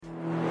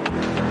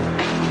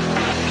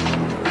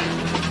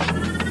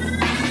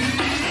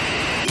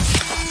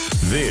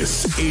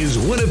This is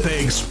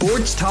Winnipeg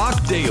Sports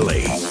Talk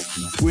Daily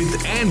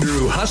with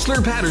Andrew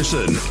Hustler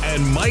Patterson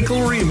and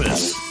Michael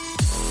Remus.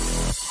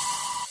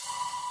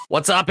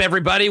 What's up,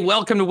 everybody?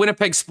 Welcome to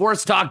Winnipeg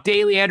Sports Talk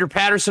Daily. Andrew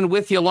Patterson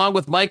with you, along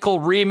with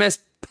Michael Remus.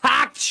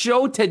 Packed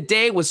show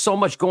today with so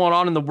much going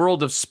on in the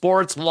world of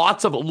sports.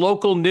 Lots of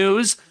local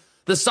news.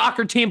 The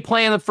soccer team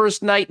playing the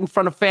first night in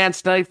front of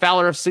fans tonight.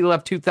 Fowler FC will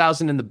have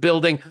 2,000 in the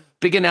building.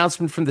 Big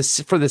announcement for the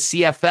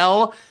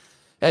CFL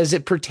as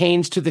it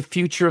pertains to the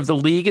future of the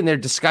league and their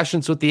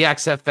discussions with the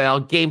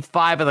XFL. Game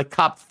 5 of the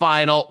Cup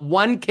final.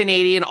 One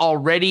Canadian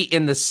already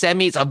in the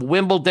semis of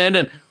Wimbledon,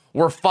 and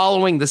we're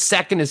following the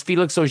second as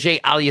Felix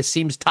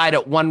Auger-Aliassime's tied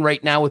at 1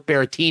 right now with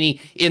Berrettini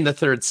in the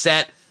third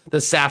set.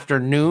 This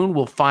afternoon,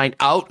 we'll find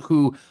out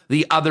who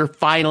the other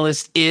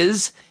finalist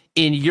is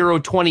in Euro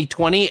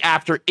 2020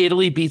 after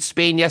Italy beat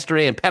Spain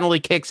yesterday in penalty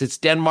kicks. It's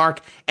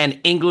Denmark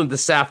and England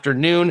this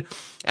afternoon.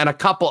 And a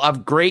couple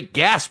of great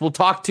guests. We'll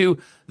talk to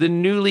the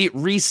newly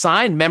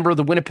re-signed member of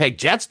the Winnipeg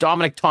Jets,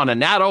 Dominic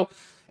Toninato,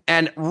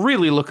 and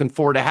really looking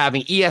forward to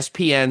having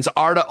ESPN's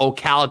Arda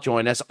Ocal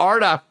join us.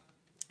 Arda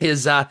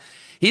is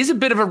he's a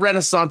bit of a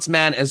renaissance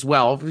man as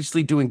well,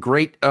 obviously doing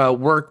great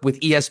work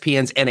with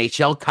ESPN's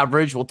NHL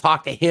coverage. We'll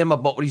talk to him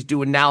about what he's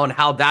doing now and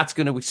how that's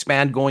going to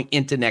expand going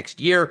into next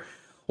year.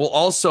 We'll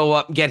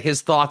also get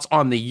his thoughts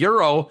on the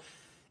Euro.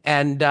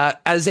 And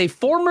as a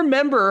former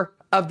member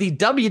of the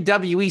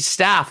WWE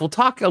staff, we'll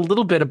talk a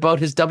little bit about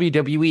his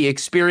WWE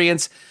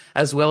experience,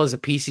 as well as a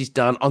piece he's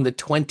done on the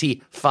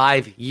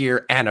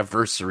 25-year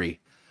anniversary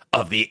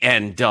of the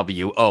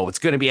NWO. It's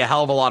going to be a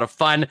hell of a lot of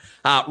fun.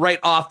 Right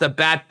off the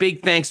bat,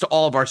 big thanks to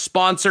all of our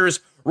sponsors: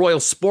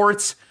 Royal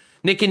Sports,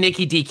 Nick and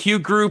Nicky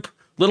DQ Group,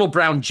 Little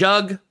Brown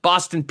Jug,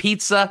 Boston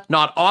Pizza,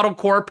 Not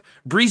Autocorp,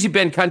 Breezy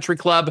Bend Country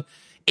Club,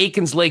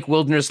 Aikens Lake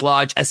Wilderness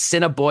Lodge,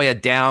 Assiniboia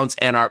Downs,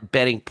 and our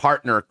betting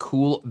partner,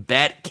 Cool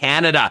Bet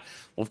Canada.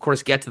 We'll, of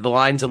course, get to the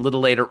lines a little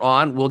later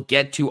on. We'll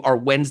get to our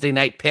Wednesday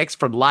night picks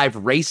from live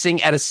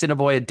racing at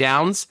Assiniboia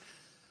Downs.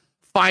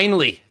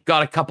 Finally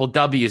got a couple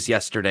W's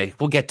yesterday.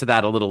 We'll get to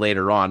that a little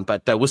later on.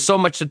 But with so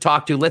much to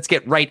talk to, let's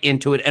get right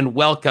into it and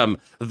welcome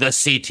the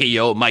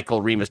CTO,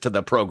 Michael Remus, to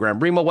the program.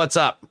 Remo, what's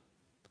up?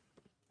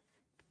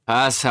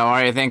 How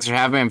are you? Thanks for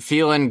having me. I'm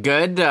feeling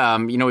good.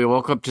 We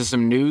woke up to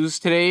some news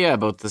today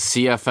about the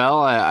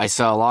CFL. I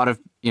saw a lot of,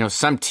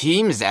 some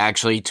teams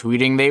actually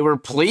tweeting they were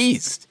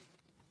pleased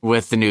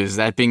with the news,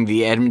 that being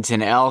the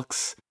Edmonton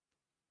Elks.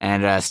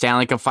 And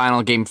Stanley Cup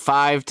Final Game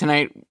 5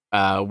 tonight.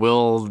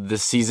 Will the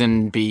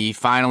season be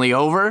finally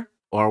over,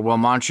 or will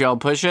Montreal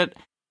push it?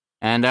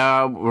 And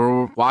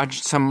we're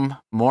watching some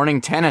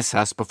morning tennis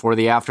us before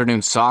the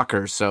afternoon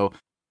soccer. So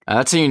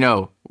that's how you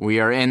know we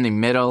are in the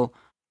middle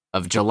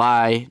of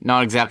July.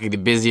 Not exactly the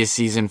busiest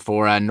season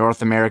for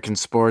North American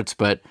sports,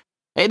 but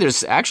hey,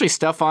 there's actually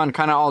stuff on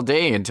kind of all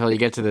day until you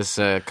get to this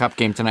Cup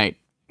game tonight.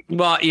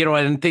 Well,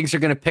 and things are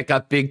going to pick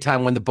up big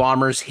time when the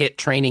Bombers hit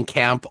training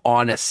camp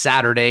on a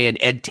Saturday, and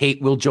Ed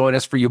Tate will join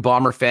us for you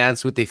Bomber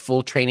fans with a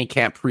full training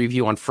camp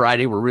preview on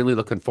Friday. We're really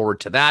looking forward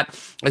to that.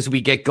 As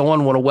we get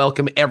going, I want to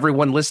welcome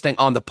everyone listening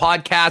on the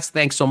podcast.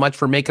 Thanks so much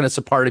for making us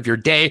a part of your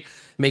day.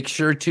 Make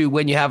sure to,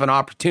 when you have an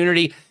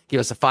opportunity, give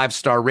us a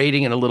 5-star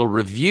rating and a little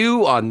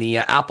review on the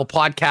Apple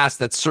Podcast.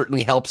 That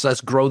certainly helps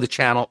us grow the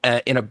channel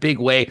in a big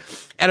way.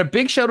 And a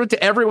big shout out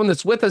to everyone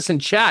that's with us in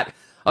chat.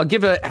 I'll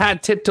give a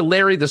hat tip to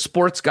Larry, the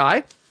sports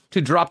guy,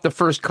 to drop the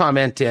first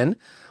comment in.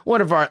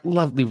 One of our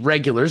lovely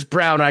regulars,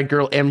 brown-eyed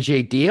girl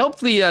MJD.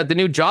 Hopefully the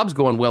new job's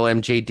going well,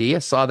 MJD. I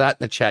saw that in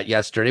the chat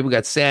yesterday. We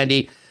got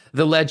Sandy,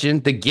 the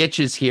legend, the Gitch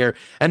is here.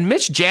 And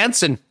Mitch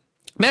Jansen.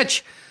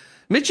 Mitch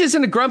is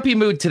in a grumpy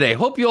mood today.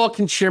 Hope you all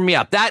can cheer me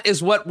up. That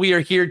is what we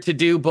are here to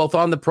do, both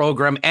on the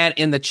program and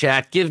in the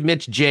chat. Give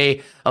Mitch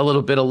J a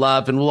little bit of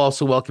love, and we'll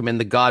also welcome in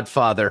the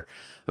Godfather,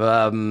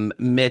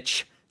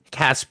 Mitch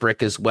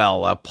Kasprick as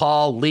well.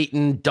 Paul,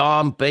 Leighton,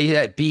 Dom,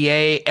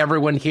 BA,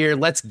 everyone here.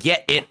 Let's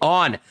get it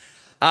on.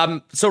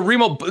 So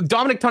Remo,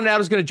 Dominic Toninato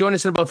is going to join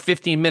us in about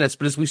 15 minutes,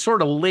 but as we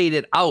sort of laid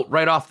it out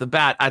right off the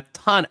bat, a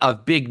ton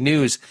of big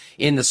news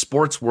in the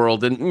sports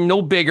world, and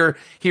no bigger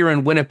here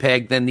in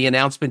Winnipeg than the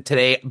announcement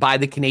today by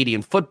the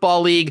Canadian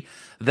Football League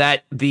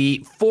that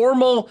the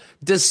formal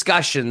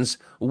discussions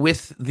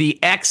with the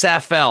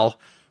XFL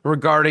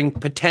regarding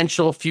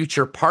potential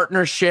future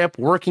partnership,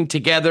 working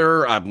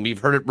together, we've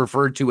heard it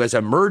referred to as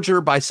a merger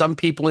by some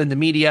people in the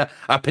media,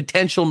 a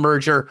potential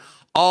merger,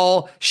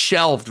 all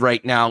shelved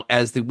right now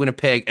as the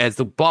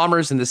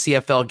Bombers and the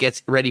CFL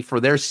gets ready for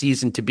their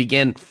season to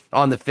begin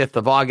on the 5th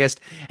of August.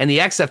 And the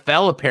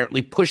XFL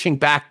apparently pushing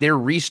back their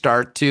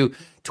restart to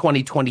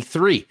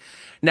 2023.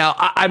 Now,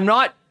 I'm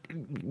not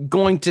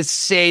going to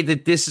say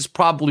that this is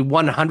probably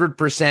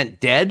 100%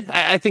 dead.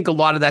 I think a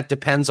lot of that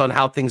depends on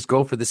how things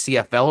go for the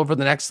CFL over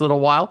the next little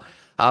while.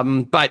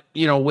 But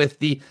with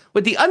the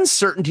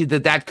uncertainty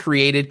that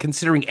created,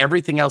 considering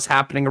everything else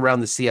happening around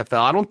the CFL,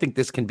 I don't think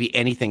this can be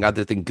anything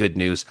other than good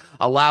news.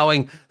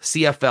 Allowing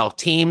CFL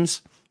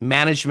teams,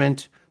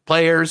 management,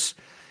 players,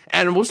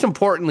 and most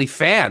importantly,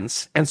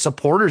 fans and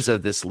supporters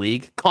of this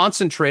league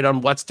concentrate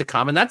on what's to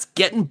come. And that's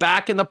getting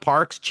back in the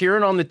parks,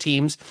 cheering on the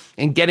teams,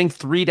 and getting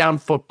 3-down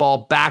football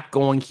back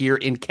going here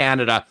in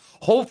Canada.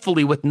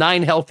 Hopefully with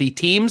 9 healthy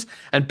teams,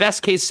 and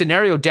best case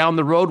scenario down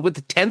the road with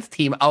the 10th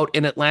team out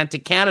in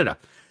Atlantic Canada.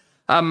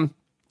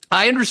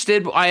 I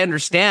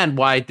understand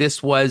why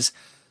this was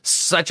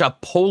such a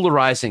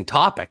polarizing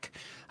topic.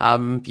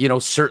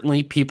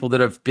 Certainly people that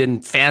have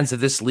been fans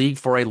of this league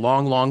for a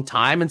long, long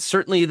time, and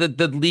certainly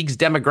the league's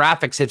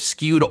demographics have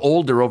skewed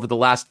older over the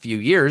last few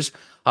years,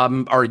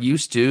 are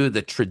used to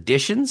the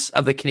traditions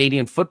of the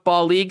Canadian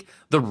Football League,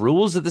 the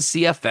rules of the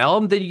CFL,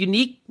 and the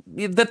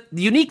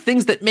unique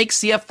things that make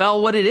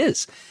CFL what it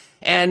is.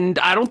 And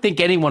I don't think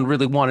anyone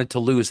really wanted to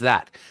lose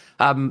that.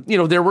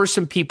 There were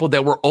some people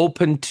that were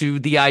open to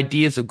the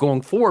ideas of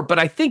going forward, but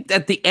I think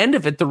at the end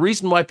of it, the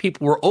reason why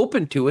people were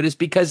open to it is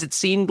because it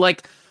seemed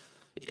like,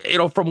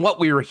 from what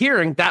we were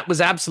hearing, that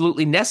was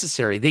absolutely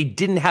necessary. They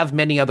didn't have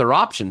many other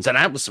options. And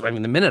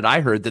the minute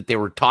I heard that they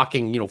were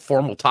talking,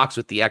 formal talks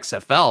with the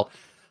XFL,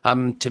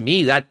 to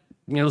me, that,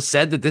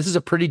 said that this is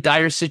a pretty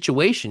dire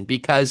situation,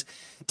 because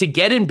to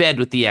get in bed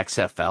with the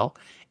XFL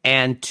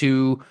and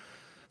to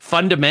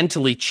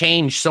fundamentally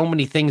change so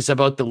many things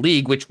about the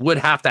league, which would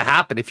have to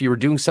happen if you were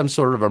doing some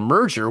sort of a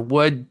merger,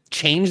 would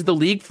change the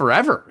league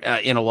forever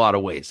in a lot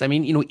of ways. I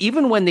mean,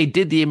 even when they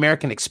did the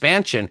American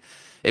expansion,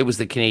 it was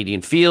the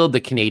Canadian field, the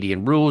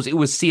Canadian rules. It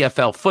was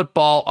CFL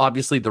football.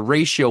 Obviously, the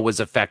ratio was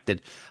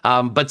affected.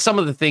 But some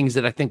of the things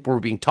that I think were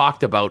being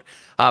talked about,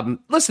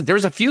 listen,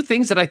 there's a few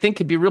things that I think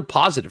could be real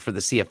positive for the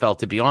CFL,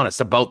 to be honest,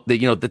 about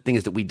the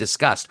things that we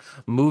discussed,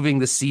 moving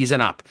the season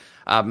up.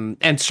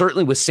 And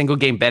certainly with single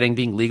game betting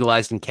being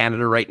legalized in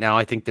Canada right now,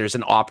 I think there's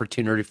an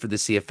opportunity for the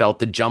CFL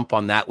to jump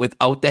on that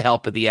without the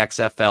help of the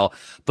XFL,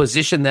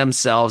 position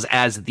themselves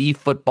as the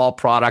football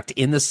product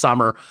in the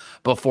summer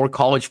before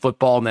college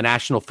football and the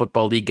National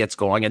Football League gets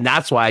going. And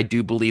that's why I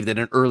do believe that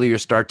an earlier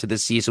start to the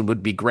season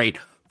would be great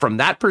from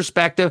that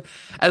perspective,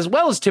 as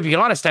well as, to be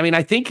honest,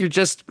 I think you're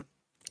just...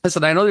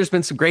 Listen, I know there's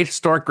been some great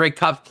historic Grey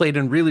Cups played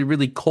in really,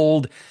 really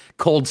cold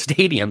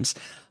stadiums.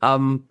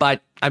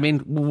 But,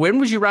 when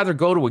would you rather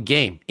go to a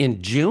game? In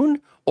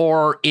June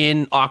or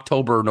in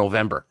October or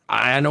November?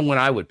 I know when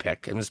I would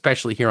pick, and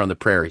especially here on the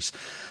prairies.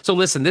 So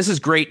listen, this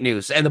is great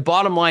news. And the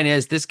bottom line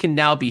is this can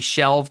now be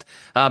shelved.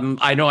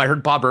 I know I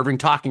heard Bob Irving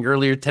talking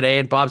earlier today,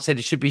 and Bob said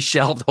it should be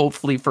shelved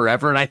hopefully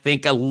forever. And I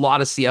think a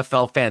lot of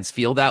CFL fans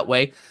feel that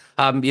way.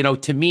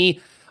 To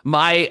me,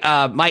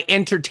 my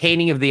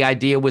entertaining of the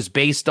idea was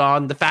based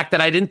on the fact that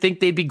I didn't think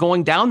they'd be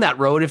going down that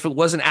road if it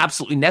wasn't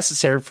absolutely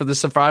necessary for the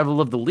survival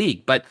of the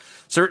league. But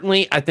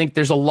certainly, I think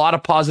there's a lot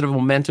of positive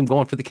momentum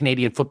going for the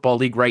Canadian Football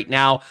League right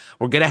now.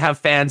 We're going to have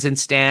fans in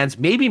stands,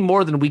 maybe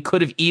more than we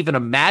could have even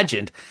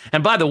imagined.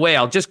 And by the way,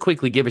 I'll just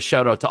quickly give a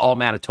shout out to all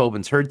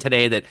Manitobans. Heard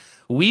today that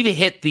we've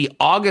hit the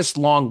August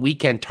long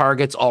weekend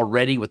targets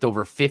already, with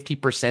over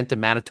 50% of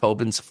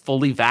Manitobans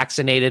fully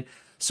vaccinated.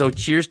 So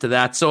cheers to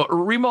that. So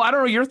Remo, I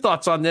don't know your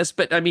thoughts on this,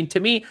 but to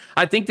me,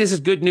 I think this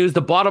is good news.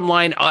 The bottom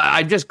line,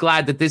 I'm just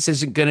glad that this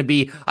isn't going to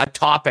be a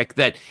topic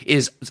that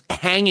is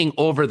hanging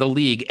over the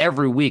league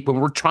every week when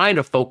we're trying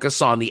to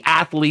focus on the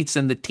athletes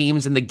and the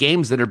teams and the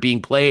games that are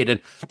being played. And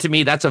to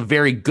me, that's a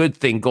very good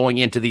thing going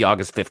into the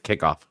August 5th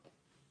kickoff.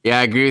 Yeah,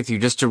 I agree with you.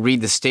 Just to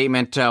read the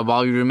statement,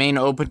 while we remain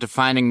open to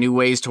finding new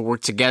ways to work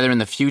together in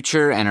the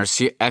future, and our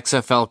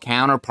XFL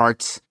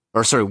counterparts,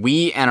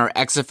 we and our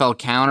XFL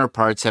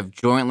counterparts have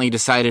jointly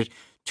decided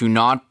to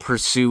not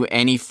pursue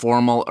any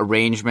formal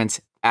arrangements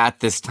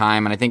at this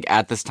time. And I think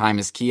at this time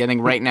is key. I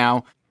think right now,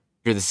 if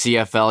you're the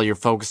CFL, you're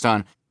focused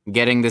on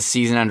getting this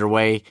season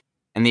underway.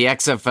 And the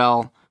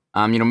XFL,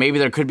 maybe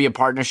there could be a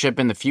partnership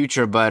in the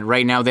future, but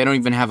right now they don't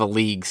even have a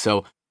league.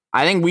 So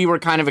I think we were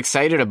kind of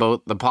excited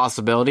about the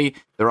possibility.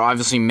 There are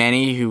obviously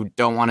many who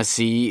don't want to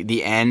see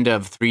the end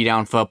of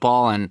 3-down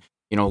football and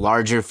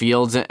larger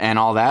fields and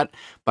all that.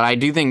 But I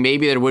do think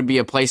maybe there would be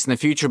a place in the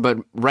future. But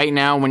right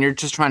now, when you're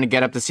just trying to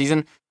get up the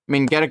season,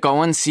 get it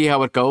going, see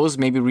how it goes,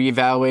 maybe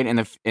reevaluate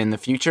in the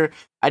future.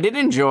 I did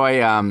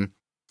enjoy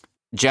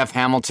Jeff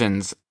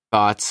Hamilton's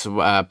thoughts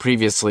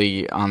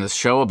previously on this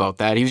show about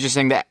that. He was just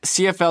saying that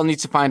CFL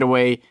needs to find a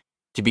way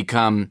to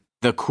become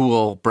the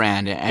cool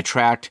brand and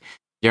attract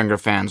younger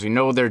fans. We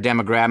know their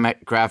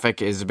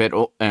demographic is a bit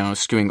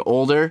skewing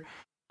older.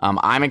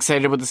 I'm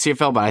excited with the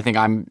CFL, but I think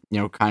I'm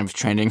kind of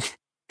trending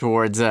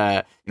towards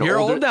you're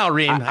older. Old now,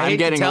 Reem. I hate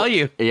to tell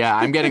you. Yeah,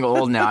 I'm getting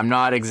old now. I'm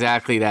not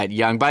exactly that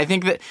young, but I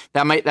think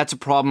that's a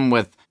problem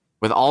with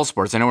all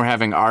sports. I know we're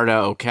having Arda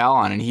Ocal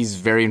on, and he's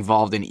very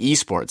involved in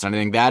esports, and I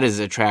think that is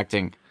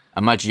attracting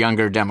a much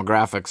younger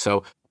demographic.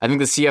 So I think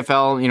the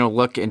CFL,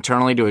 look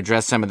internally to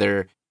address some of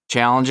their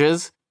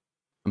challenges.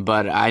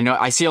 But I know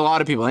I see a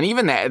lot of people, and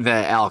even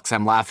the Elks,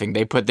 I'm laughing.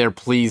 They put their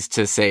pleas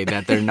to say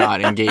that they're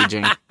not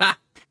engaging.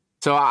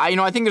 So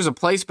I think there's a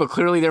place, but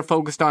clearly they're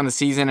focused on the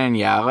season,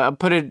 and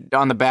put it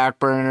on the back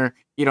burner.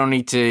 You don't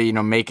need to,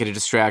 make it a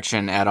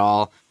distraction at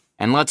all.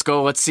 And let's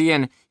go. Let's see,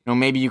 and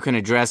maybe you can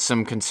address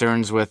some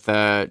concerns with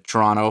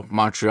Toronto,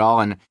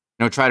 Montreal, and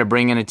try to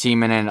bring in a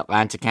team in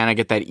Atlanta, kind of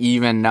get that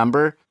even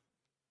number.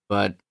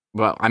 But,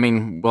 well, I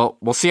mean,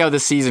 we'll see how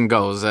this season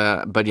goes.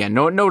 But yeah,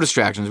 no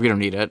distractions. We don't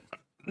need it.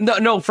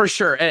 No, for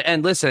sure.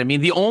 And listen, I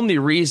mean, the only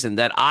reason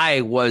that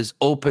I was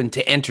open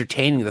to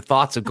entertaining the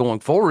thoughts of going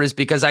forward is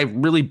because I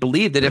really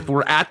believe that if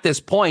we're at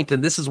this point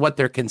and this is what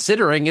they're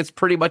considering, it's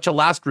pretty much a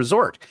last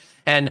resort.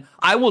 And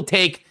I will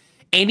take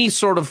any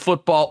sort of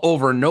football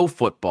over no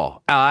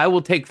football. I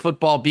will take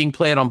football being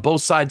played on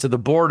both sides of the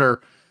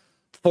border,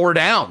 4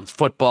 downs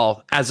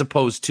football, as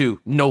opposed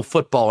to no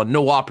football and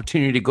no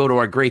opportunity to go to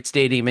our great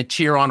stadium and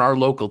cheer on our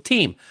local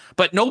team.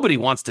 But nobody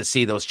wants to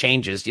see those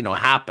changes,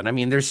 happen. I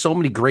mean, there's so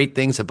many great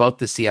things about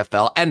the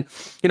CFL. And,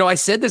 I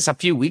said this a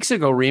few weeks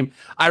ago, Reem,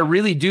 I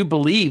really do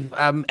believe,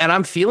 and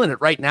I'm feeling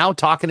it right now,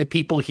 talking to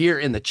people here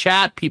in the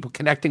chat, people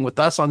connecting with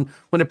us on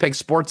Winnipeg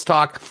Sports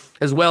Talk,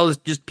 as well as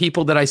just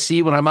people that I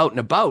see when I'm out and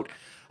about,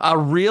 a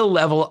real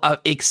level of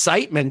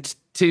excitement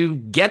to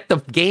get the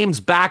games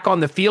back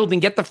on the field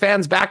and get the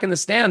fans back in the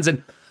stands.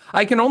 And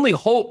I can only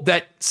hope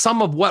that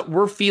some of what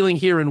we're feeling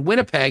here in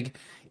Winnipeg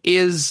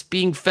is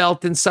being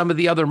felt in some of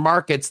the other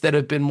markets that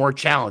have been more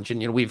challenged.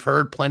 And, we've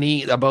heard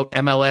plenty about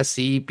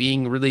MLSE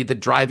being really the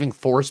driving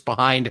force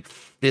behind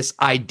this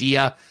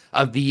idea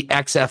of the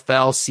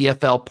XFL,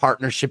 CFL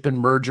partnership and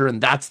merger,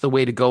 and that's the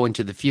way to go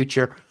into the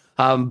future.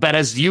 But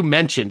as you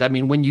mentioned, I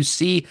mean, when you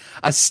see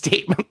a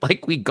statement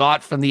like we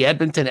got from the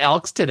Edmonton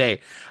Elks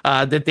today,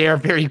 that they are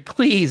very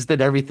pleased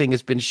that everything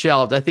has been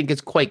shelved, I think it's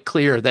quite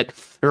clear that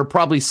there are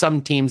probably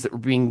some teams that were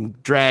being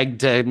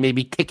dragged,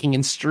 maybe kicking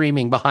and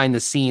streaming behind the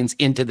scenes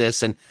into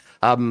this. And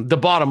the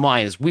bottom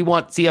line is we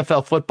want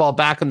CFL football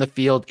back on the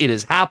field. It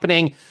is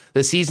happening.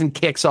 The season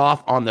kicks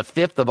off on the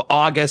 5th of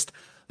August.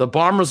 The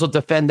Bombers will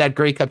defend that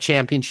Grey Cup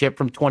championship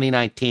from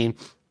 2019.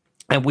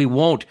 And we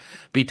won't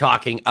be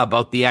talking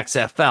about the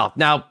XFL.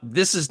 Now,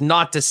 this is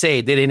not to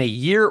say that in a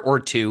year or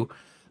two,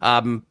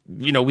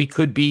 we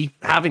could be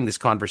having these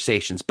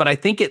conversations. But I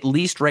think at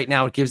least right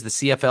now it gives the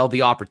CFL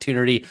the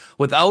opportunity,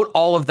 without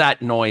all of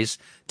that noise,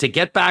 to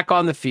get back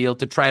on the field,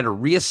 to try to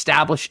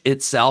reestablish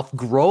itself,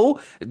 grow,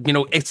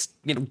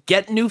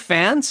 get new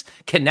fans,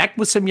 connect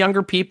with some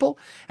younger people.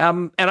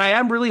 And I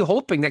am really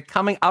hoping that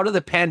coming out of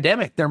the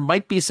pandemic, there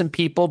might be some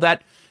people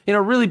that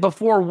really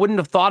before wouldn't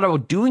have thought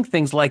about doing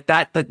things like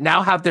that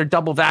now have their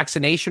double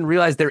vaccination,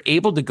 realize they're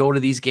able to go to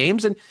these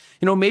games. And,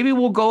 maybe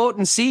we'll go out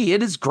and see.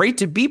 It is great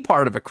to be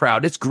part of a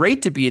crowd. It's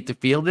great to be at the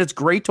field. It's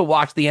great to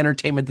watch the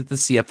entertainment that the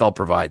CFL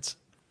provides.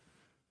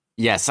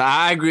 Yes,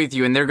 I agree with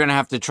you. And they're going to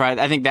have to try.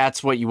 I think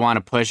that's what you want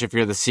to push if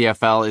you're the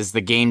CFL is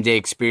the game day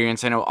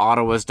experience. I know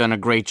Ottawa's done a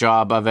great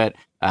job of it.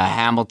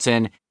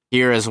 Hamilton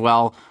here as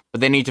well.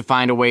 But they need to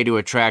find a way to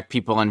attract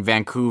people in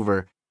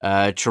Vancouver,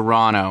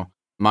 Toronto,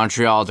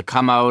 Montreal to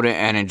come out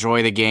and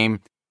enjoy the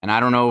game. And I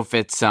don't know if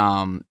it's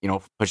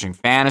pushing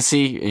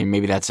fantasy,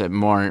 maybe that's a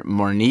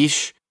more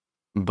niche,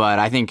 but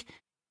I think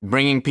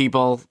bringing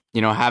people,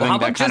 having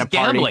that kind of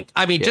gambling. party.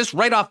 I mean, just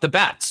right off the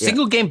bat,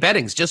 single game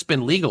betting's just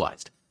been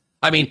legalized.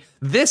 I mean,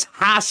 this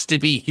has to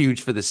be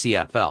huge for the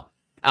CFL.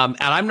 And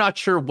I'm not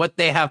sure what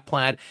they have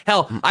planned.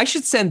 Hell, I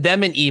should send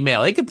them an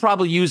email. They could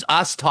probably use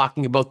us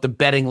talking about the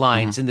betting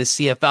lines in the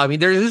CFL. I mean,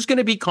 there's going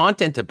to be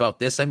content about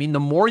this. I mean, the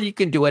more you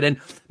can do it, and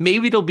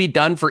maybe it'll be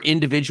done for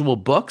individual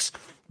books.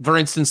 For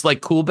instance,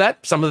 like CoolBet,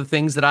 some of the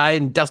things that I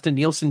and Dustin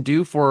Nielsen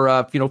do for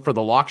for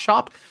the Lock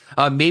Shop.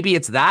 Maybe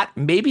it's that.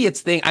 Maybe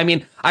it's thing. I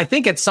mean, I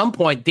think at some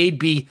point they'd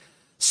be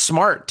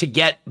smart to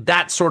get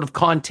that sort of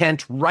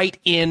content right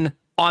in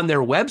on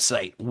their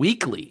website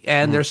weekly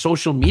and their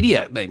social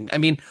media. I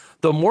mean,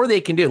 the more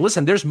they can do,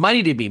 listen, there's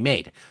money to be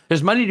made.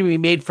 There's money to be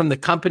made from the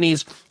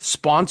companies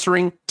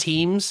sponsoring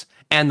teams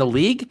and the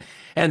league.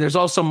 And there's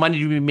also money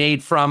to be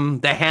made from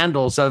the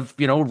handles of,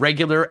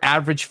 regular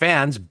average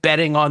fans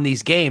betting on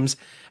these games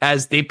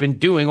as they've been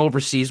doing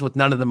overseas with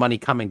none of the money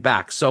coming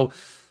back. So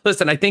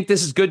listen, I think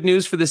this is good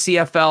news for the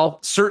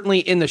CFL, certainly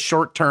in the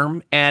short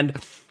term. And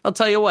I'll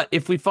tell you what,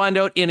 if we find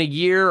out in a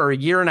year or a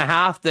year and a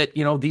half that,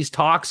 these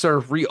talks are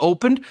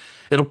reopened,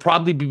 it'll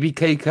probably be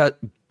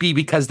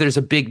because there's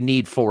a big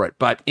need for it.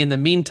 But in the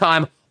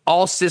meantime,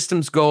 all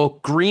systems go,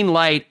 green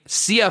light,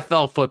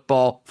 CFL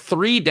football,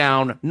 3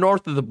 down,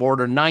 north of the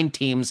border, 9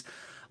 teams.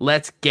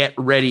 Let's get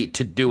ready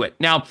to do it.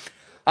 Now,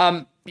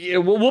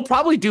 we'll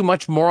probably do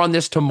much more on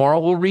this tomorrow.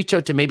 We'll reach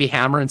out to maybe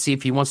Hammer and see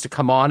if he wants to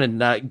come on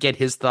and get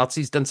his thoughts.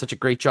 He's done such a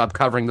great job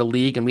covering the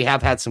league, and we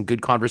have had some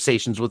good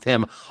conversations with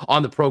him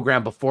on the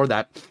program before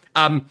that.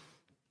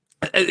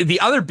 The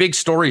other big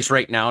stories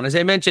right now, and as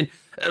I mentioned,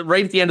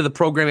 right at the end of the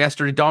program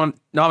yesterday,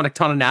 Dominic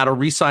Toninato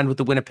re-signed with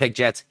the Winnipeg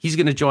Jets. He's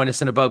going to join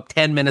us in about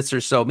 10 minutes or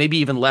so, maybe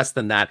even less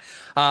than that.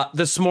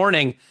 This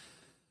morning,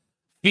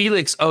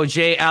 Felix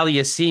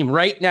Auger-Aliassime,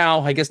 right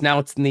now, I guess now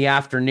it's in the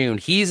afternoon.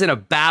 He's in a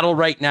battle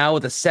right now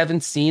with the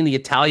 7th seed, the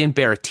Italian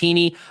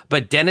Berrettini,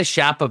 but Denis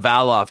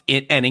Shapovalov,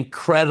 an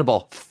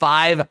incredible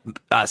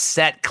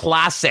 5-set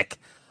classic,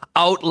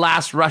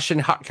 outlast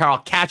Russian Karl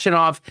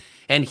Kachanov,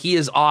 and he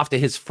is off to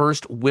his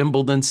first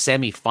Wimbledon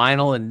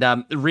semifinal.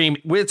 And Reem,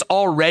 it's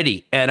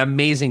already an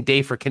amazing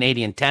day for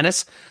Canadian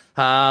tennis.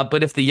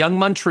 But if the young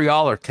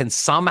Montrealer can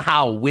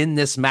somehow win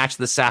this match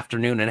this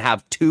afternoon and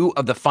have 2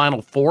 of the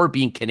final 4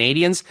 being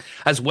Canadians,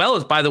 as well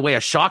as, by the way, a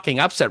shocking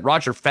upset,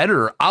 Roger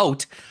Federer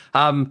out,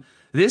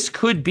 this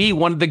could be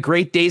one of the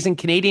great days in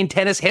Canadian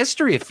tennis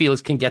history if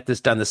Felix can get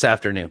this done this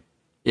afternoon.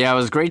 Yeah, it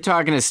was great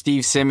talking to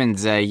Steve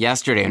Simmons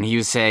yesterday, and he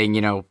was saying,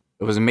 it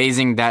was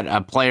amazing that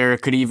a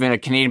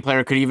Canadian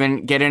player could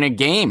even get in a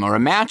game or a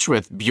match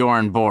with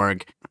Bjorn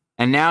Borg.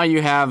 And now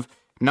you have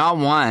not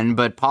one,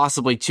 but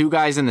possibly 2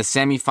 guys in the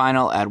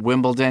semifinal at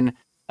Wimbledon.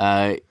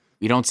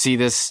 You don't see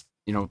this,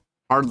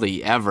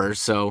 hardly ever.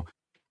 So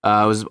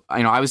I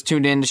was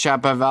tuned in to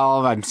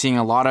Shapovalov. I'm seeing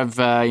a lot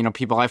of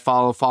people I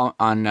follow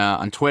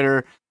on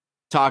Twitter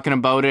talking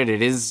about it.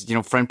 It is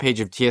front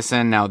page of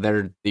TSN now.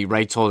 They're the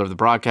rights holder of the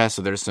broadcast,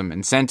 so there's some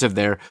incentive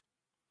there.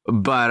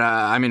 But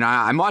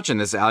I'm watching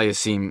this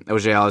OJ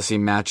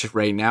Aliassime match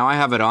right now. I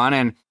have it on,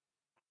 and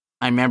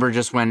I remember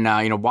just when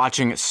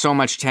watching so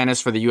much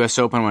tennis for the U.S.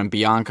 Open when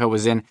Bianca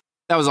was in.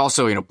 That was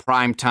also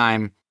prime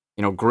time.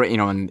 Great.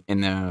 In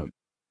the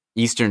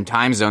Eastern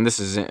time zone. This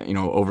is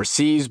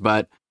overseas,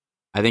 but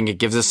I think it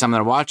gives us something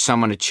to watch,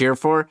 someone to cheer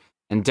for,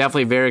 and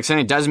definitely very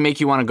exciting. It does make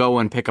you want to go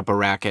and pick up a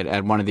racket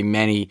at one of the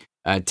many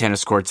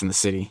tennis courts in the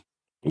city.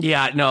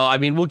 Yeah, no,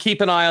 we'll keep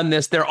an eye on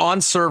this. They're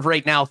on serve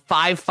right now,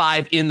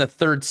 5-5 in the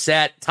third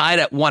set, tied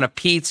at 1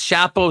 apiece.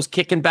 Chapeau's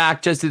kicking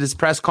back just at his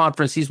press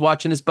conference. He's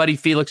watching his buddy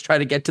Felix try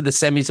to get to the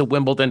semis of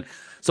Wimbledon.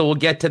 So we'll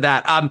get to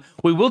that.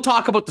 We will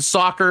talk about the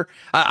soccer.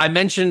 I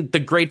mentioned the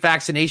great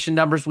vaccination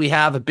numbers we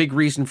have. A big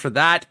reason for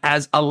that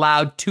has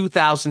allowed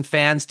 2,000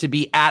 fans to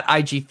be at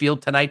IG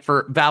Field tonight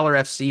for Valor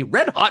FC.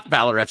 Red hot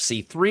Valor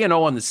FC,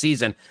 3-0 on the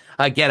season.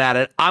 Get at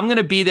it. I'm going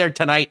to be there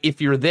tonight.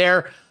 If you're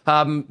there,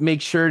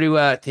 make sure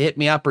to hit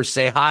me up or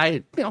say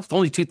hi. It's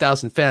only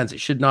 2,000 fans. It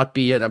should not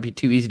be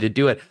too easy to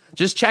do it.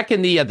 Just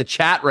checking the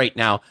chat right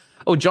now.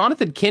 Oh,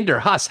 Jonathan Kinder,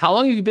 Huss, how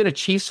long have you been a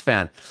Chiefs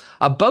fan?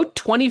 About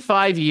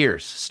 25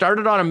 years.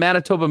 Started on a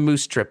Manitoba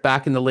Moose trip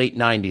back in the late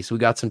 90s. We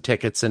got some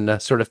tickets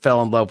and sort of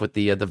fell in love with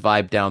the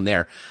vibe down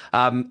there.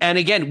 And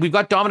again, we've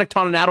got Dominic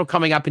Toninato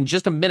coming up in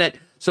just a minute.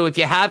 So if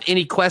you have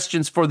any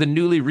questions for the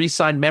newly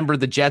re-signed member of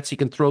the Jets, you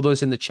can throw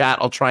those in the chat.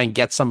 I'll try and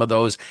get some of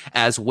those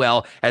as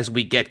well as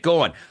we get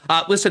going.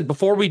 Listen,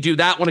 before we do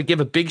that, I want to give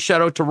a big shout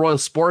out to Royal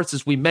Sports.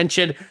 As we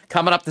mentioned,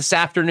 coming up this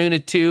afternoon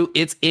at 2,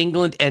 it's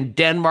England and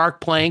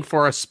Denmark playing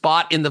for a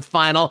spot in the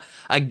final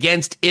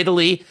against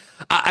Italy.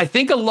 I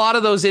think a lot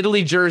of those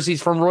Italy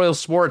jerseys from Royal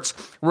Sports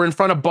were in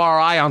front of Bar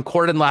I on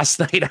Corden last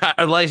night,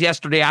 or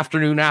yesterday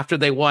afternoon after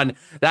they won.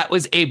 That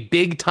was a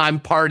big time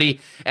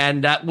party,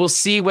 and we'll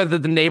see whether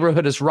the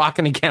neighborhood is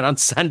rocking again on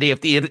Sunday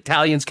if the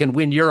Italians can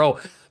win Euro.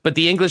 But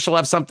the English will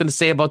have something to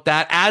say about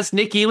that. As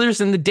Nick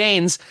Ehlers and the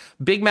Danes,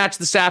 big match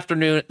this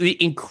afternoon.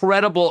 The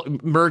incredible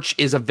merch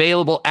is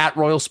available at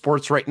Royal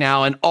Sports right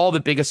now, and all the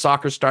biggest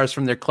soccer stars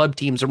from their club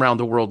teams around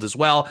the world as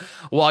well.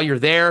 While you're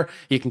there,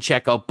 you can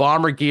check out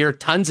Bomber gear,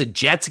 tons of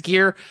Jets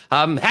gear.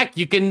 Heck,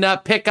 you can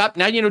pick up,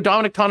 now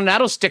Dominic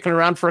Toninato's sticking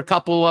around for a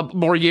couple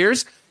more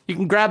years. You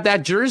can grab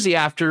that jersey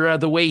after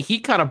the way he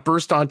kind of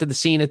burst onto the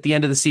scene at the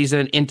end of the season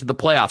and into the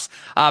playoffs.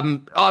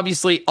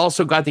 Obviously,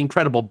 also got the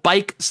incredible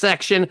bike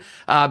section,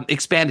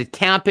 expanded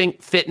camping,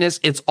 fitness.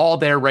 It's all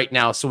there right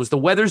now. So as the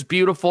weather's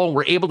beautiful,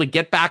 we're able to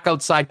get back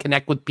outside,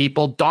 connect with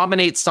people,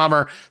 dominate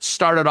summer,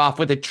 started off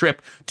with a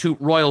trip to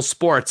Royal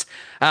Sports.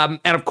 And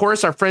of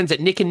course, our friends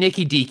at Nick and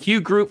Nicky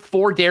DQ Group,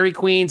 4 Dairy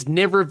Queens,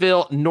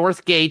 Niverville,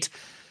 Northgate,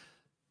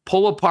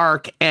 Polo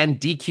Park, and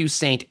DQ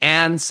St.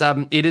 Anne's.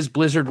 It is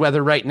blizzard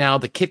weather right now.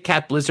 The Kit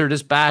Kat Blizzard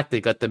is back. They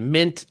got the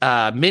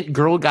Mint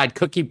Girl Guide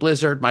Cookie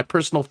Blizzard. My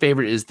personal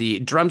favorite is the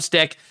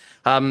Drumstick.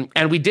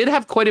 And we did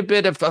have quite a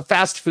bit of a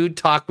fast food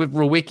talk with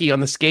Rowicki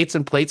on the Skates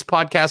and Plates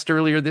podcast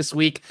earlier this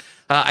week.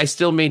 I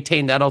still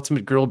maintain that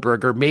Ultimate Grill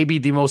Burger, maybe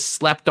the most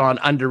slept on,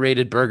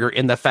 underrated burger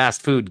in the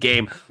fast food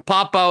game.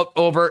 Pop out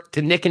over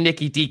to Nick and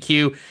Nicky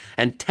DQ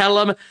and tell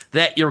them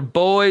that your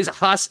boys,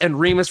 Huss and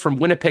Remus from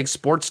Winnipeg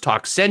Sports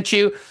Talk sent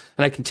you.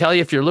 And I can tell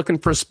you, if you're looking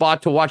for a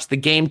spot to watch the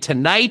game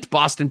tonight,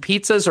 Boston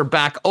Pizzas are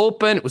back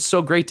open. It was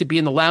so great to be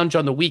in the lounge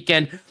on the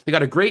weekend. They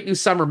got a great new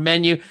summer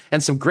menu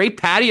and some great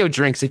patio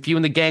drinks if you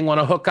and the gang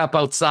want to hook up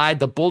outside.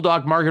 The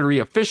Bulldog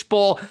Margarita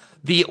Fishbowl,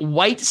 the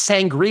White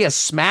Sangria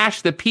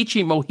Smash, the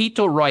Peachy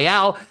Mojito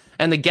Royale,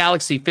 and the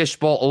Galaxy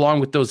Fishbowl,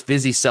 along with those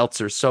Vizzy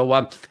seltzers. So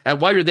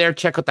and while you're there,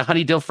 check out the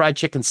Honey Dill Fried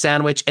Chicken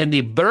Sandwich and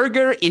the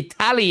Burger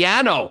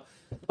Italiano.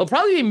 They'll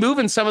probably be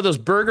moving some of those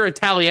Burger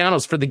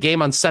Italianos for the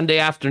game on Sunday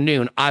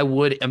afternoon, I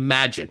would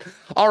imagine.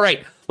 All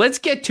right, let's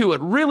get to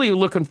it. Really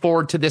looking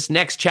forward to this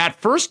next chat.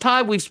 First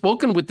time we've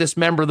spoken with this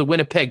member of the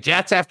Winnipeg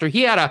Jets after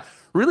he had a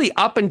really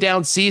up and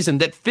down season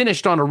that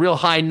finished on a real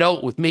high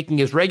note with making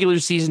his regular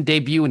season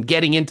debut and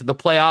getting into the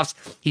playoffs.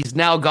 He's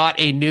now got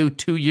a new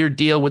 2-year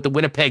deal with the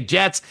Winnipeg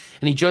Jets,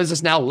 and he joins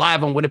us now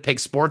live on Winnipeg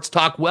Sports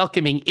Talk,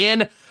 welcoming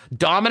in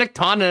Dominic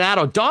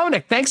Toninato.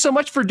 Dominic, thanks so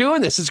much for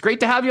doing this. It's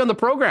great to have you on the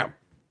program.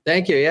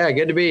 Thank you. Yeah,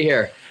 good to be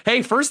here.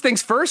 Hey, first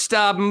things first,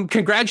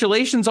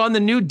 congratulations on the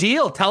new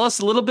deal. Tell us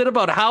a little bit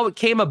about how it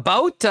came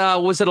about.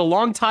 Was it a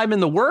long time in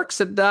the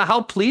works? And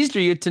how pleased are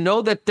you to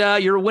know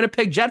that you're a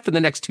Winnipeg Jet for the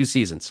next 2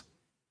 seasons?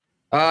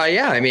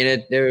 Yeah, I mean,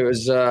 it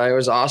was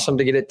awesome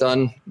to get it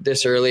done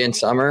this early in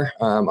summer.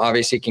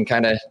 Obviously, you can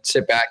kind of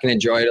sit back and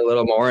enjoy it a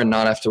little more and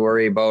not have to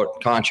worry about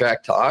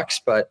contract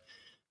talks. But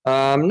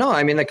no,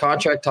 I mean, the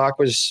contract talk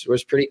was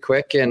pretty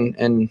quick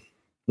and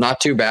not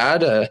too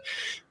bad.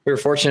 We were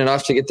fortunate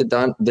enough to get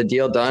the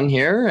deal done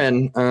here,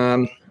 and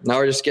now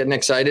we're just getting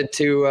excited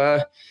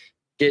to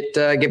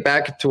get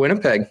back to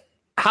Winnipeg.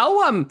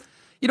 How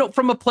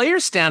from a player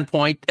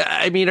standpoint,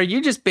 I mean, are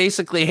you just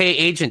basically, hey,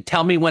 agent,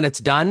 tell me when it's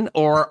done,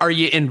 or are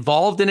you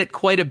involved in it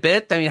quite a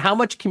bit? I mean, how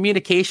much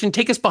communication?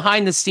 Take us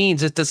behind the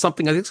scenes as to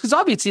something like this, because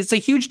obviously it's a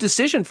huge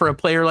decision for a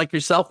player like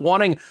yourself,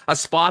 wanting a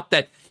spot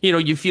that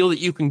you feel that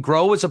you can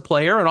grow as a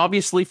player, and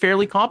obviously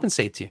fairly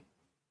compensates you.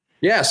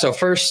 Yeah. So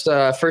first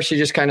you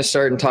just kind of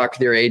start and talk with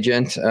your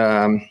agent.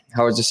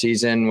 How was the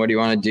season? What do you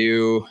want to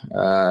do?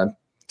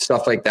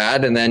 Stuff like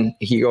that. And then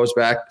he goes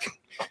back,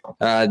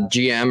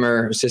 GM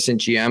or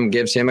assistant GM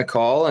gives him a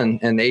call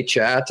and they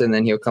chat, and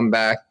then he'll come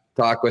back,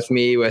 talk with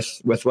me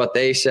with what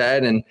they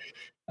said. And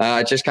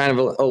it's just kind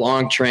of a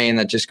long train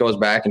that just goes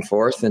back and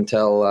forth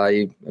until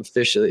you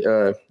officially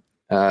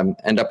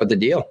end up with the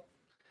deal.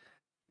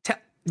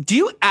 Do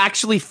you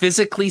actually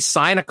physically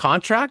sign a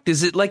contract?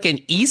 Is it like an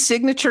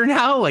e-signature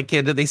now? Like,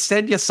 do they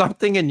send you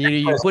something and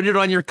you put it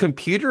on your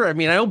computer? I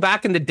mean, I know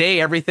back in the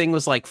day, everything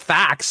was like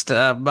faxed.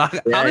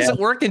 How does it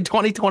work in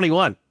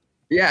 2021?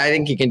 Yeah, I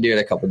think you can do it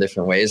a couple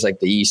different ways, like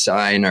the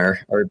e-sign or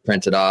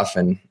print it off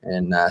and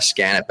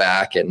scan it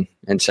back and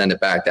send it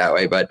back that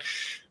way. But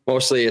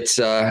mostly it's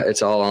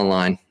all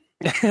online.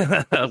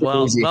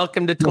 Well,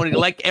 welcome to 20,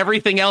 like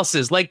everything else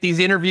is, like these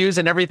interviews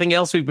and everything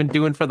else we've been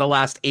doing for the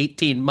last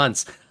 18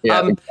 months.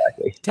 Yeah,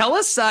 exactly. Tell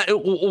us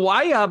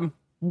why,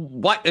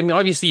 what, I mean,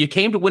 obviously you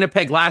came to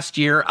Winnipeg last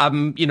year.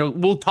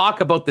 We'll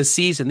talk about the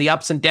season, the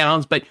ups and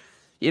downs, but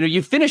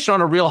you finished on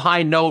a real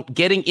high note,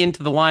 getting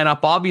into the lineup,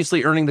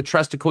 obviously earning the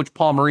trust of Coach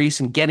Paul Maurice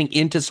and getting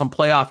into some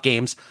playoff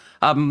games.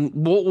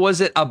 What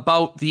was it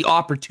about the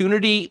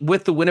opportunity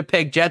with the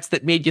Winnipeg Jets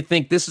that made you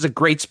think this is a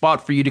great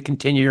spot for you to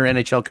continue your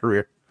NHL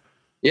career?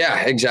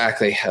 Yeah,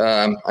 exactly.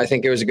 I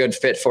think it was a good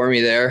fit for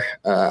me there.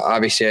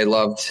 Obviously, I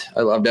loved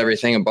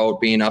everything about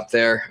being up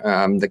there.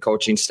 The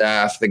coaching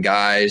staff, the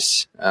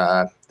guys,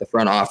 the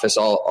front office,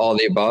 all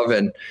the above,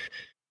 and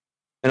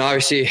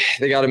obviously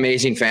they got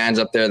amazing fans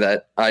up there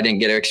that I didn't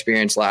get to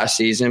experience last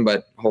season,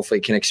 but hopefully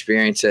can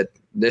experience it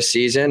this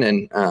season.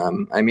 And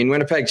I mean,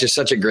 Winnipeg's just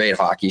such a great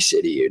hockey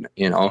city.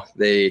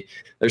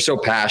 They're so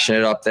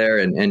passionate up there,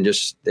 and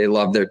just they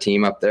love their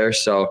team up there.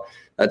 So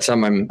that's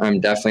something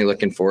I'm definitely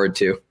looking forward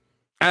to.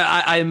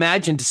 I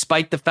imagine,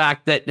 despite the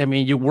fact that, I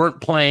mean, you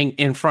weren't playing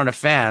in front of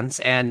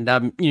fans and,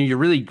 you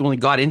really only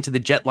got into the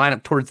Jet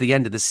lineup towards the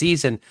end of the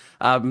season.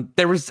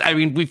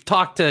 We've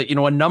talked to,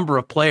 a number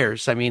of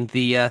players. I mean,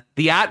 the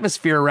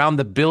atmosphere around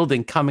the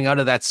building coming out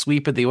of that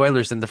sweep of the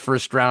Oilers in the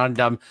first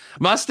round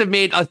must have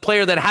made a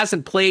player that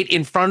hasn't played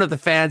in front of the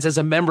fans as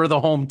a member of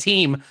the home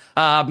team,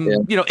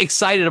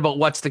 excited about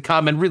what's to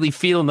come and really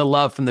feeling the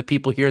love from the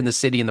people here in the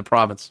city and the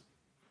province.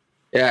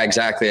 Yeah,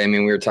 exactly. I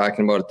mean, we were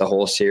talking about it the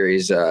whole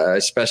series,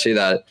 especially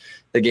that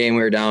the game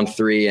we were down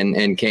 3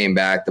 and came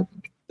back.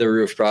 The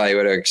roof probably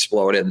would have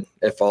exploded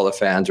if all the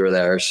fans were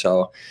there.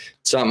 So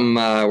something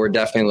we're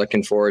definitely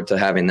looking forward to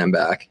having them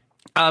back.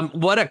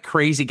 What a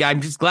crazy guy. I'm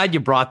just glad you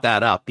brought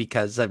that up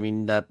because, I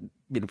mean,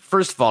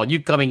 first of all,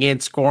 you coming in,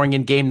 scoring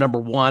in game number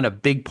 1, a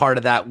big part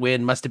of that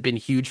win must have been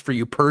huge for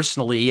you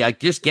personally,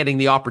 just getting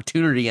the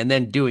opportunity and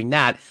then doing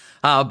that.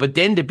 But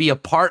then to be a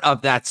part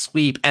of that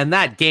sweep and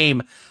that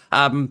game,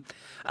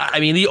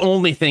 I mean, the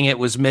only thing it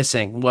was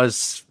missing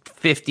was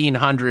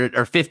 1,500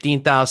 or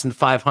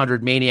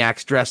 15,500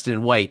 maniacs dressed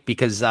in white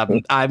because,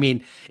 I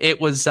mean,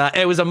 it was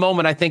a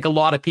moment I think a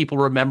lot of people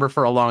remember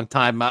for a long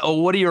time.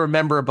 What do you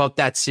remember about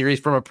that series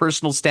from a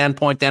personal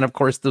standpoint and, of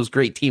course, those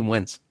great team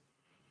wins?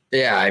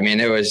 Yeah, I mean,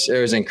 it was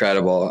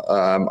incredible.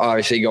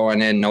 Obviously,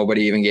 going in,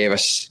 nobody even gave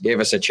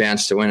us a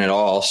chance to win at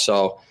all.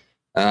 So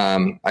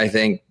I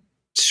think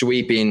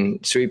sweeping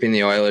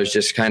the Oilers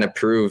just kind of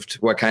proved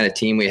what kind of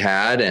team we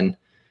had, and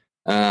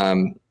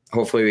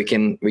hopefully we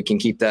can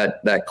keep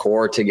that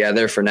core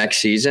together for next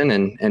season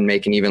and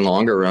make an even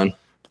longer run.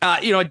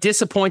 A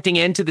disappointing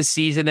end to the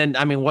season. And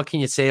I mean, what can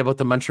you say about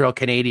the Montreal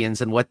Canadiens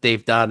and what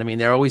they've done? I mean,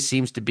 there always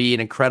seems to be an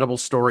incredible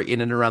story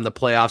in and around the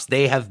playoffs.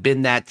 They have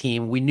been that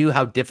team. We knew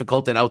how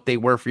difficult and out they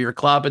were for your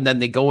club. And then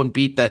they go and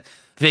beat the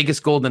Vegas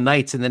Golden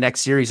Knights in the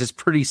next series as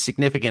pretty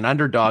significant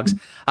underdogs.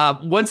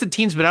 Once the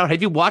team's been out,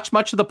 have you watched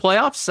much of the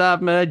playoffs?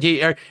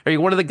 Are you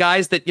one of the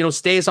guys that,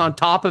 stays on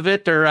top of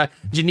it, or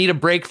do you need a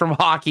break from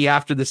hockey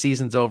after the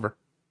season's over?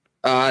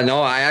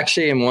 No, I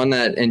actually am one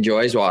that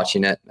enjoys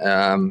watching it.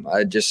 I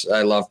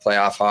love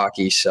playoff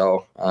hockey.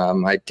 So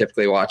I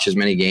typically watch as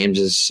many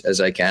games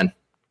as I can.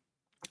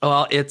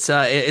 Well,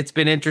 it's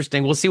been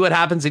interesting. We'll see what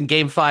happens in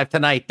Game 5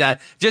 tonight.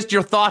 Just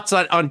your thoughts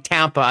on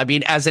Tampa. I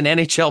mean, as an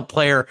NHL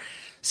player,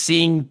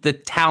 seeing the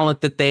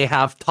talent that they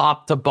have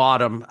top to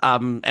bottom,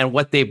 and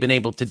what they've been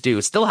able to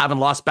do. Still haven't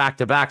lost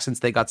back-to-back since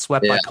they got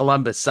swept by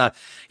Columbus.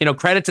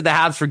 Credit to the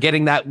Habs for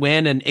getting that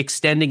win and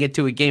extending it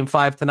to a Game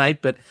 5 tonight.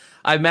 But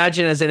I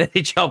imagine as an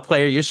NHL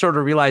player, you sort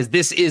of realize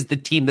this is the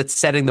team that's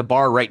setting the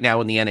bar right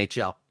now in the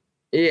NHL.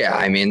 Yeah,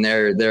 I mean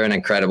they're an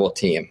incredible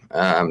team.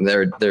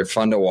 They're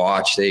fun to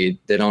watch. They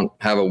don't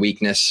have a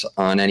weakness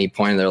on any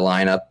point of their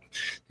lineup.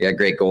 They got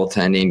great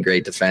goaltending,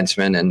 great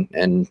defensemen,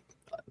 and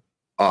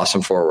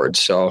awesome forwards.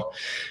 So,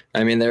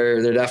 I mean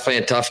they're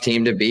definitely a tough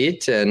team to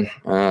beat, and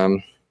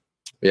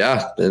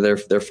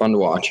they're fun to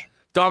watch.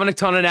 Dominic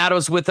Toninato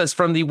is with us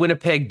from the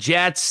Winnipeg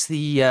Jets.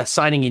 The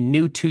signing a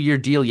new 2-year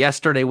deal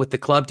yesterday with the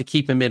club to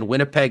keep him in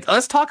Winnipeg.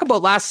 Let's talk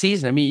about last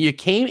season. I mean, you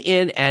came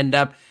in and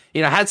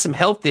had some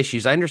health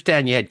issues. I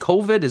understand you had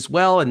COVID as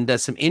well and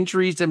some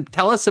injuries. And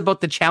tell us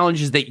about the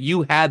challenges that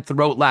you had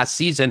throughout last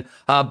season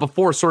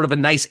before sort of a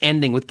nice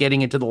ending with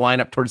getting into the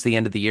lineup towards the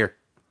end of the year.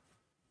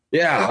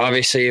 Yeah,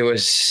 obviously it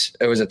was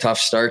a tough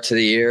start to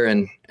the year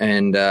and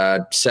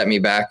set me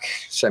back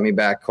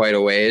quite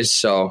a ways.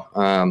 So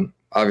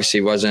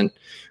obviously wasn't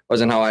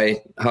how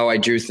I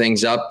drew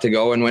things up to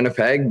go in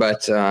Winnipeg,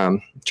 but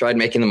tried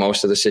making the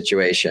most of the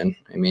situation.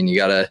 I mean, you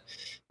gotta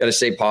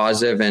stay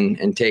positive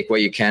and take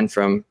what you can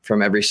from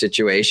every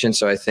situation.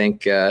 So I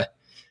think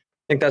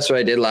that's what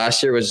I did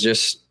last year, was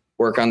just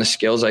work on the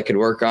skills I could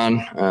work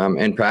on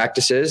in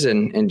practices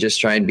and just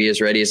try and be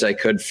as ready as I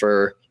could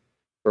for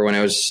when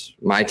it was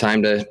my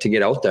time to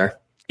get out there.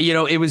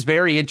 It was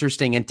very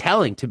interesting and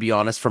telling, to be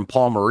honest, from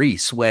Paul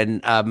Maurice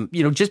when,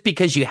 just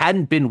because you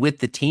hadn't been with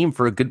the team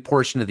for a good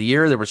portion of the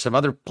year, there were some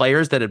other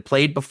players that had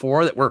played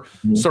before that were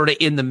sort of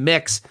in the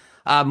mix.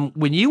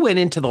 When you went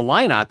into the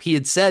lineup, he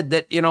had said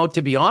that,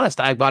 to be honest,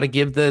 I've got to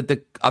give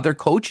the other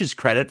coaches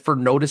credit for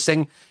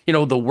noticing,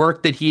 the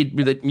work that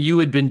you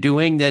had been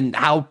doing and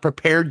how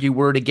prepared you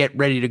were to get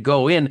ready to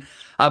go in.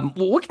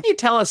 What can you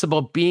tell us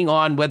about being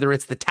on, whether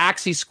it's the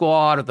taxi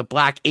squad or the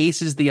Black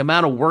Aces, the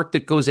amount of work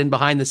that goes in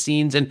behind the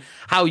scenes and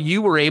how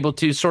you were able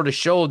to sort of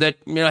show that,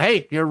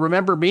 hey,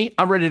 remember me?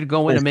 I'm ready to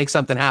go in and make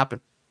something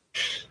happen.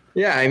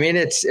 Yeah, I mean,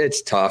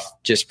 it's tough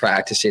just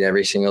practicing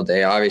every single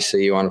day.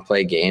 Obviously, you want to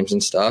play games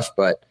and stuff,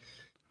 but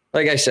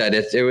like I said,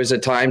 it was a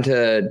time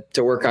to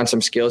work on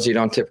some skills you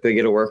don't typically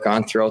get to work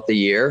on throughout the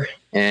year.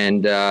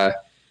 And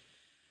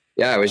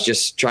I was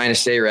just trying to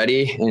stay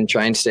ready and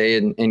try and stay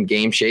in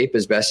game shape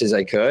as best as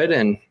I could.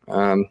 And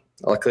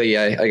luckily,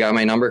 I got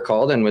my number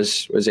called and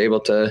was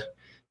able to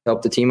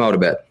help the team out a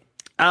bit.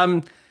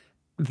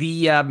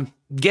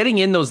 Getting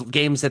in those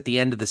games at the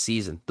end of the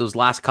season, those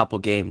last couple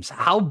games,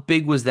 how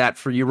big was that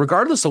for you,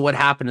 regardless of what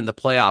happened in the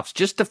playoffs,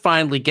 just to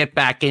finally get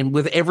back in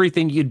with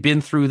everything you'd been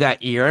through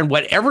that year and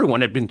what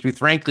everyone had been through,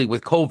 frankly,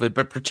 with COVID,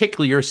 but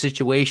particularly your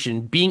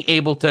situation, being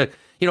able to,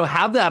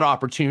 have that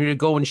opportunity to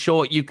go and show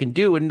what you can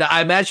do. And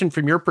I imagine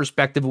from your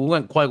perspective, it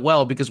went quite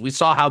well because we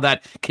saw how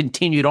that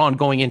continued on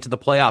going into the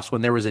playoffs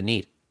when there was a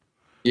need.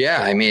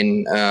 Yeah. I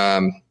mean,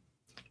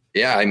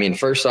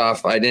 first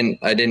off, I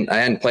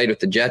hadn't played with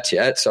the Jets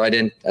yet, so I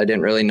didn't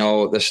really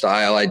know the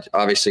style. I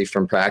obviously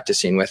from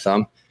practicing with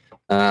them,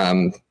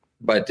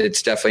 but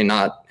it's definitely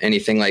not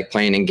anything like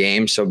playing in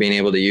games. So being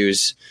able to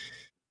use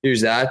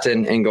that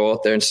and go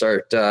out there and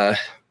start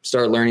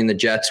learning the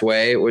Jets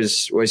way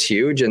was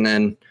huge. And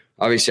then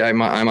obviously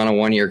I'm on a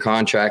 1-year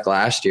contract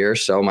last year,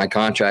 so my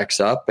contract's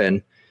up,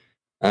 and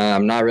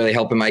I'm not really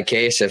helping my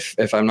case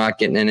if I'm not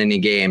getting in any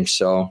games.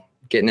 So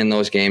getting in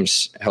those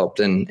games helped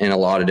in a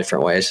lot of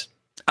different ways.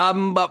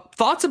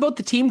 Thoughts about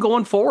the team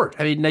going forward?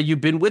 I mean, now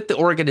you've been with the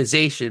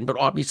organization, but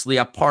obviously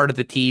a part of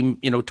the team,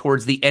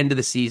 towards the end of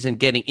the season,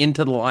 getting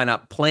into the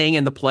lineup, playing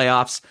in the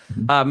playoffs,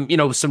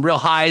 some real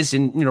highs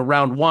in,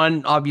 round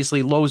one,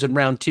 obviously lows in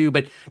round two,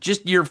 but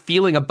just your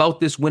feeling about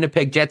this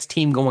Winnipeg Jets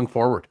team going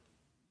forward.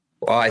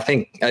 Well, I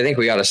think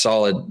we got a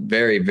solid,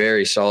 very,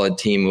 very solid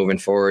team moving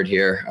forward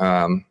here.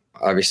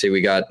 Obviously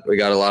we got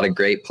a lot of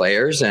great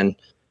players, and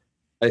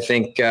I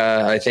think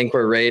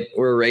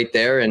we're right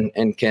there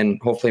and can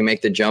hopefully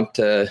make the jump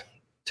to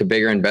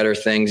bigger and better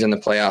things in the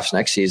playoffs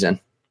next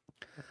season.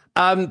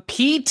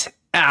 Pete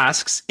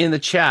asks in the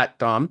chat,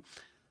 Dom,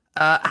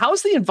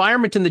 how's the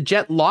environment in the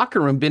Jet locker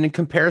room been in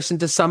comparison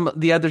to some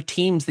of the other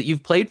teams that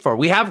you've played for?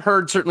 We have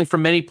heard certainly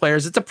from many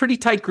players, it's a pretty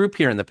tight group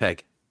here in the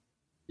Peg.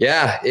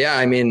 Yeah.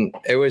 I mean,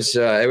 it was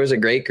a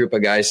great group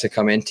of guys to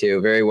come into,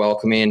 very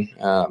welcoming,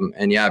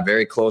 and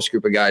very close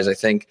group of guys. I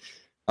think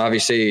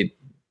obviously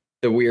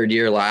the weird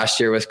year last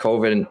year with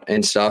COVID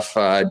and stuff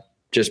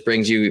just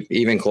brings you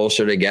even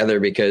closer together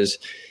because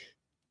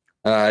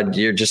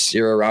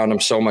you're around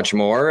them so much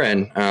more.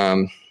 And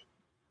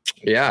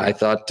I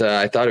thought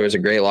it was a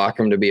great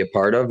locker room to be a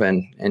part of,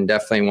 and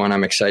definitely one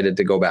I'm excited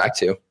to go back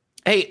to.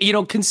 Hey,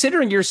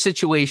 considering your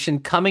situation,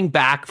 coming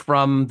back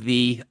from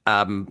the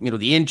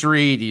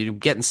injury, you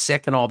getting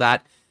sick and all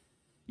that,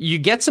 you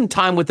get some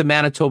time with the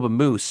Manitoba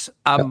Moose.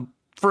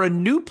 for a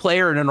new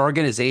player in an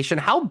organization,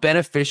 how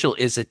beneficial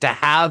is it to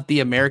have the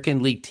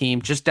American League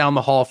team just down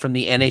the hall from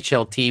the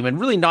NHL team and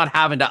really not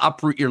having to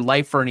uproot your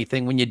life or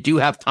anything when you do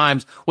have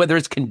times, whether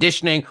it's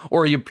conditioning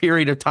or your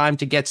period of time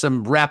to get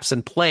some reps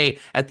and play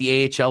at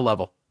the AHL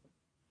level?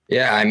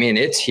 Yeah, I mean,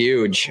 it's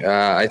huge.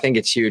 I think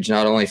it's huge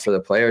not only for the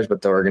players,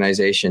 but the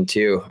organization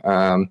too.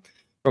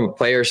 From a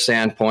player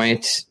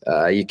standpoint,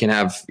 you can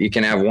have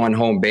one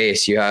home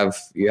base. You have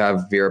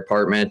your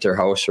apartment or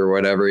house or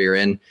whatever you're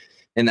in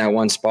that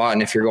one spot.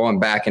 And if you're going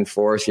back and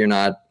forth, you're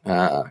not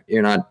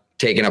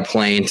taking a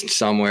plane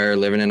somewhere,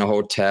 living in a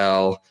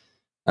hotel.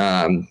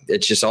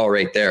 It's just all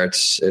right there.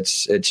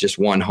 It's just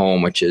one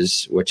home, which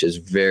is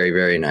very,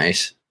 very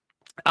nice.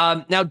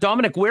 Now,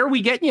 Dominic, where are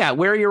we getting you at?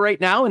 Where are you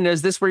right now? And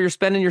is this where you're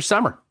spending your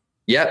summer?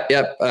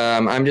 Yep.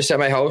 I'm just at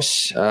my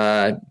house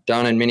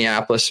down in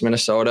Minneapolis,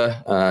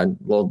 Minnesota,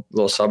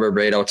 little suburb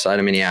right outside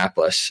of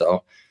Minneapolis.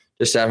 So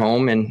just at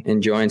home and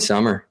enjoying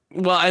summer.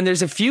 Well, and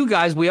there's a few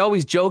guys, we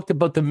always joked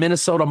about the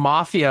Minnesota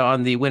Mafia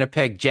on the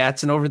Winnipeg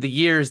Jets. And over the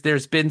years,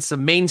 there's been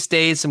some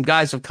mainstays, some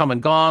guys have come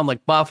and gone,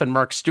 like Buff and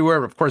Mark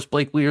Stewart. Of course,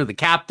 Blake Wheeler, the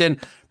captain,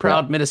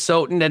 proud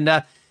Minnesotan.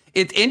 And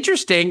it's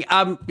interesting.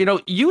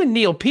 You and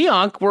Neil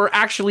Pionk were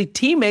actually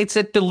teammates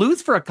at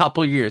Duluth for a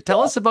couple of years.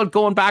 Tell us about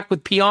going back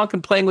with Pionk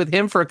and playing with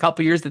him for a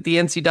couple of years at the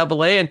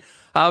NCAA.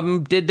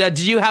 And did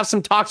you have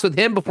some talks with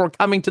him before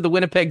coming to the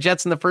Winnipeg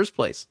Jets in the first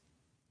place?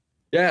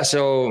 Yeah.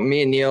 So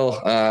me and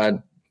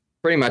Neil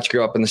pretty much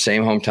grew up in the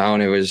same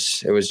hometown. It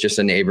was just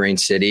a neighboring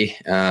city.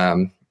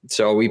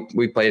 So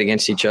we played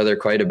against each other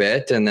quite a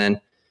bit, and then.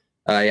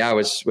 I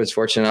was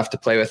fortunate enough to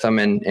play with him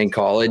in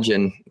college,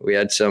 and we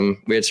had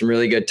some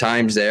really good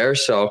times there.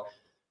 So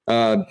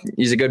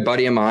he's a good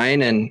buddy of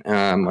mine, and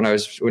when I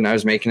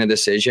was making a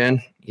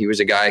decision, he was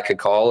a guy I could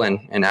call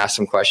and ask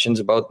some questions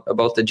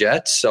about the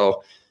Jets.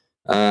 So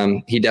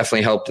he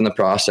definitely helped in the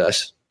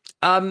process.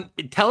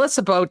 Tell us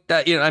about,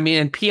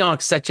 and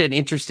Pionk's such an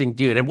interesting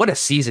dude, and what a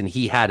season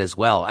he had as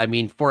well. I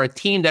mean, for a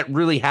team that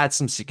really had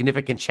some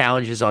significant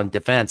challenges on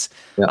defense,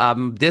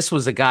 this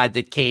was a guy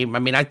that came,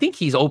 I think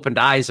he's opened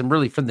eyes, and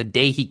really from the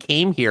day he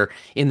came here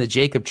in the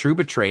Jacob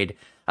Trouba trade.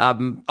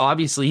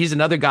 Obviously, he's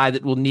another guy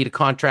that will need a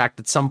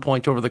contract at some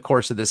point over the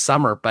course of this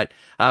summer. But,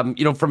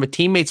 from a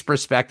teammate's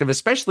perspective,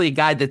 especially a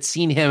guy that's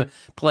seen him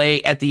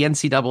play at the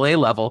NCAA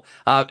level,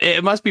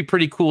 it must be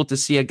pretty cool to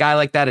see a guy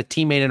like that, a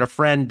teammate and a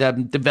friend,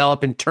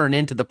 develop and turn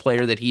into the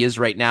player that he is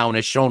right now and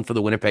has shown for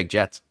the Winnipeg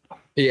Jets.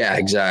 Yeah,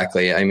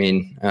 exactly. I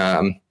mean,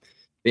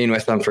 being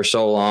with him for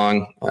so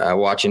long,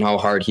 watching how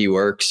hard he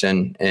works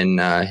and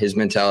his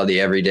mentality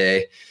every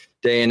day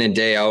in and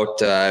day out.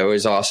 It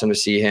was awesome to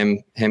see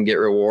him get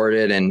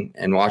rewarded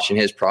and watching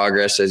his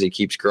progress as he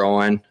keeps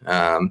growing.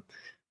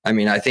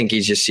 I think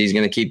he's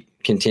going to keep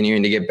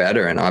continuing to get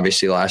better. And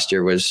obviously last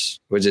year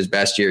was his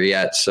best year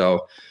yet.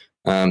 So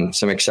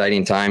some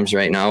exciting times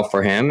right now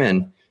for him.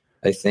 And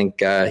I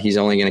think he's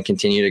only going to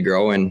continue to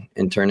grow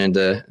and turn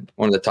into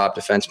one of the top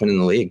defensemen in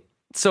the league.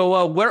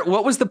 So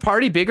what was the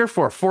party bigger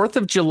for, 4th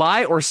of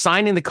July or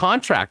signing the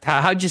contract?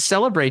 How'd you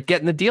celebrate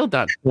getting the deal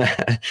done?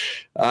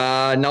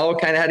 No,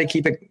 kind of had to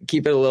keep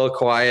it a little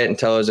quiet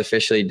until it was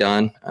officially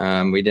done.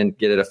 We didn't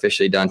get it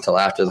officially done till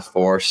after the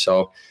 4th.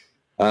 So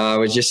I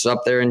was just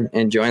up there and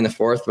enjoying the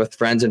 4th with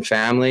friends and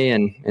family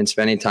and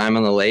spending time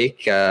on the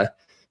lake,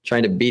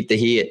 trying to beat the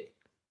heat.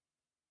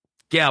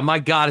 Yeah, my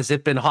God, has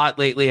it been hot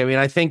lately?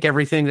 I think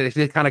everything that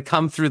had kind of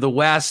come through the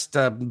West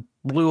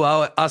blew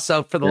us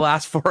out for the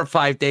last 4 or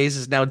 5 days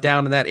is now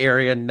down in that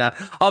area. And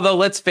although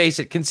let's face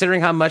it,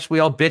 considering how much we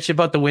all bitch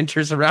about the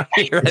winters around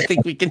here, I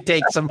think we can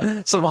take some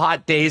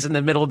hot days in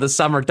the middle of the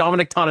summer.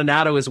 Dominic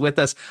Toninato is with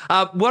us.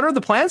 What are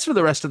the plans for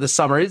the rest of the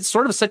summer? It's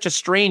sort of such a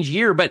strange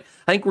year, but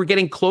I think we're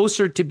getting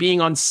closer to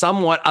being on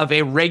somewhat of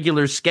a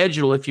regular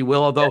schedule, if you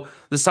will, although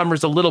the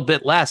summer's a little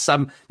bit less.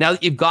 Now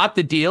that you've got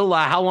the deal,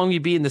 how long will you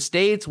be in the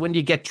States? When do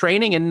you get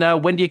training?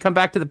 And when do you come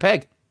back to the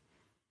Peg?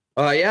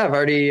 I've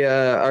already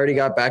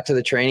got back to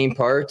the training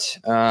part.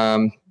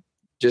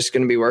 Just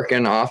going to be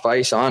working off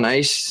ice, on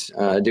ice,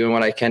 doing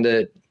what I can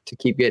to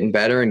keep getting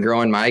better and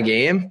growing my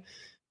game.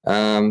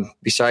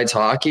 Besides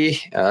hockey,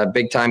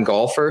 big time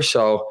golfer.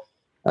 So,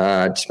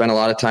 spend a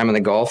lot of time on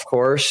the golf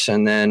course.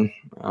 And then,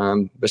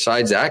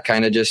 besides that,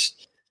 kind of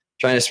just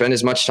trying to spend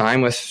as much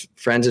time with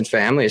friends and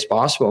family as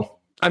possible.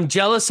 I'm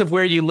jealous of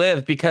where you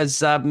live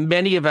because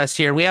many of us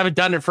here, we haven't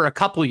done it for a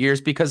couple of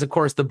years because, of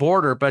course, the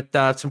border, but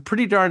some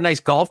pretty darn nice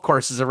golf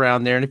courses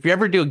around there. And if you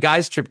ever do a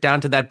guy's trip down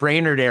to that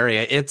Brainerd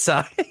area, it's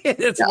I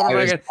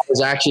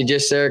was actually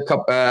just there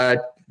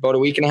about a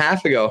week and a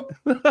half ago.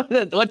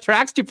 What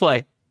tracks do you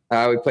play?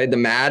 We played the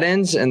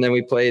Maddens, and then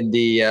we played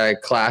the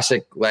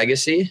Classic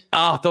Legacy.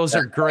 Oh, those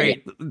are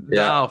great.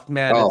 Yeah. Oh,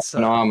 man. It's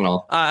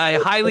phenomenal. I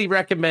highly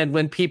recommend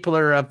when people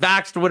are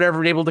vaxxed or whatever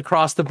and able to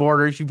cross the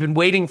border. If you've been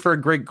waiting for a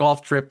great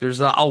golf trip,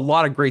 there's a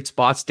lot of great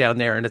spots down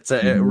there, and it's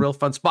a real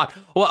fun spot.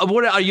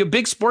 Well, are you a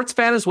big sports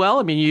fan as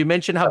well? You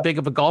mentioned how big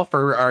of a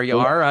golfer you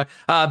are.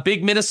 A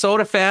big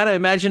Minnesota fan. I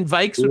imagine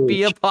Vikes would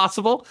be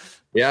possible.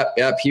 Yep.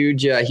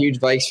 Huge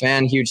Vikes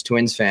fan, huge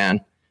Twins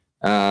fan.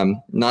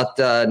 Not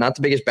the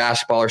biggest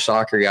basketball or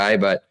soccer guy,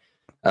 but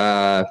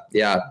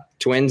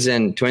Twins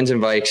and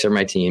Vikes are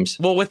my teams.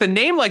 Well, with a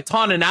name like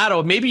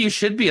Toninato, maybe you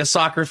should be a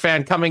soccer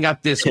fan coming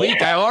up this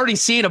week. I already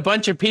seen a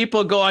bunch of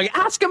people going,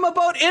 ask him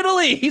about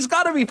Italy. He's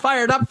got to be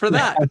fired up for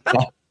that.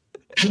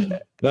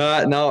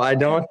 No, I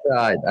don't.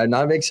 I'm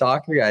not a big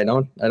soccer guy. I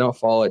don't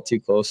follow it too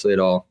closely at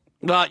all.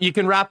 Well, you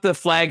can wrap the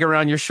flag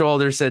around your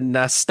shoulders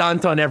and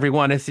stunt on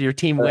everyone if your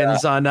team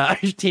wins.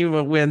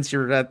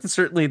 You're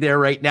certainly there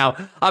right now.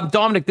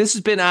 Dominic, this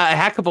has been a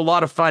heck of a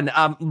lot of fun.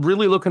 I'm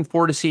really looking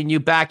forward to seeing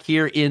you back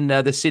here in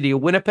the city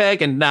of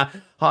Winnipeg. And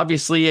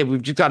obviously,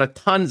 we've just got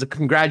tons of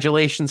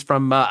congratulations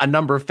from a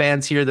number of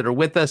fans here that are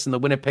with us in the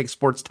Winnipeg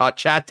Sports Talk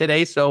chat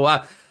today.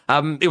 So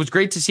it was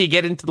great to see you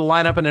get into the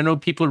lineup. And I know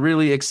people are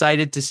really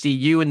excited to see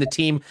you and the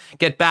team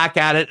get back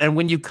at it. And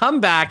when you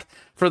come back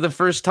for the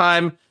first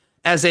time,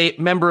 as a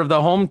member of the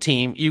home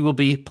team, you will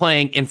be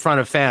playing in front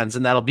of fans,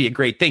 and that'll be a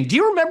great thing. Do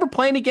you remember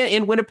playing again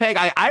in Winnipeg?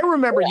 I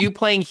remember you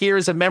playing here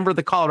as a member of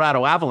the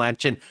Colorado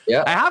Avalanche, and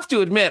I have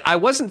to admit, I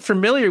wasn't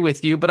familiar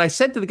with you, but I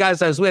said to the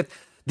guys I was with,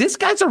 this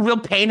guy's a real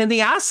pain in the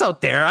ass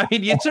out there. I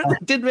mean, you certainly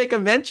did make a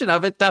mention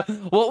of it.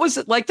 What was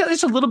it like? Tell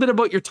us a little bit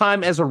about your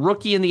time as a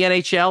rookie in the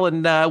NHL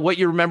and what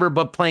you remember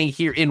about playing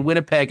here in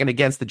Winnipeg and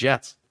against the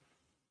Jets.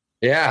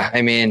 Yeah,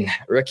 I mean,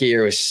 rookie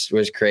year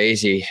was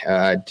crazy.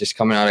 Just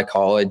coming out of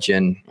college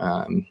and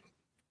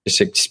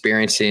just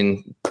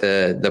experiencing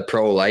the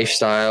pro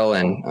lifestyle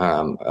and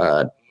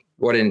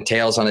what it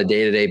entails on a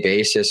day-to-day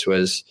basis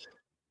was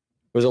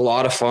a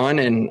lot of fun.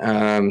 And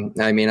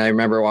I mean, I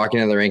remember walking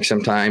to the rink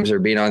sometimes or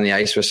being on the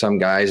ice with some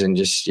guys and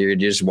you're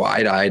just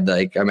wide-eyed,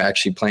 like I'm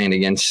actually playing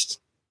against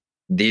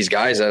these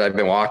guys that I've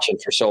been watching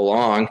for so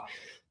long.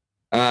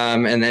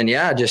 And then,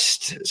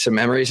 just some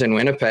memories in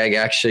Winnipeg.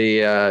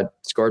 Actually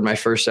scored my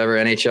first ever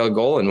NHL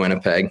goal in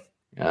Winnipeg.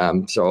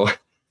 So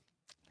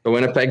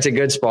Winnipeg's a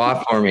good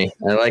spot for me.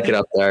 I like it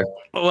up there.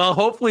 Well,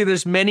 hopefully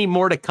there's many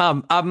more to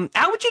come.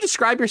 How would you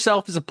describe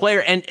yourself as a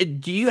player? And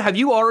do you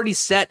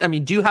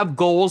have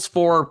goals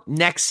for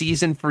next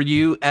season for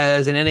you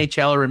as an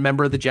NHLer and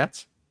member of the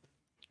Jets?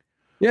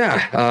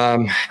 Yeah.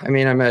 I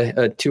mean, I'm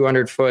a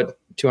 200 foot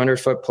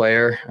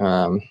player.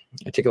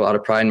 I take a lot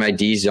of pride in my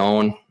D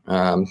zone.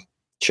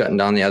 Shutting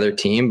down the other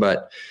team,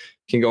 but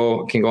can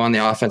go on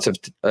the offensive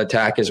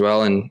attack as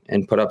well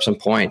and put up some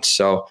points.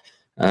 So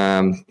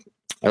I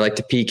like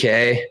to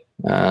PK,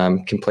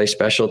 can play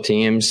special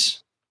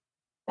teams,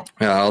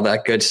 all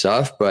that good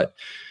stuff. But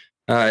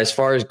as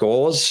far as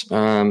goals,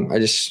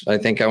 I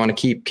think I want to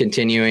keep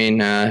continuing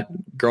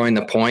growing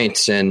the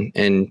points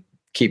and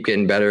keep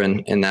getting better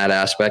in that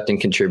aspect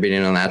and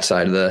contributing on that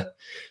side of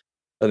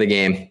the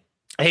game.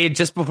 Hey,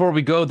 just before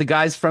we go, the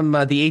guys from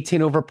the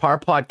 18 Over Par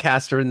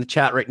podcast are in the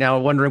chat right now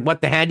wondering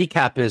what the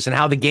handicap is and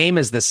how the game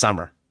is this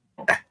summer.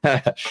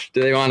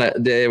 Do they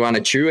want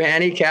a true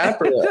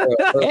handicap?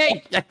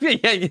 Hey,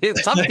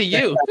 it's up to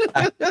you.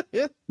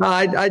 No,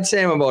 I'd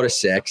say I'm about a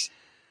 6.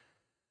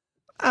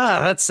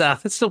 That's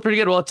still pretty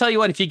good. Well, I'll tell you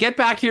what, if you get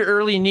back here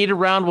early and need a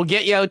round, we'll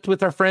get you out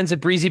with our friends at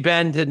Breezy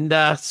Bend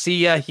and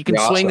see you can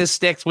swing the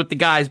sticks with the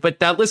guys. But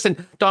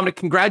listen, Dominic,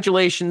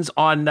 congratulations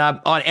on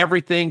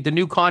everything, the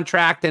new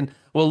contract, and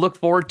we'll look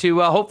forward to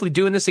hopefully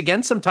doing this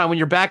again sometime when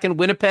you're back in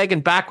Winnipeg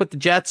and back with the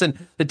Jets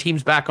and the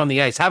team's back on the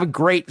ice. Have a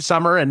great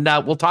summer, and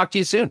we'll talk to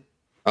you soon.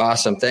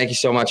 Awesome. Thank you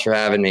so much for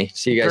having me.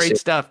 See you guys soon. Great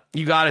stuff.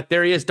 You got it.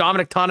 There he is,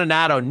 Dominic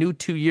Toninato, new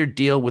 2-year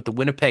deal with the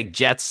Winnipeg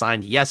Jets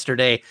signed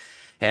yesterday.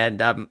 And,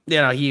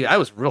 that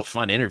was a real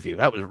fun interview.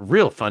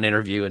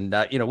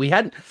 And, we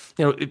hadn't,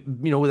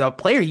 with a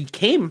player, he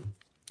came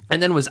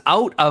and then was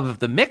out of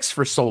the mix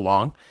for so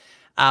long.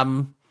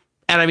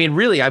 And I mean,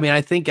 really,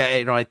 I think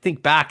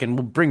back, and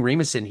we'll bring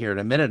Remus in here in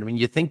a minute. I mean,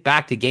 you think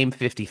back to game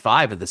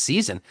 55 of the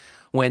season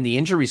when the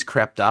injuries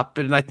crept up.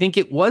 And I think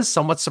it was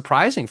somewhat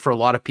surprising for a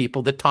lot of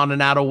people that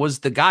Toninato was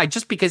the guy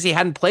just because he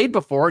hadn't played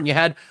before. And you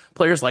had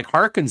players like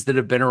Harkins that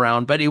have been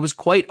around, but it was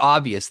quite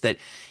obvious that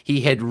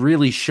he had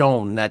really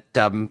shown that,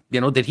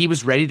 that he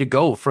was ready to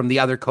go from the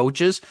other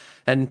coaches.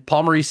 And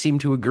Paul Maurice seemed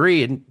to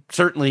agree. And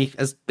certainly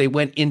as they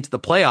went into the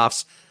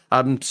playoffs,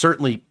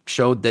 certainly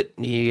showed that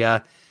he,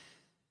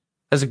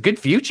 has a good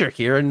future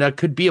here and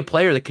could be a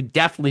player that could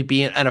definitely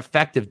be an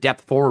effective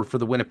depth forward for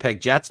the Winnipeg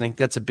Jets. And I think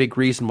that's a big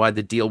reason why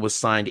the deal was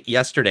signed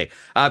yesterday.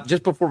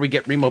 Just before we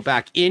get Remo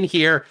back in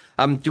here,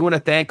 I do want to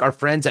thank our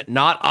friends at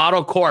Knott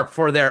Auto Corp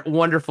for their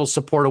wonderful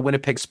support of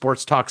Winnipeg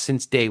Sports Talk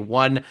since day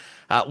one.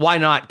 Why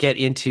not get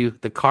into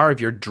the car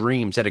of your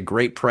dreams at a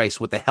great price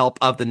with the help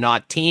of the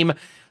Knott team?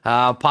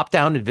 Pop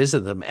down and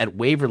visit them at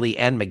Waverly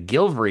and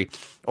McGillivray,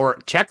 or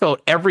check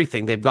out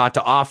everything they've got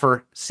to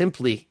offer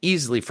simply,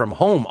 easily from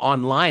home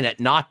online at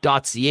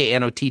knott.ca,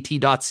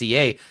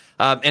 Nott.ca.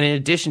 And in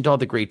addition to all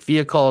the great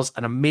vehicles,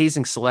 an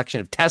amazing selection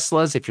of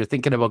Teslas if you're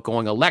thinking about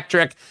going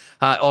electric.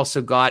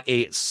 Also got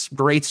a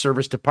great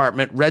service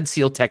department, Red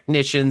Seal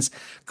technicians,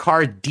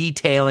 car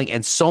detailing,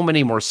 and so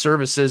many more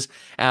services.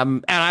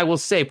 And I will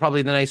say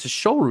probably the nicest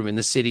showroom in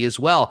the city as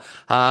well,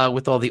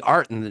 with all the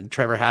art that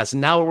Trevor has.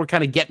 And now we're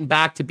kind of getting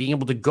back to being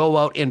able to go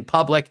out in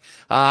public,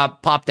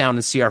 pop down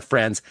and see our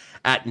friends fans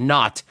at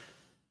Knott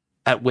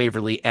at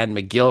Waverly and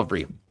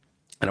McGillivray.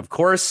 And of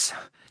course,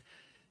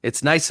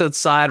 it's nice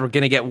outside. We're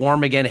going to get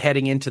warm again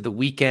heading into the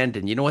weekend.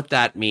 And you know what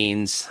that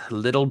means?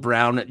 Little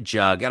brown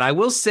jug. And I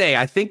will say,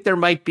 I think there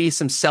might be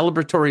some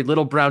celebratory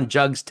little brown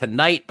jugs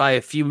tonight by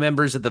a few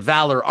members of the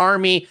Valor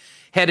Army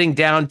heading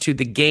down to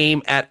the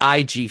game at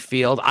IG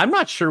Field. I'm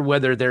not sure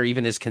whether there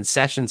even is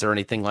concessions or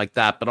anything like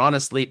that, but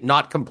honestly,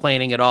 not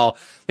complaining at all.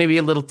 Maybe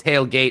a little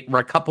tailgate or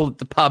a couple at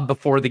the pub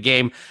before the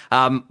game.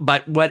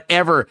 But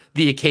whatever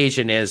the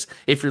occasion is,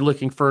 if you're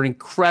looking for an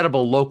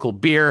incredible local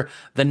beer,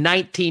 the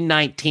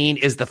 1919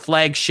 is the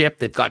flagship.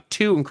 They've got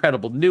two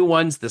incredible new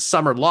ones, the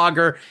Summer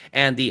Lager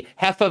and the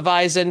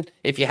Hefeweizen.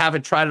 If you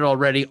haven't tried it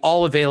already,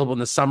 all available in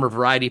the Summer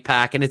Variety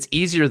Pack. And it's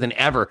easier than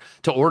ever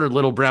to order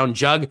Little Brown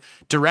Jug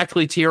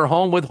directly to your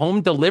home with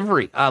home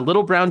delivery.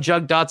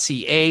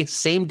 Littlebrownjug.ca,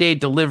 same day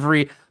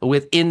delivery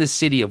within the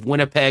city of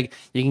Winnipeg.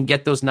 You can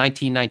get those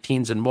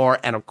 1919s and more.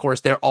 And of course,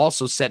 they're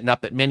also setting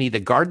up at many of the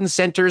garden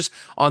centers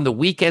on the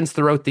weekends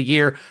throughout the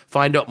year.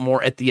 Find out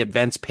more at the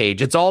events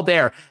page. It's all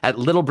there at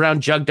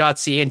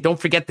littlebrownjug.ca. And don't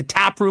forget, the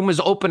tap room is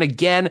open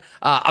again.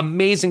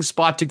 Amazing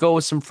spot to go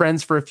with some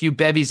friends for a few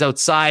bevies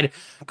outside.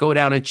 Go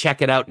down and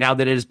check it out now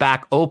that it is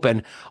back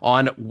open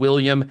on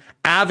William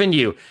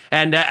Avenue.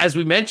 And as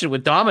we mentioned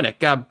with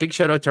Dominic, big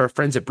shout out to our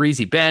friends at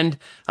Breezy Bend.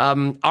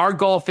 Our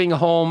golfing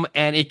home,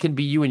 and it can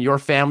be you and your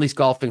family's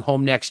golfing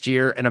home next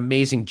year. An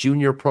amazing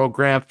junior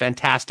program,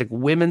 fantastic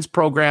women's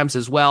programs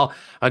as well,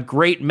 a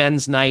great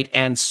men's night,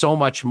 and so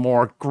much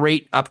more.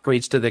 Great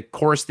upgrades to the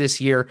course this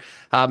year.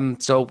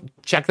 So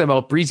check them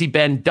out,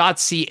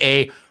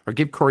 breezybend.ca, or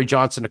give Corey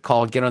Johnson a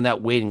call and get on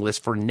that waiting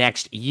list for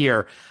next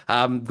year.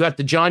 We've got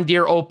the John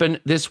Deere Open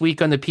this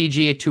week on the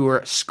PGA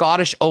Tour,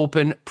 Scottish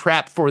Open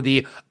prep for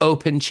the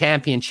Open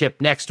Championship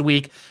next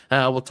week.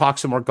 We'll talk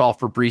some more golf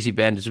for Breezy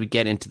Bend as we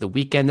get into the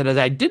weekend. And as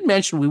I did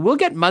mention, we will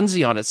get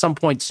Munsey on at some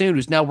point soon,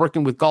 who's now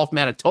working with Golf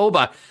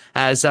Manitoba,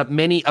 as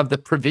many of the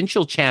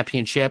provincial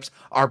championships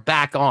are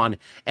back on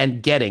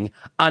and getting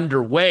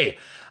underway.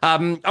 All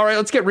right,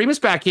 let's get Remus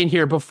back in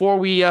here before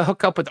we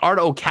hook up with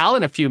Arda Ocal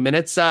in a few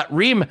minutes.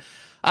 Reem,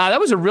 that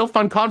was a real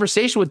fun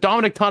conversation with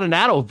Dominic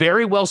Toninato.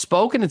 Very well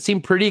spoken and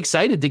seemed pretty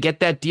excited to get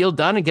that deal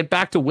done and get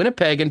back to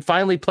Winnipeg and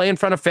finally play in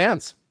front of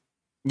fans.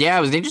 Yeah,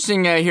 it was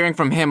interesting hearing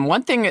from him.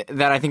 One thing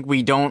that I think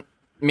we don't,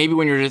 maybe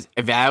when you're just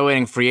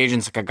evaluating free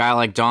agents, like a guy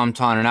like Dom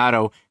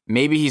Toninato,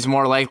 maybe he's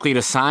more likely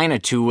to sign a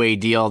two-way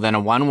deal than a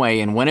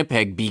one-way in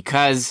Winnipeg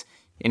because,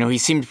 you know, he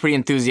seemed pretty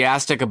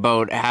enthusiastic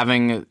about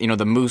having, you know,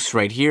 the Moose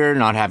right here,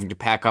 not having to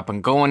pack up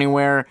and go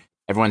anywhere.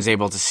 Everyone's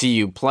able to see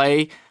you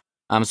play.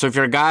 So if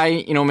you're a guy,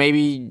 you know,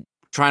 maybe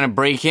trying to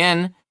break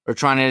in or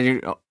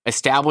trying to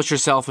establish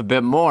yourself a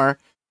bit more,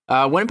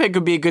 Winnipeg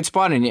could be a good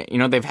spot. And, you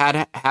know, they've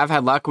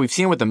had luck. We've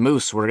seen it with the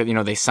Moose where, you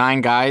know, they sign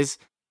guys,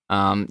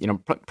 you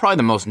know, probably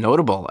the most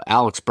notable,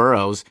 Alex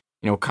Burrows,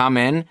 you know, come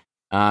in,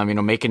 you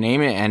know, make a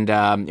name and,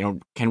 you know,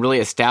 can really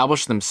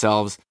establish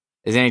themselves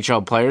as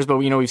NHL players. But,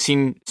 you know, we've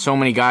seen so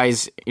many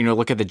guys, you know,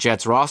 look at the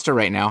Jets roster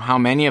right now, how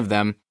many of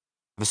them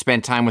have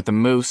spent time with the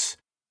Moose.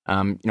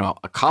 You know,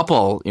 a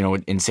couple, you know,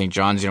 in St.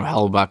 John's, you know,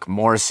 Hellebuck,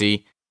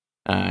 Morrissey,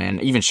 and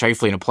even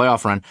Scheifele in a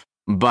playoff run.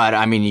 But,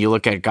 I mean, you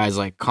look at guys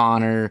like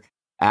Connor,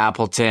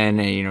 Appleton,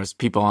 and, you know,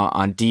 people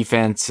on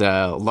defense,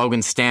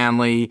 Logan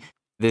Stanley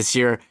this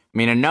year. I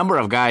mean, a number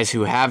of guys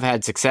who have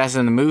had success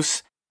in the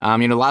Moose. You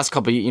know, the last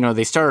couple, you know,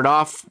 they started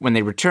off when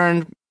they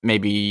returned,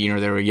 maybe, you know,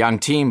 they were a young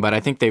team, but I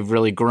think they've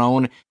really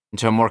grown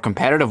into a more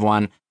competitive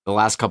one the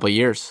last couple of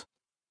years.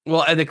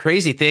 Well, and the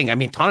crazy thing, I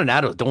mean,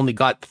 Toninato only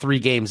got 3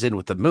 games in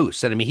with the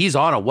Moose. And I mean, he's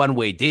on a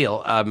one-way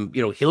deal.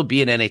 You know, he'll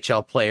be an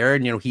NHL player.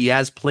 And, you know, he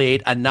has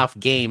played enough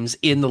games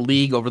in the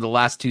league over the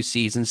last 2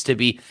 seasons to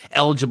be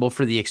eligible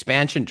for the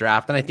expansion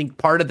draft. And I think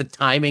part of the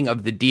timing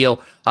of the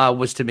deal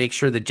was to make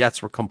sure the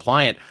Jets were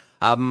compliant.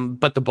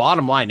 But the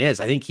bottom line is,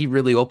 I think he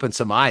really opened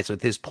some eyes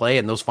with his play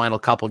in those final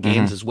couple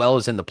games, as well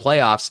as in the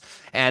playoffs.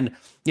 And,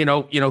 you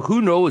know,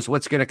 who knows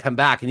what's going to come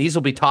back? And these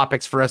will be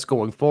topics for us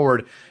going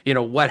forward. You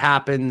know, what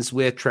happens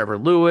with Trevor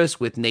Lewis,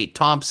 with Nate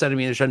Thompson? I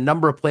mean, there's a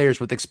number of players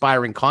with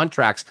expiring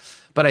contracts.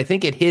 But I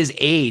think at his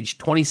age,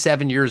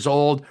 27 years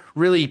old,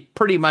 really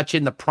pretty much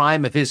in the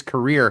prime of his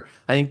career,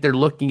 I think they're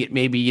looking at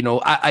maybe, you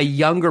know, a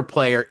younger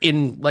player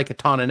in like a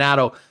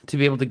Toninato to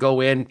be able to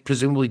go in.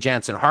 Presumably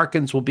Jansen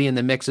Harkins will be in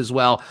the mix as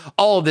well.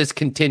 All of this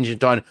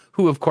contingent on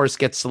who, of course,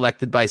 gets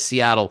selected by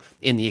Seattle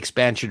in the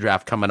expansion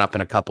draft coming up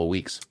in a couple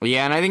weeks.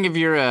 Yeah, and I think if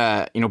you're,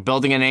 you know,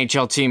 building an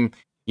NHL team,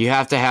 you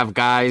have to have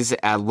guys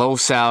at low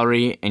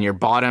salary in your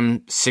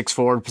bottom 6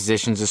 forward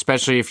positions,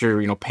 especially if you're,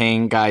 you know,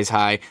 paying guys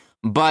high.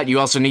 But you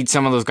also need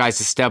some of those guys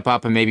to step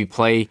up and maybe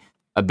play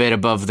a bit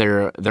above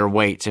their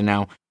weight. And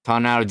now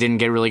Toninato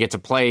didn't really get to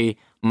play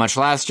much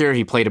last year.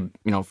 He played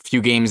a few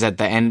games at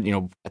the end, you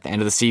know, at the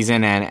end of the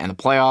season and the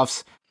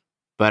playoffs.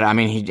 But I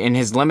mean, he in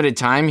his limited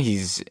time,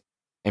 he's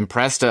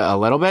impressed a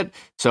little bit.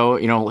 So,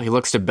 you know, he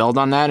looks to build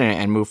on that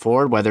and move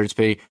forward, whether it's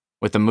be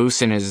with the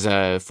Moose in his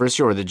first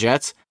year or the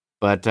Jets.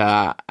 But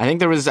I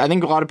think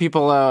a lot of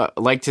people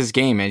liked his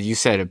game, as you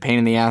said, a pain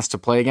in the ass to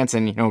play against,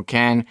 and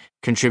can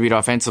contribute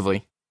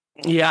offensively.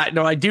 Yeah,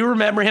 no, I do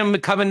remember him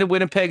coming to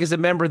Winnipeg as a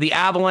member of the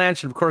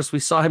Avalanche. And of course, we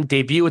saw him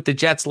debut with the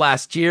Jets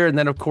last year. And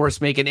then, of course,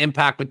 make an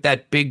impact with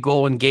that big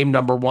goal in game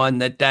number 1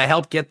 that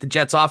helped get the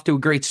Jets off to a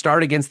great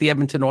start against the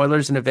Edmonton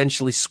Oilers and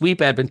eventually sweep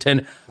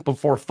Edmonton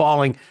before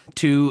falling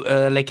to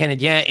Les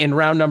Canadiens in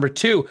round number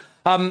 2.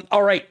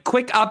 All right,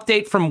 quick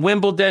update from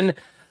Wimbledon.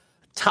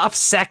 Tough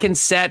second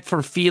set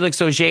for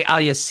Felix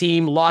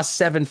Auger-Aliassime, lost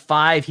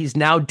 7-5. He's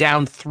now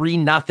down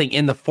 3-0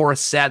 in the 4th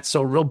set.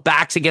 So real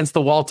backs against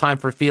the wall time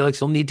for Felix.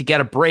 He'll need to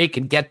get a break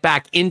and get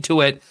back into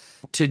it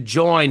to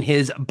join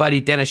his buddy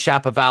Denis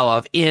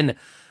Shapovalov in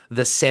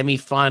the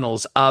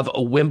semifinals of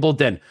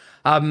Wimbledon.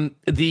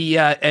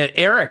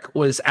 Eric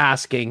was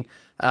asking,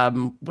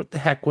 what the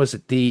heck was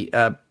it?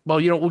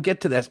 We'll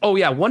get to this. Oh,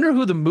 yeah. Wonder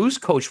who the Moose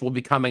coach will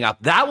be coming up.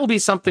 That will be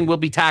something we'll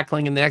be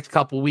tackling in the next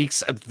couple of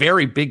weeks. A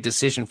very big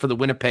decision for the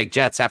Winnipeg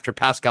Jets after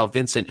Pascal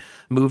Vincent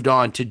moved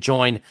on to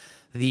join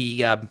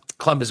the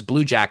Columbus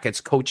Blue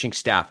Jackets coaching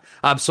staff.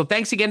 So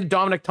thanks again to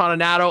Dominic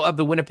Toninato of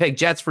the Winnipeg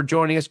Jets for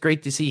joining us.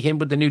 Great to see him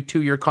with the new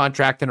 2-year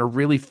contract and a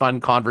really fun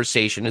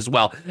conversation as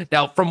well.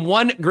 Now, from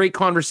one great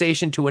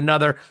conversation to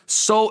another,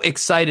 so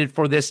excited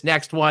for this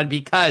next one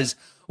because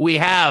we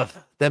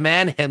have the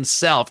man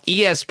himself,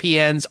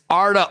 ESPN's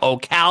Arda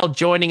Ocal,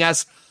 joining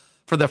us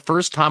for the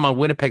first time on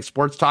Winnipeg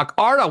Sports Talk.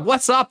 Arda,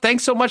 what's up?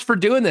 Thanks so much for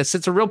doing this.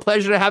 It's a real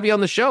pleasure to have you on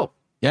the show.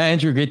 Yeah,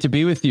 Andrew, great to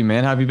be with you,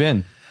 man. How have you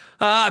been?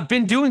 I've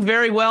been doing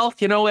very well.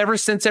 Ever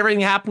since everything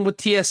happened with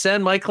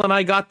TSN, Michael and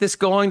I got this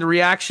going. The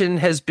reaction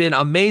has been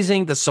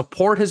amazing. The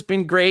support has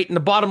been great. And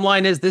the bottom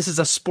line is this is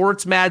a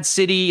sports mad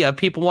city.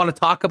 People want to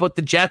talk about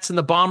the Jets and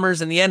the Bombers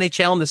and the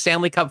NHL and the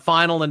Stanley Cup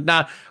final. And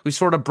we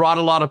sort of brought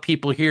a lot of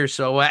people here.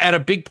 So and a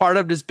big part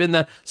of it has been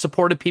the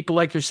support of people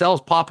like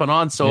yourselves popping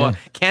on. So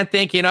can't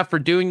thank you enough for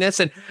doing this.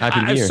 And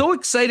I'm so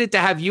excited to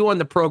have you on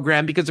the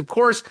program because, of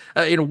course,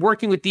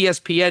 working with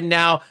ESPN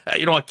now,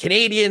 a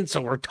Canadian. So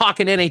we're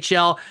talking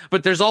NHL.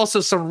 But there's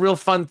also some real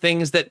fun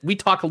things that we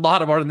talk a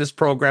lot about in this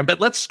program. But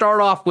let's start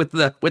off with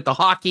the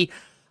hockey.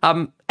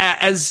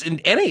 As an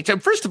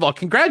NHL, first of all,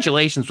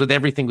 congratulations with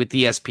everything with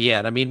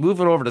ESPN. I mean,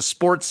 moving over to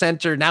Sports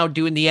Center, now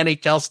doing the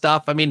NHL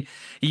stuff. I mean,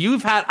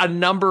 you've had a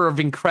number of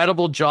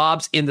incredible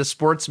jobs in the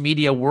sports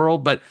media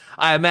world, but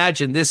I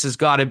imagine this has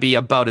got to be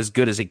about as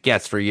good as it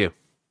gets for you.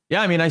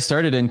 Yeah, I mean, I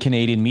started in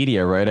Canadian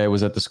media, right? I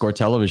was at the Score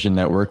Television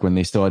Network when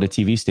they still had a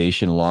TV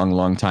station a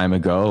long time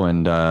ago.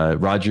 And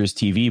Rogers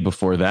TV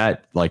before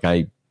that,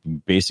 I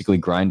basically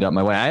grind up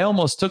my way. I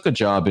almost took a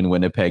job in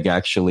Winnipeg,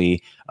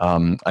 actually.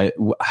 I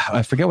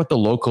forget what the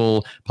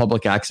local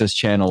public access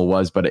channel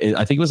was, but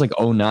I think it was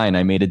 2009.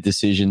 I made a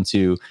decision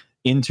to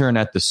intern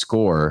at the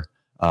Score.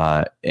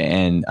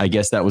 And I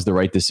guess that was the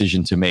right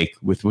decision to make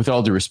with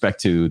all due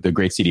respect to the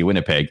great city of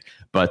Winnipeg.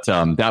 But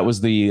that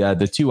was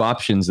the two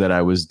options that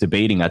I was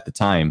debating at the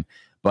time.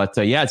 But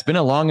it's been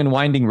a long and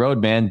winding road,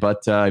 man.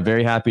 But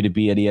very happy to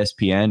be at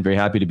ESPN, very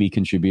happy to be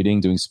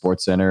contributing, doing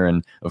Sports Center,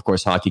 and of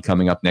course hockey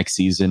coming up next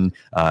season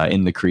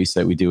in the crease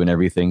that we do and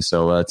everything.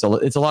 So it's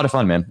a lot of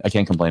fun, man. I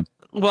can't complain.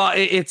 Well,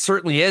 it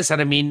certainly is. And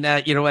I mean,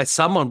 as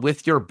someone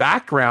with your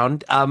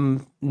background,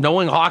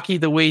 knowing hockey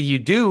the way you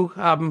do,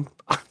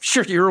 I'm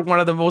sure you were one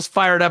of the most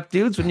fired up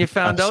dudes when you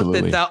found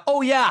Absolutely. out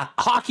that,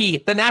 hockey,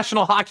 the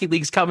National Hockey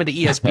League's coming to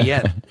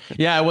ESPN.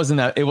 Yeah, it wasn't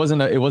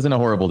a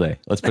horrible day.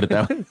 Let's put it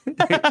that way.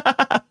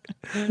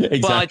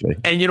 Exactly.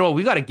 But, and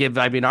we got to give,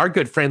 our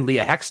good friend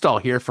Leah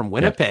Hextall here from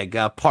Winnipeg,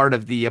 part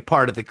of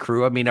the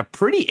crew. I mean, a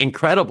pretty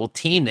incredible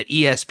team that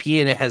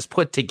ESPN has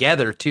put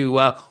together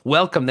to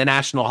welcome the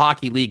National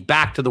Hockey League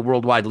back to the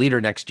worldwide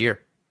leader next year.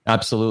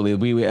 Absolutely.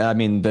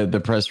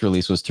 The press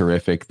release was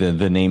terrific.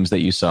 The names that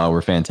you saw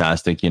were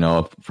fantastic,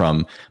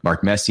 from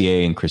Mark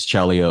Messier and Chris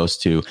Chelios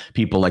to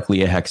people like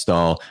Leah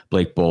Hextall,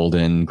 Blake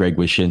Bolden, Greg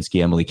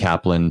Wyshynski, Emily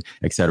Kaplan,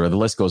 et cetera. The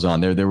list goes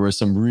on. There were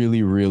some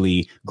really,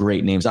 really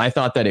great names. I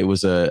thought that it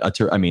was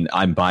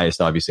I'm biased,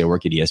 obviously. I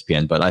work at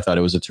ESPN, but I thought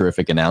it was a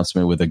terrific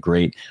announcement with a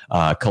great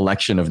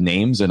collection of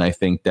names. And I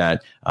think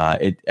that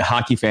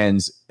hockey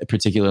fans,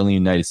 particularly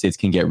in the United States,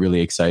 can get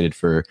really excited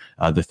for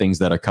the things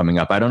that are coming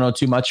up. I don't know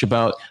too much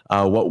about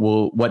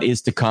what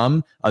is to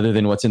come other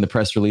than what's in the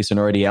press release and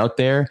already out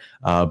there.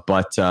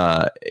 But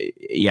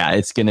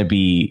it's going to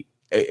be,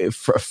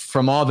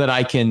 from all that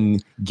I can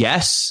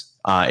guess,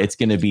 it's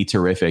going to be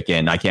terrific.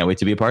 And I can't wait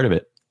to be a part of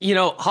it.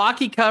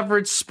 Hockey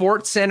coverage,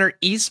 Sports Center,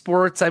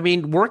 esports. I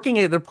mean, working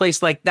at a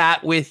place like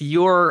that with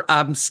your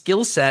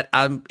skill set,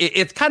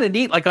 it's kind of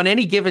neat. Like on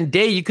any given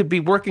day, you could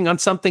be working on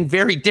something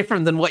very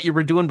different than what you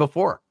were doing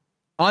before.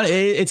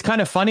 It's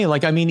kind of funny.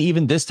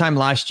 Even this time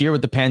last year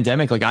with the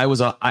pandemic, I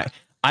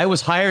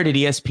was hired at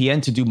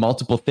ESPN to do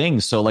multiple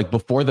things. So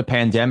before the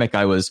pandemic,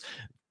 I was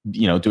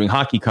doing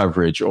hockey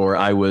coverage, or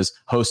I was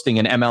hosting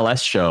an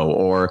MLS show,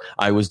 or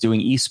I was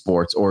doing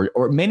esports, or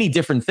many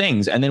different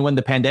things. And then when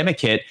the pandemic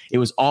hit, it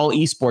was all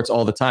esports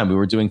all the time. We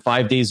were doing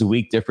 5 days a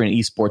week, different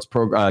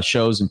esports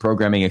shows and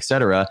programming,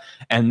 etc.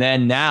 And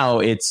then now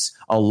it's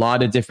a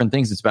lot of different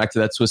things. It's back to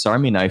that Swiss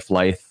Army knife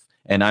life.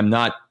 and I'm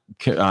not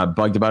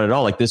bugged about it at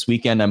all. Like this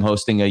weekend, I'm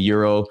hosting a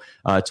Euro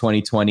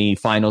 2020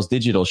 finals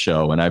digital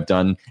show, and I've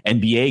done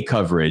NBA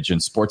coverage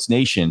and Sports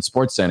Nation,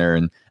 Sports Center,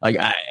 and like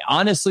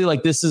honestly,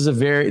 like this is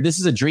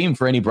a dream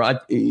for any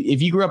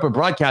if you grew up a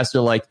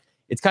broadcaster, like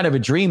it's kind of a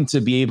dream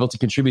to be able to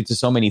contribute to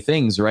so many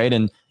things, right?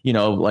 And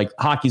like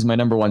hockey's my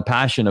number one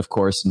passion, of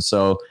course, and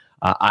so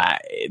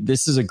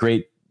this is a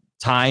great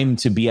time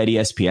to be at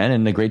ESPN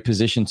and a great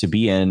position to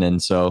be in.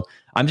 And so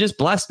I'm just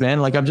blessed, man.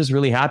 Like I'm just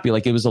really happy.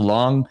 Like it was a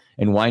long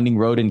and winding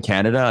road in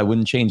Canada. I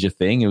wouldn't change a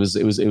thing. It was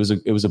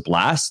a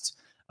blast.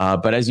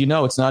 But as you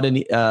know, it's not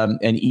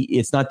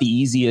it's not the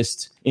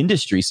easiest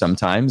industry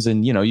sometimes.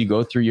 And you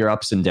go through your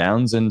ups and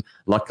downs. And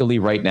luckily,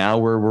 right now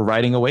we're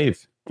riding a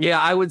wave.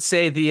 Yeah, I would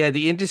say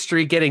the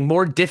industry getting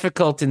more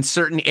difficult in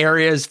certain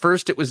areas.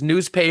 First, it was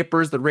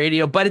newspapers, the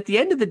radio, but at the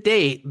end of the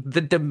day, the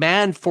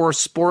demand for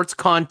sports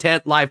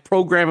content, live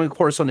programming, of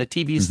course, on the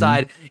TV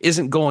side,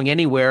 isn't going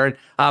anywhere.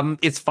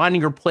 It's finding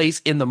your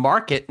place in the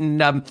market,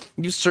 and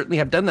you certainly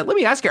have done that. Let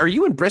me ask you: are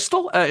you in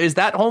Bristol? Is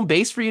that home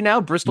base for you now,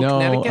 Bristol,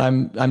 Connecticut?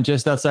 No, I'm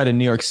just outside of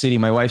New York City.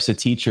 My wife's a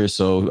teacher,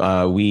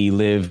 so we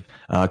live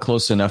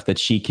close enough that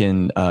she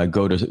can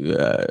go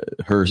to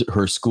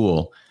her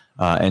school.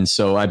 And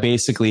so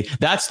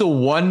that's the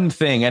one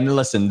thing. And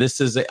listen,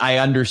 I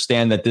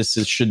understand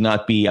that should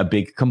not be a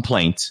big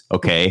complaint.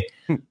 Okay.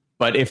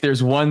 But if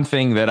there's one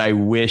thing that I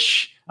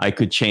wish I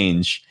could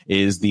change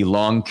is the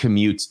long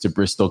commutes to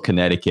Bristol,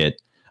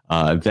 Connecticut.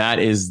 That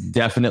is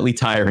definitely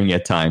tiring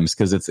at times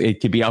because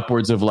it could be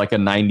upwards of like a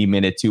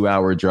 90-minute,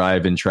 2-hour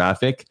drive in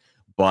traffic,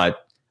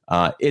 but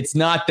it's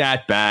not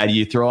that bad.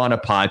 You throw on a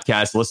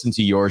podcast, listen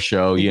to your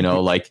show,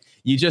 like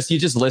you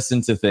just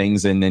listen to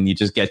things and then you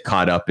just get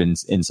caught up in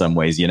some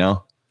ways,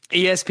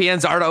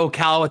 ESPN's Arda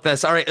Ocal with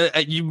us. All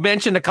right, you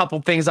mentioned a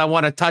couple things I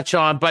want to touch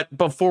on, but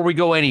before we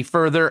go any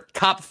further,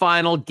 Cup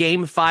final,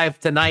 Game 5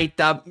 tonight.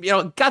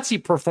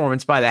 Gutsy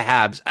performance by the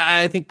Habs.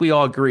 I think we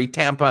all agree.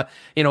 Tampa,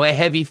 a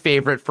heavy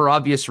favorite for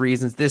obvious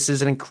reasons. This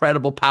is an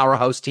incredible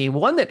powerhouse team,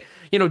 one that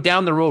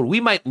down the road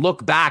we might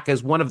look back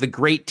as one of the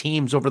great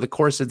teams over the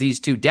course of these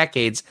 2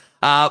 decades.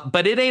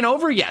 But it ain't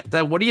over yet.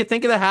 What do you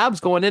think of the Habs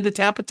going into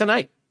Tampa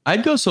tonight?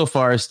 I'd go so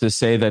far as to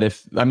say that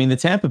the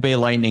Tampa Bay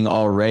Lightning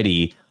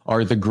already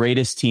are the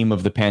greatest team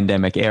of the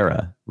pandemic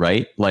era,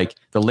 right? Like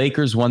the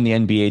Lakers won the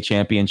NBA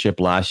championship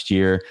last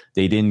year.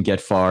 They didn't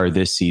get far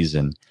this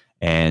season.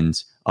 And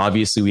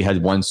obviously we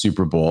had one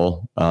Super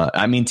Bowl.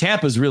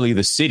 Tampa's really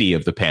the city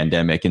of the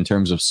pandemic in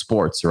terms of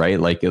sports,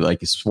 right? Like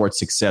sports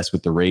success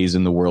with the Rays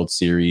in the World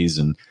Series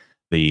and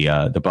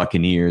the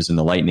Buccaneers and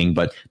the Lightning.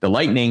 But the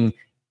Lightning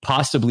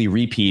likely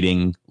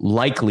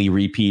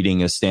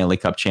repeating as Stanley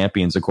Cup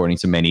champions, according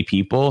to many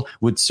people,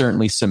 would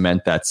certainly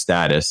cement that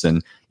status.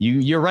 And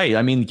you're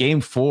right.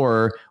 Game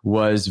 4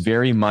 was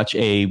very much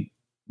we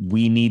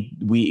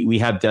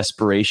have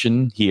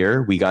desperation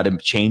here. We got to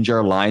change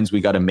our lines. We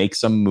got to make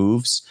some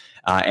moves.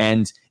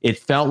 And it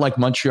felt like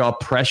Montreal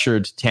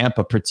pressured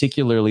Tampa,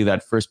 particularly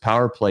that first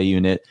power play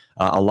unit,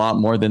 a lot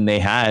more than they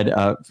had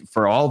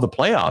for all the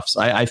playoffs.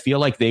 I feel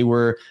like they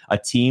were a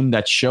team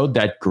that showed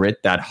that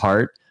grit, that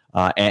heart,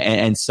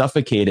 and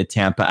suffocated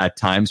Tampa at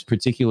times,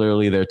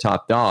 particularly their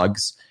top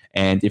dogs.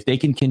 And if they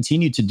can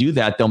continue to do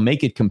that, they'll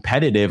make it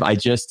competitive. I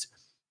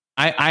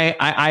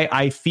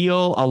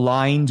feel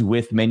aligned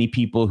with many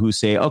people who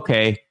say,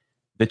 okay,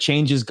 the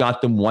changes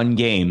got them one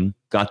game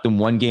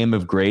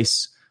of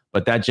grace,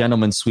 but that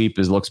gentleman's sweep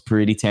looks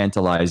pretty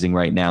tantalizing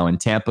right now. And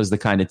Tampa's the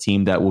kind of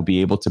team that will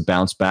be able to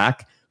bounce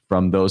back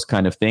from those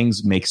kind of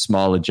things, make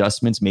small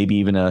adjustments, maybe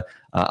even a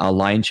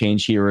line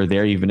change here or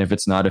there, even if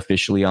it's not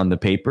officially on the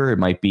paper. It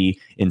might be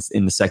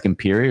in the second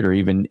period or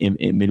even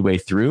in midway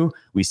through.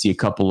 We see a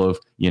couple of,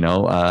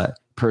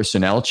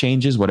 personnel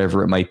changes,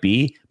 whatever it might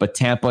be. But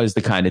Tampa is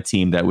the kind of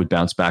team that would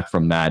bounce back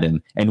from that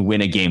and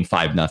win a game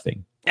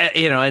 5-0.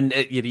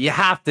 You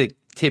have to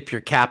tip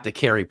your cap to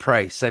Carey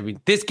Price.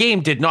 This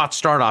game did not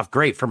start off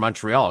great for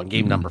Montreal in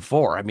game number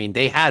 4.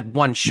 They had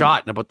one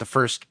shot in about the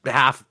first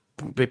half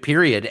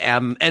period.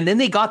 And then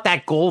they got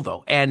that goal,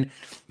 though. And,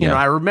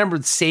 I remember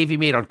the save he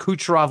made on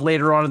Kucherov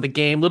later on in the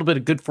game, a little bit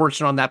of good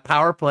fortune on that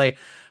power play.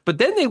 But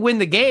then they win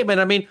the game.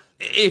 And,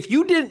 if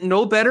you didn't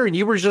know better and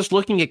you were just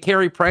looking at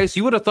Carey Price,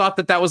 you would have thought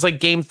that was like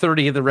game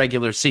 30 of the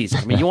regular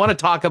season. You want to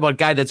talk about a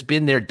guy that's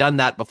been there, done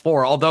that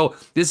before, although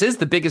this is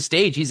the biggest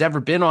stage he's ever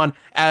been on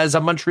as a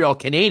Montreal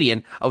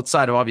Canadian,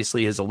 outside of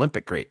obviously his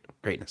Olympic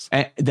greatness.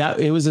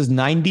 It was his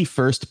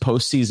 91st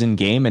postseason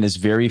game and his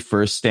very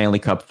first Stanley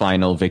Cup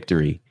final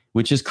victory,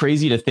 which is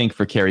crazy to think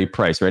for Carey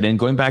Price, right? And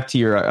going back to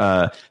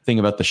your thing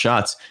about the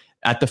shots,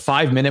 at the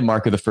 5-minute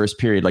mark of the first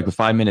period, like with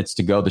 5 minutes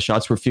to go, the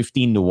shots were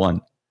 15-1.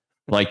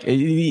 Like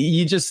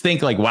you just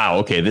think like, wow,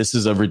 okay, this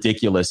is a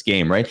ridiculous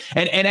game, right?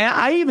 And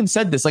I even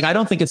said this, like, I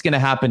don't think it's going to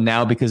happen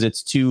now because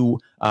it's too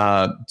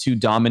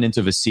dominant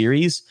of a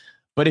series.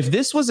 But if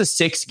this was a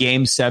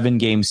 6-game,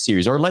 7-game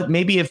series, or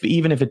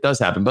even if it does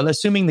happen, but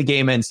assuming the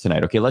game ends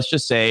tonight, okay, let's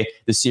just say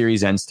the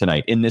series ends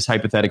tonight in this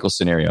hypothetical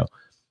scenario.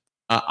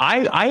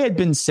 I had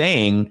been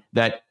saying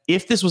that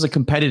if this was a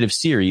competitive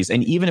series,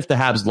 and even if the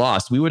Habs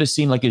lost, we would have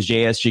seen like a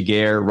J.S.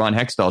 Jaguar, Ron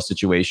Hextall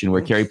situation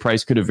where Carey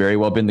Price could have very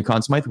well been the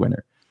Conn Smythe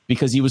winner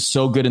because he was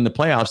so good in the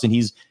playoffs, and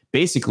he's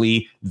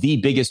basically the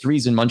biggest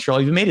reason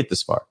Montreal even made it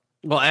this far.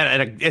 Well,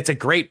 and it's a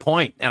great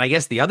point. And I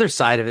guess the other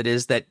side of it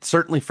is that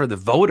certainly for the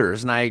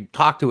voters, and I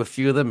talked to a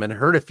few of them and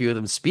heard a few of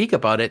them speak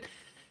about it,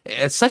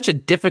 it's such a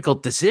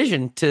difficult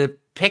decision to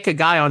pick a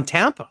guy on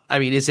Tampa. I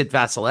mean, is it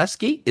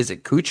Vasilevsky? Is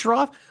it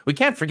Kucherov? We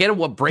can't forget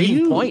what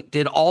Braden Point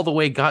did all the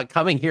way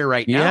coming here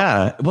right now.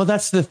 Yeah, well,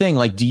 that's the thing.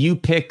 Like, do you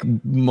pick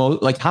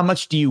how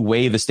much do you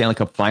weigh the Stanley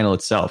Cup final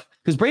itself?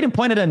 Because Braden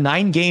Point had a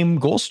 9-game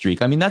goal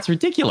streak. I mean, that's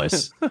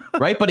ridiculous,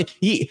 right? But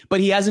he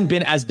hasn't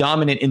been as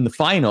dominant in the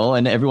final,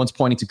 and everyone's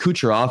pointing to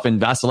Kucherov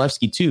and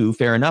Vasilevsky too.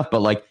 Fair enough,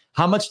 but like,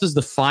 how much does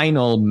the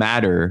final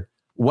matter?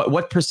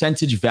 What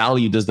percentage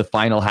value does the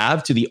final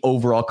have to the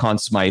overall Conn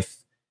Smythe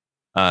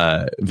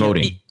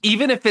voting?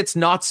 Even if it's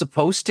not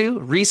supposed to,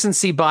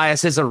 recency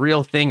bias is a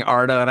real thing,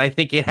 Arda, and I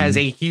think it has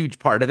a huge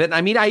part of it. I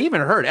mean, I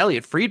even heard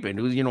Elliot Friedman,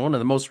 who's one of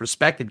the most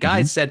respected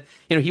guys, said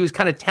he was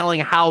kind of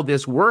telling how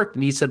this worked,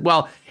 and he said,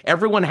 well,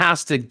 everyone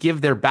has to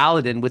give their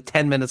ballot in with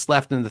 10 minutes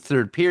left in the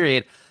third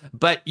period,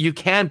 but you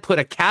can put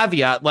a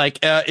caveat like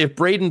if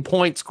Braden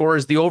Point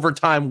scores the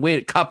overtime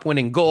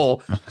cup-winning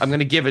goal, I'm going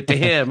to give it to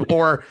him,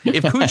 or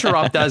if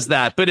Kucherov does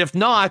that, but if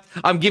not,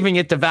 I'm giving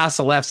it to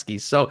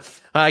Vasilevsky. So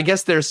I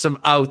guess there's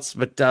some outs,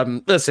 but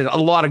listen, a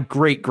lot of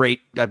great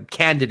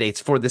candidates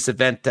for this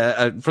event,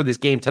 for this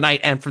game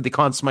tonight, and for the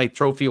Conn Smythe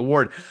Trophy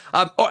Award.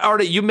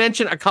 Arda, you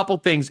mentioned a couple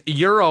things.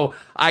 Euro,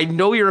 I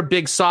know you're a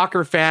big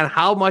soccer fan.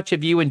 How much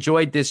have you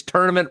enjoyed this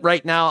tournament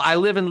right now? I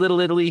live in Little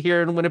Italy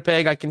here in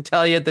Winnipeg. I can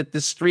tell you that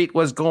the street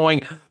was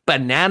going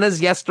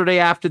bananas yesterday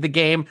after the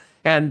game.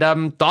 And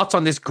thoughts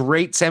on this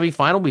great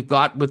semifinal we've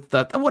got with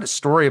what a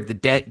story of the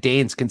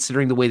Danes,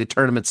 considering the way the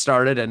tournament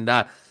started, and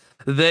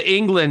the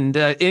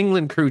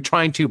England crew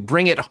trying to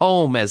bring it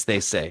home, as they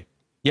say.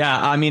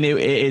 Yeah, I mean,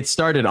 it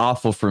started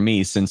awful for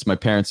me since my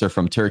parents are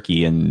from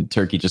Turkey, and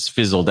Turkey just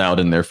fizzled out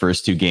in their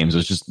first 2 games. It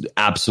was just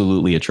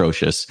absolutely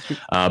atrocious.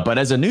 But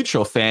as a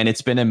neutral fan,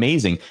 it's been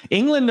amazing.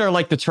 England are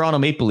like the Toronto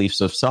Maple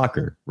Leafs of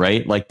soccer,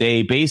 right? Like,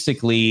 they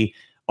basically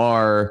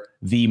are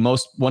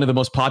one of the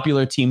most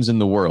popular teams in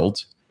the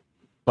world,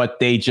 but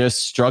they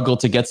just struggle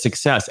to get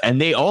success. And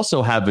they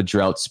also have a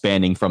drought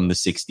spanning from the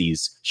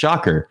 60s.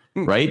 Shocker,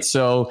 right?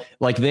 So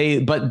like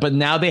but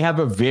now they have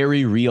a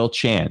very real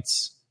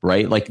chance,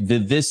 right? Like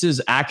this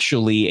is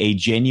actually a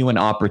genuine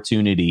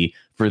opportunity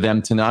for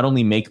them to not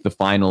only make the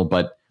final,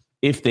 but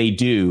if they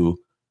do,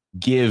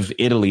 give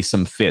Italy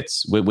some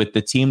fits with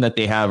the team that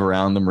they have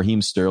around them.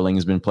 Raheem Sterling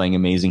has been playing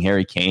amazing.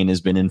 Harry Kane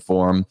has been in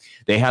form.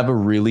 They have a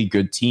really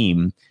good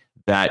team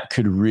that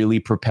could really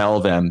propel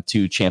them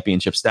to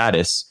championship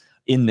status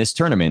in this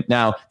tournament.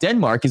 Now,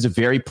 Denmark is a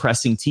very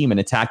pressing team, an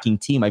attacking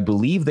team. I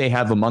believe they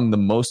have among the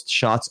most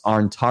shots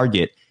on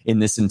target in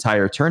this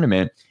entire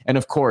tournament. And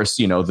of course,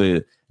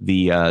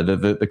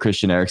 the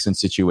Christian Eriksen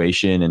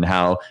situation, and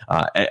how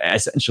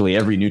essentially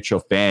every neutral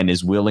fan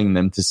is willing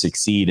them to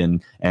succeed,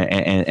 and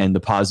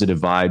the positive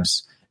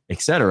vibes,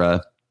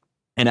 etc.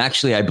 And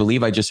actually, I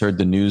believe I just heard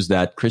the news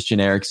that Christian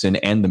Eriksen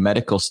and the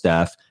medical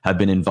staff have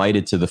been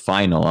invited to the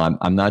final.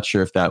 I'm not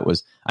sure if that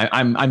was.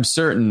 I'm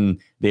certain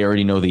they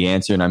already know the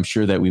answer, and I'm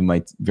sure that we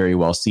might very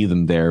well see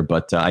them there.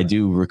 But I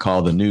do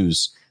recall the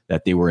news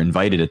that they were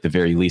invited at the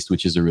very least,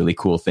 which is a really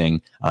cool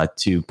thing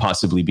to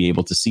possibly be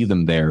able to see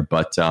them there.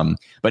 But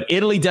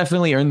Italy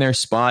definitely earned their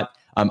spot.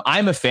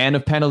 I'm a fan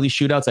of penalty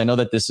shootouts. I know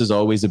that this is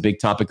always a big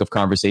topic of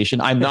conversation.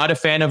 I'm not a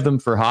fan of them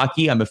for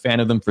hockey. I'm a fan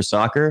of them for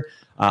soccer.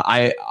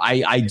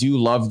 I do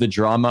love the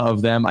drama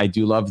of them. I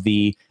do love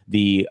the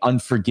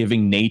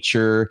unforgiving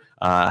nature,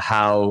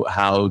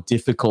 how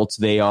difficult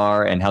they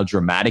are and how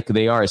dramatic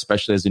they are,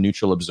 especially as a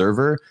neutral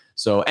observer.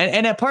 So,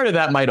 and a part of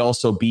that might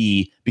also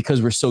be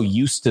because we're so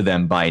used to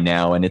them by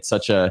now, and it's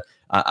such a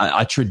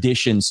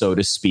tradition, so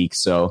to speak.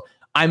 So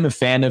I'm a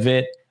fan of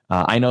it.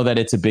 I know that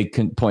it's a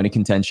big point of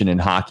contention in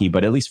hockey,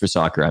 but at least for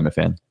soccer, I'm a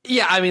fan.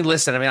 Yeah, I mean,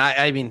 listen,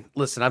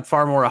 I'm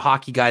far more a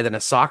hockey guy than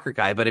a soccer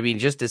guy, but I mean,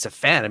 just as a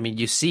fan,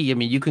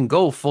 you can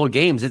go full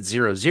games at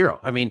 0-0.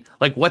 I mean,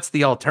 like, what's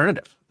the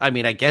alternative? I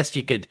mean, I guess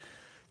you could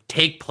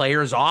take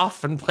players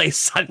off and play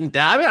sudden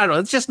death. I mean, I don't know.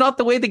 It's just not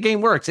the way the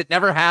game works. It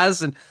never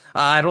has, and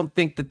I don't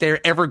think that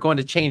they're ever going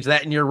to change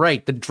that. And you're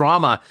right. The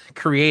drama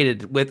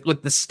created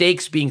with the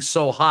stakes being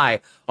so high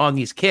on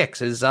these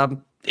kicks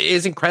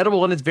is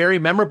incredible, and it's very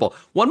memorable.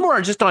 One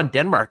more just on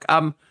Denmark.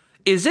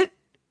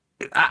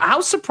 How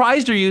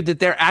surprised are you that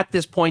they're at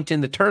this point in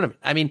the tournament?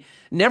 I mean,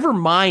 never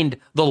mind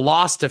the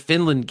loss to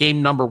Finland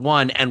game number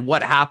 1 and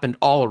what happened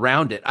all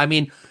around it. I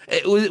mean,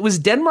 was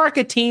Denmark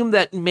a team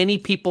that many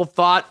people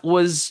thought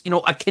was,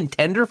 a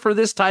contender for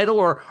this title,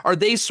 or are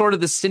they sort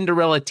of the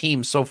Cinderella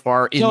team so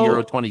far in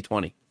Euro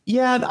 2020?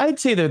 Yeah, I'd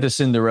say they're the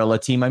Cinderella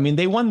team. I mean,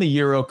 they won the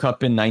Euro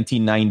Cup in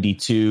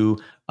 1992.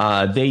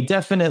 They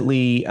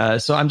definitely,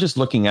 so I'm just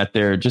looking at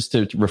just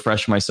to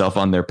refresh myself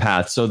on their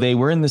path. So they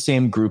were in the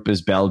same group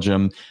as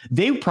Belgium.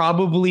 They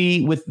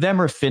probably, with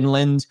them or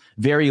Finland,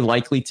 very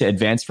likely to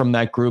advance from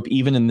that group,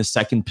 even in the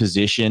second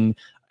position.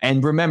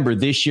 And remember,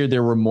 this year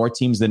there were more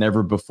teams than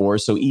ever before.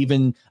 So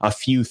even a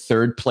few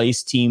third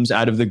place teams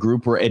out of the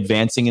group were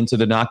advancing into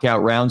the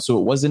knockout round. So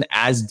it wasn't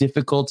as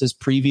difficult as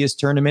previous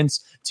tournaments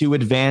to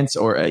advance,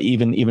 or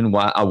even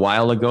a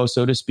while ago,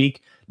 so to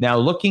speak. Now,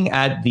 looking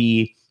at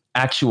the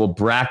actual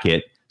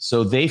bracket,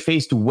 so they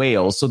faced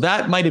Wales. So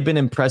that might have been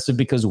impressive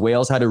because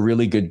Wales had a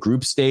really good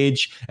group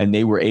stage and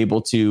they were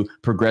able to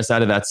progress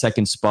out of that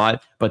second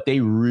spot, but they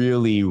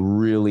really,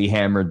 really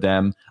hammered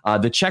them.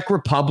 The Czech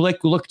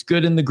Republic looked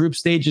good in the group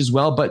stage as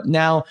well. But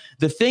now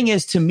the thing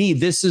is, to me,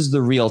 this is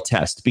the real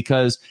test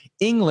because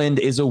England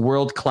is a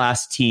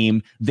world-class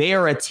team. They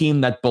are a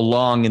team that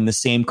belong in the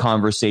same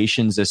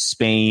conversations as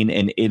Spain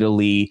and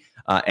Italy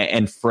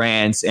and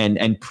France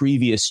and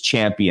previous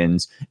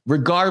champions,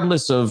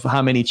 regardless of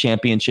how many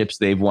championships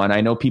they've won.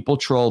 I know people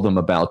troll them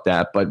about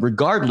that, but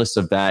regardless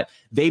of that,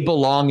 they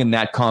belong in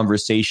that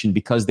conversation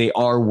because they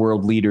are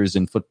world leaders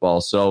in football.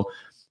 So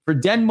for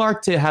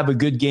Denmark to have a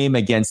good game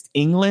against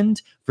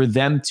England, for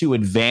them to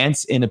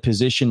advance in a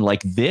position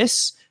like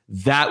this,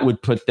 that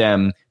would put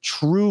them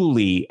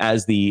truly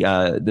as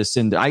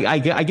I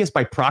guess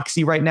by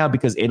proxy right now,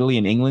 because Italy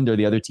and England are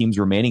the other teams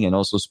remaining, and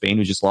also Spain,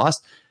 who just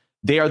lost.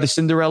 They are the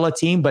Cinderella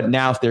team, but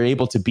now if they're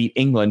able to beat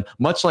England,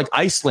 much like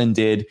Iceland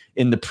did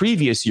in the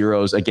previous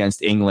Euros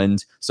against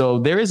England, so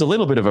there is a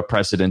little bit of a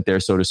precedent there,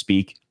 so to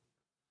speak,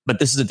 but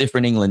this is a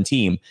different England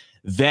team,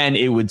 then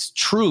it would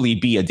truly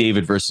be a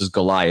David versus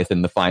Goliath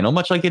in the final,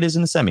 much like it is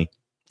in the semi.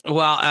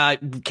 Well,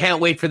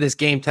 can't wait for this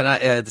game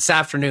tonight, this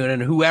afternoon,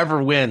 and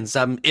whoever wins,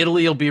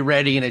 Italy will be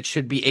ready, and it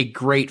should be a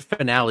great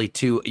finale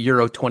to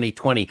Euro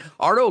 2020.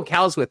 Arda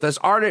Ocal's with us.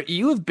 Arda,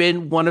 you have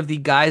been one of the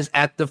guys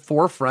at the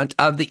forefront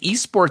of the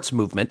esports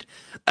movement.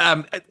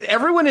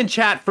 Everyone in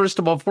chat, first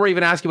of all, before I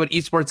even ask you what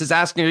esports is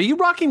asking, are you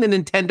rocking the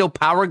Nintendo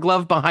Power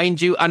Glove behind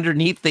you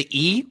underneath the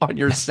E on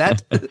your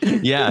set?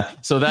 Yeah,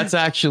 so that's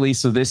actually,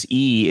 this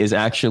E is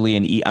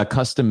actually a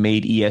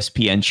custom-made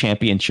ESPN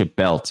championship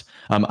belt.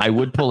 I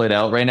would pull it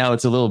out right now.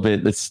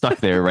 It's stuck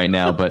there right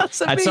now,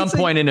 but at some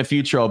point in the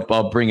future,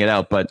 I'll bring it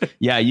out. But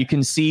yeah, you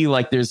can see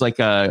there's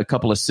a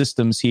couple of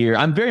systems here.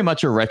 I'm very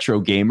much a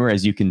retro gamer,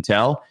 as you can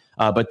tell.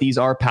 But these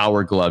are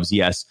power gloves.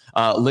 Yes.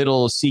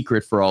 Little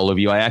secret for all of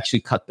you. I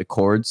actually cut the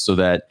cords so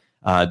that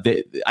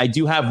I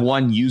do have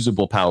one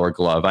usable power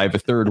glove. I have a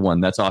third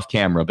one that's off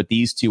camera, but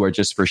these two are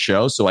just for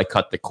show. So I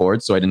cut the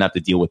cords so I didn't have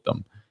to deal with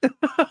them.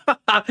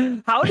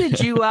 How did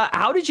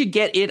you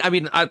get in? I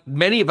mean,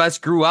 many of us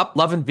grew up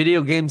loving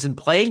video games and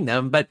playing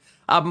them, but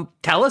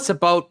tell us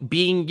about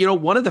being,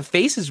 one of the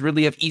faces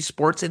really of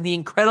esports and the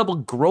incredible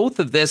growth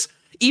of this,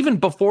 even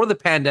before the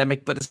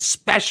pandemic, but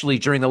especially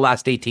during the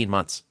last 18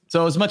 months.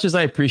 So as much as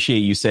I appreciate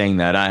you saying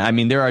that, I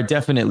mean, there are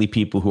definitely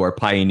people who are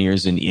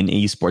pioneers in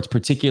esports,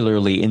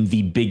 particularly in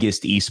the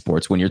biggest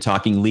esports. When you're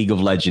talking League of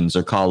Legends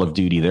or Call of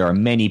Duty, there are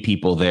many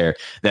people there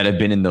that have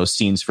been in those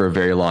scenes for a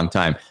very long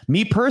time.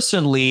 Me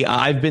personally,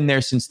 I've been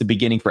there since the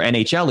beginning for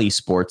NHL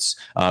esports,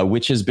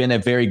 which has been a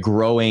very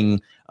growing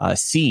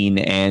scene,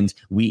 and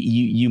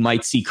you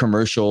might see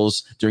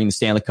commercials during the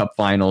Stanley Cup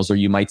Finals, or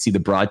you might see the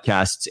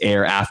broadcasts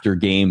air after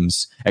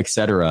games,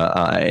 etc.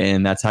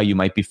 And that's how you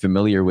might be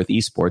familiar with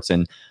esports.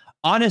 And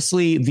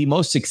honestly, the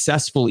most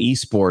successful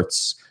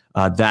esports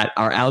that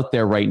are out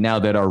there right now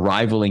that are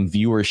rivaling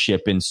viewership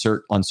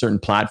on certain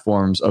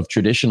platforms of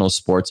traditional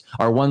sports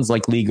are ones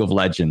like League of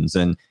Legends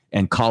and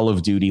Call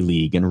of Duty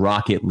League and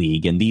Rocket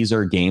League. And these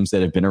are games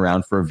that have been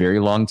around for a very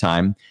long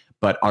time,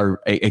 but are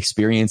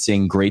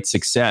experiencing great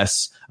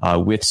success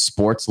with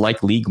sports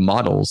like league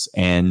models.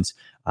 And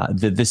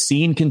the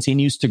scene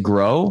continues to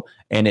grow,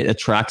 and it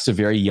attracts a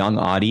very young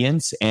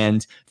audience.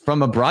 And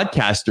from a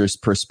broadcaster's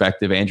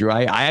perspective, Andrew,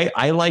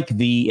 I like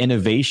the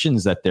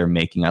innovations that they're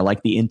making. I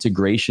like the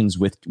integrations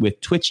with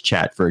Twitch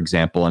chat, for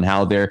example, and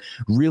how they're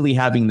really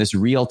having this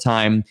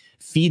real-time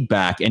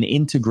feedback and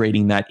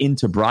integrating that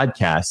into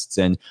broadcasts,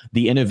 and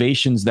the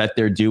innovations that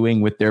they're doing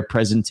with their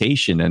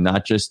presentation, and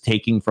not just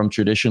taking from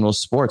traditional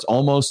sports,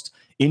 almost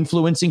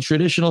influencing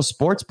traditional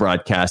sports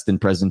broadcast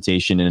and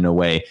presentation in a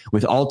way,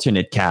 with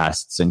alternate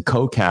casts and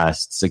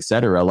co-casts,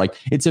 etc. Like,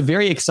 it's a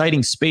very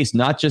exciting space,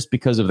 not just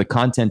because of the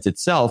content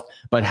itself,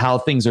 but how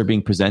things are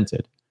being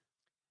presented.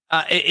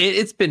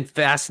 It's been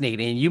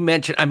fascinating. You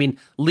mentioned, I mean,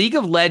 League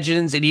of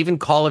Legends and even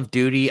Call of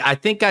Duty. I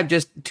think I'm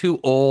just too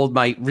old.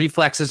 My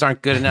reflexes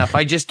aren't good enough.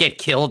 I just get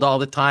killed all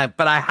the time.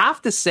 But I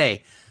have to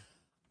say,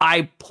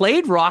 I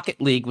played Rocket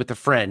League with a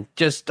friend.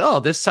 Just,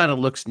 this kind of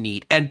looks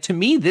neat. And to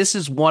me, this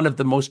is one of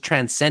the most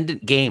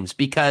transcendent games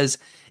because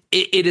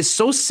it is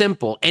so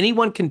simple.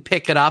 Anyone can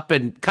pick it up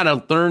and kind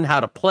of learn how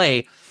to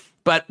play.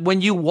 But when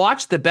you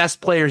watch the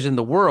best players in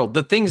the world,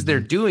 the things they're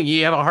doing,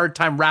 you have a hard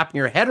time wrapping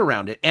your head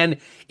around it. And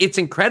it's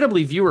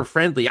incredibly viewer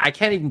friendly. I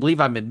can't even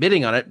believe I'm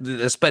admitting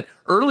this, but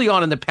early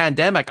on in the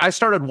pandemic, I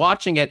started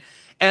watching it.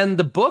 And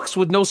the books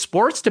with no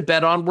sports to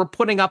bet on were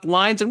putting up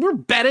lines, and we're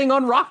betting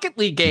on Rocket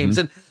League games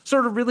and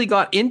sort of really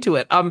got into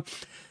it.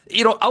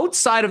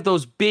 Outside of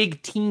those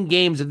big team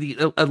games of the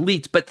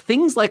elites, but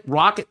things like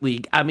Rocket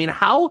League, I mean,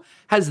 how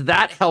has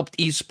that helped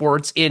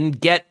esports in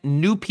get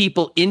new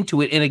people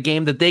into it in a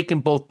game that they can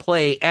both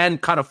play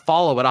and kind of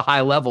follow at a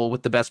high level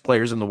with the best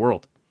players in the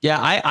world? Yeah,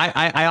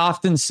 I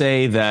often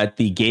say that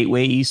the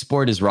gateway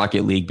esport is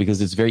Rocket League because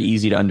it's very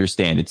easy to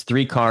understand. It's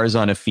 3 cars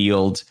on a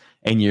field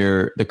and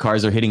the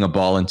cars are hitting a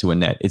ball into a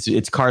net.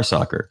 It's car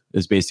soccer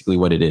is basically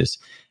what it is.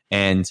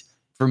 And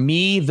for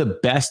me, the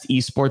best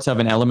esports have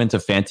an element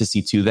of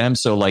fantasy to them.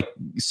 So like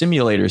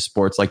simulator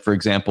sports, like for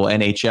example,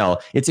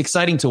 NHL, it's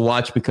exciting to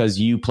watch because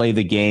you play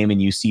the game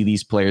and you see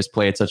these players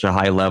play at such a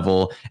high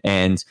level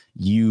and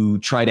you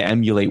try to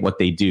emulate what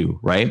they do,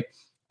 right?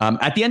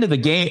 At the end of the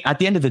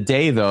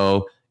day,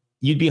 though,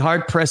 you'd be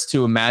hard pressed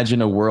to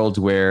imagine a world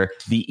where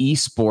the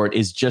esport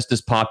is just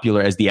as popular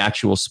as the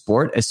actual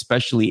sport,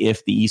 especially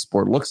if the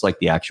esport looks like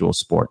the actual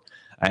sport.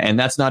 And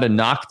that's not a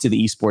knock to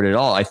the esport at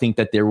all. I think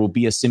that there will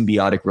be a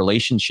symbiotic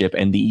relationship,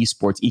 and the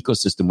esports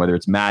ecosystem, whether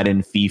it's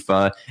Madden,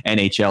 FIFA,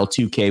 NHL,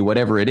 2K,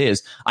 whatever it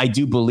is, I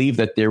do believe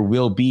that there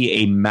will be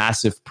a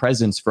massive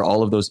presence for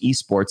all of those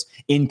esports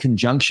in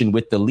conjunction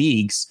with the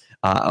leagues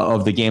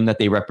of the game that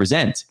they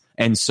represent.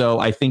 And so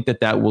I think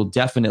that will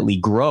definitely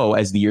grow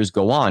as the years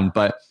go on.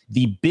 But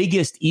the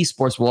biggest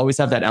esports will always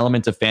have that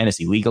element of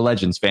fantasy. League of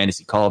Legends,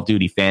 fantasy. Call of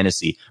Duty,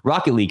 fantasy.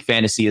 Rocket League,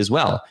 fantasy as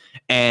well.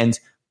 And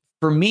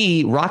for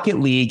me, Rocket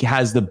League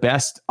has the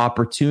best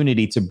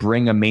opportunity to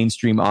bring a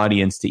mainstream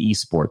audience to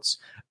esports.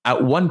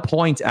 At one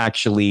point,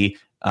 actually,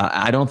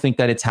 I don't think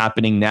that it's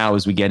happening now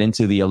as we get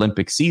into the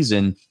Olympic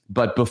season,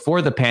 but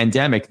before the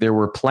pandemic, there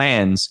were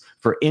plans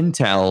for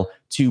Intel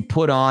to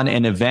put on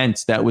an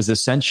event that was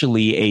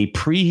essentially a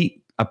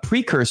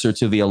precursor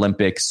to the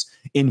Olympics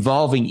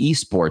involving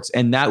esports.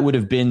 And that would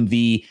have been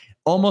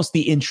almost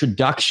the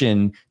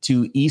introduction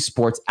to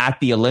esports at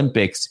the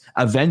Olympics,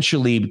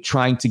 eventually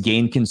trying to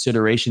gain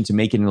consideration to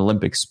make it an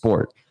Olympic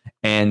sport.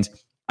 And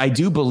I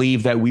do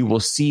believe that we will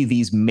see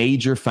these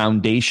major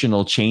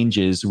foundational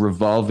changes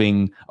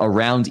revolving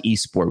around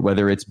esport,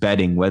 whether it's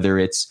betting, whether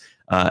it's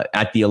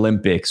at the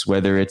Olympics,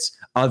 whether it's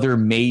other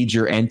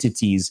major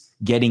entities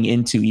getting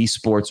into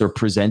esports or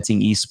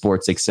presenting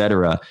esports,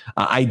 etc.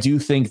 I do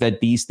think that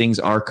these things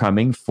are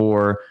coming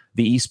for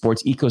the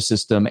esports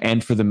ecosystem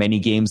and for the many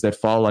games that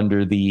fall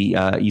under the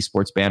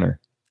esports banner.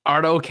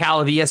 Arda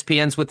Ocal of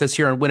ESPN's with us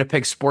here on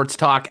Winnipeg Sports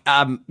Talk.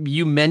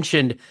 You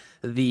mentioned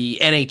the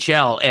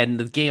NHL and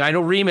the game. I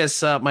know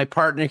Remus, my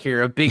partner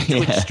here, a big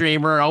Twitch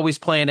streamer, always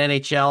playing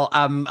NHL.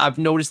 I've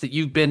noticed that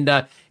you've been,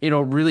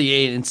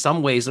 really in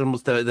some ways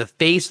almost the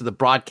face of the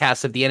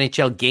broadcast of the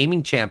NHL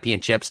Gaming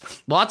Championships.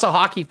 Lots of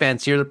hockey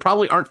fans here that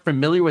probably aren't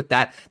familiar with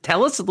that.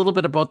 Tell us a little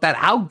bit about that,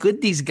 how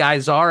good these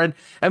guys are. And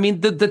I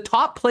mean, the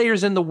top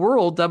players in the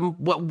world,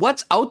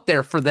 what's out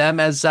there for them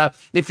as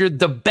if you're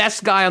the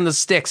best guy on the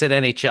sticks at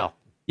NHL?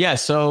 Yeah,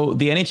 so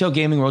the NHL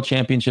Gaming World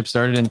Championship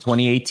started in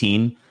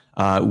 2018.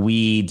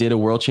 We did a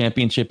world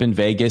championship in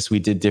Vegas. We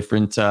did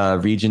different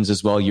regions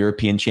as well,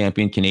 European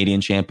champion,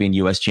 Canadian champion,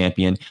 US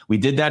champion. We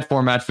did that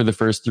format for the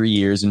first 3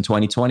 years. In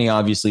 2020,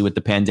 obviously, with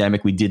the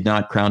pandemic, we did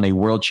not crown a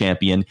world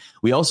champion.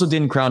 We also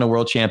didn't crown a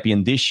world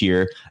champion this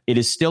year. It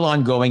is still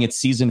ongoing. It's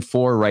season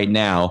 4 right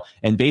now.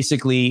 And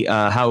basically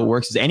how it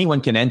works is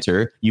anyone can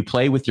enter. You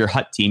play with your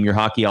HUT team, your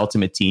Hockey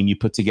Ultimate team. You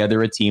put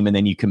together a team and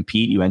then you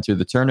compete. You enter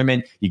the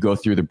tournament. You go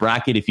through the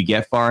bracket. If you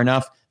get far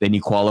enough, then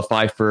you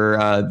qualify for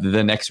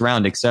the next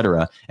round,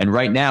 etc. And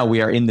right now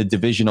we are in the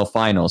divisional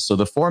finals. So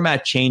the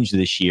format changed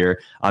this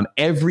year.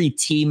 Every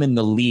team in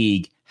the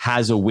league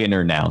has a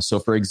winner now. So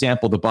for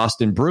example, the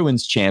Boston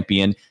Bruins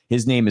champion,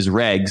 his name is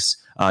Regs,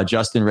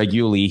 Justin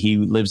Reguli. He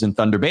lives in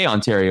Thunder Bay,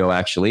 Ontario,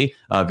 actually,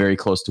 very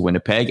close to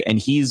Winnipeg. And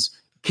he's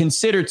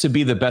considered to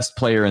be the best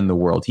player in the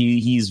world.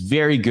 He's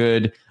very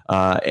good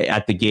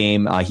at the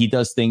game. He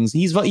does things.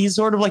 He's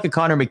sort of like a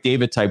Connor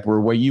McDavid type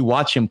where you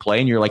watch him play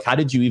and you're like, how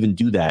did you even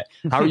do that?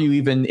 How are you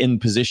even in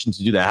position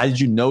to do that? How did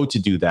you know to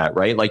do that?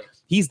 Right? Like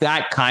he's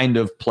that kind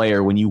of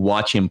player when you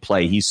watch him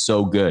play. He's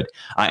so good.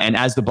 And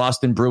as the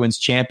Boston Bruins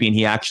champion,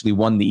 he actually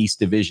won the East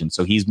Division.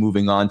 So he's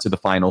moving on to the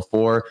Final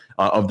Four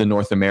of the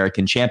North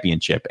American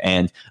Championship.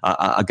 And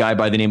a guy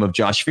by the name of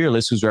Josh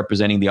Fearless, who's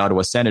representing the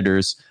Ottawa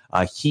Senators,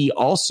 he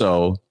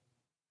also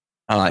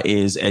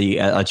is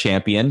a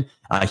champion.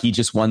 He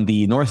just won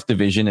the North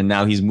Division, and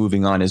now he's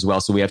moving on as well.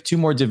 So we have 2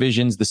 more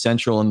divisions, the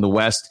Central and the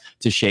West,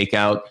 to shake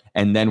out.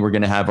 And then we're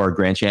going to have our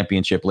Grand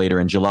Championship later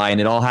in July. And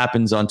it all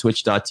happens on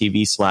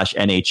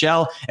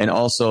twitch.tv/NHL. And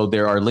also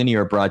there are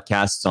linear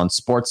broadcasts on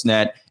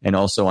Sportsnet and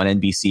also on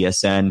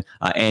NBCSN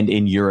and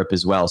in Europe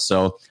as well.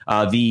 So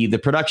the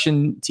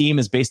production team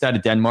is based out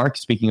of Denmark.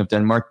 Speaking of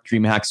Denmark,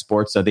 DreamHack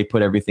Sports, they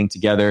put everything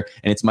together.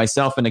 And it's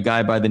myself and a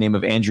guy by the name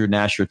of Andrew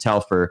Nasher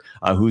Telfer,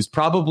 who's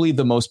probably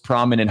the most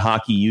prominent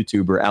hockey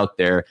YouTuber out there.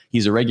 there.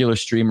 He's a regular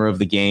streamer of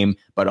the game,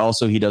 but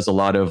also he does a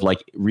lot of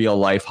like real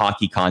life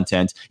hockey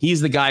content.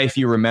 He's the guy, if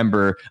you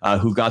remember,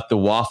 who got the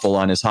waffle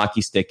on his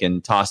hockey stick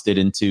and tossed it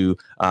into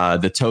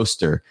the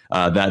toaster.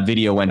 That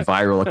video went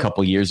viral a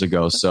couple years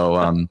ago.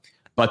 So,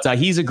 but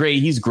he's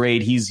great.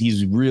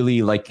 He's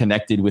really like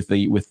connected with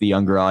the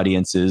younger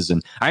audiences.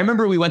 And I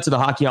remember we went to the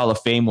Hockey Hall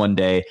of Fame one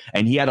day,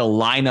 and he had a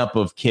lineup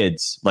of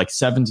kids, like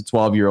 7 to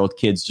 12-year-old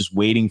kids, just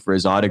waiting for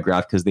his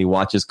autograph because they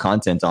watch his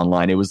content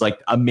online. It was like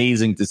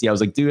amazing to see. I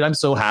was like, dude, I'm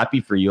so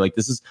happy for you. Like,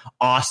 this is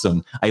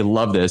awesome. I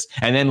love this.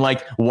 And then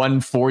like one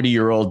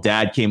 40-year-old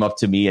dad came up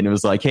to me and it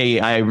was like, hey,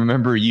 I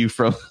remember you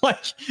from I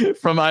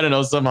don't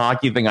know, some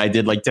hockey thing I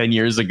did like 10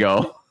 years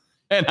ago.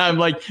 And I'm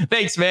like,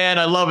 thanks, man.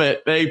 I love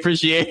it. I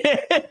appreciate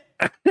it.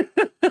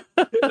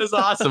 It's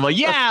awesome. Like,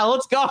 yeah,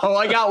 let's go.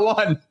 I got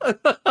one.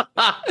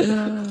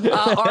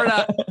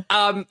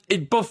 Arda,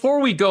 before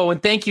we go, and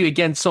thank you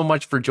again so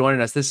much for joining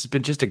us. This has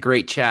been just a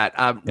great chat.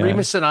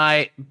 Remus and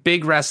I,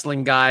 big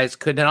wrestling guys,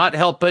 could not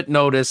help but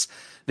notice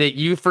that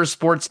you for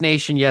Sports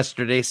Nation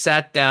yesterday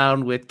sat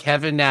down with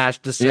Kevin Nash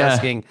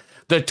discussing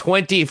the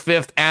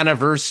 25th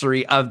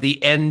anniversary of the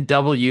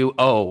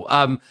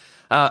NWO.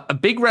 A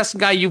big wrestling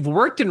guy. You've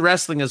worked in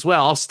wrestling as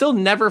well. I'll still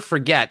never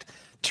forget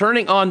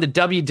turning on the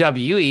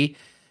WWE,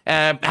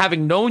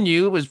 having known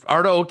you was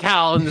Arda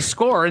Ocal in the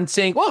score and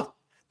saying, whoa,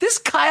 this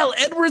Kyle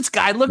Edwards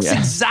guy looks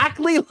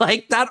exactly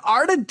like that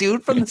Arda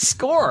dude from the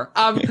score.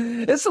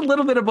 It's a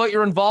little bit about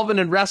your involvement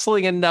in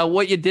wrestling and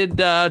what you did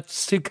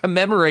to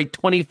commemorate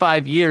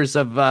 25 years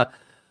of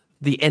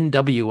the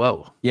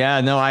NWO.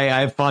 Yeah, no, I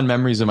have fond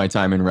memories of my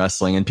time in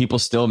wrestling, and people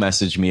still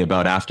message me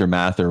about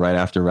Aftermath or right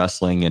after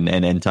wrestling and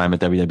end time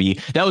at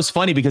WWE. That was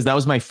funny because that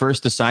was my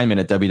first assignment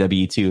at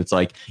WWE too. It's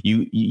like,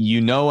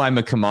 you know, I'm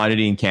a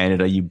commodity in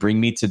Canada. You bring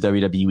me to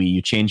WWE,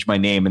 you change my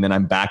name, and then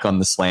I'm back on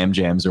the Slam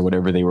Jams or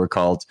whatever they were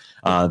called,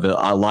 the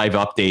live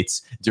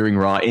updates during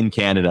Raw in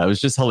Canada. It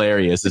was just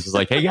hilarious. This was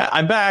like, hey,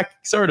 I'm back,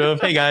 sort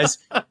of. Hey guys,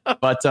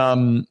 but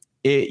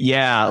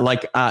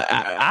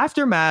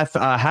Aftermath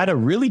had a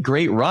really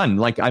great run.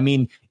 Like, I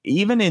mean,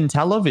 even in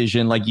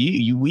television, like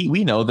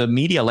we know the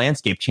media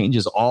landscape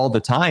changes all the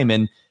time.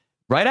 And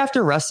right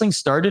after wrestling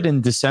started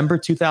in December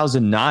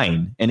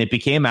 2009, and it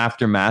became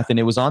Aftermath, and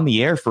it was on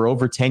the air for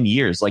over 10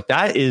 years. Like,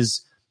 that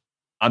is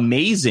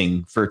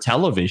amazing for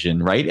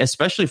television, right?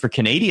 Especially for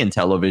Canadian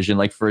television,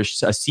 like for a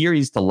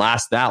series to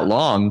last that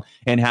long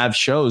and have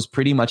shows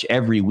pretty much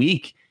every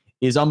week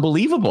is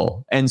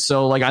unbelievable. And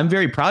so like, I'm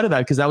very proud of that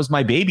because that was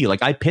my baby.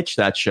 Like, I pitched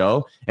that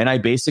show and I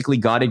basically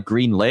got it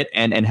green lit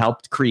and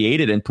helped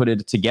create it and put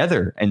it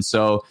together. And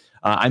so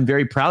I'm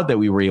very proud that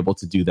we were able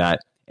to do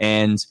that.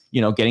 And, you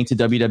know, getting to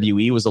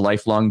WWE was a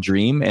lifelong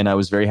dream. And I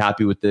was very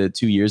happy with the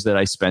 2 years that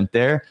I spent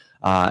there.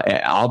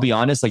 I'll be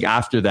honest, like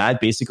after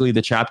that, basically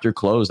the chapter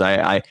closed.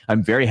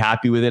 I'm very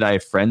happy with it. I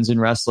have friends in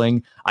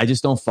wrestling. I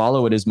just don't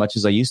follow it as much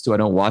as I used to. I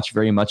don't watch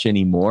very much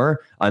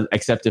anymore,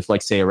 except if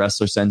like, say, a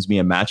wrestler sends me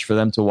a match for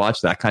them to watch,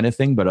 that kind of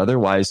thing. But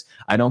otherwise,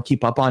 I don't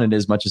keep up on it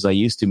as much as I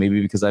used to,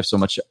 maybe because I have so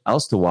much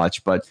else to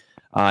watch. But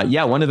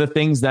one of the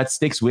things that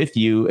sticks with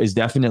you is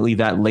definitely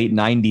that late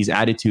 90s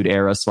Attitude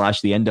Era /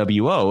 the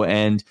NWO.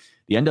 And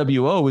the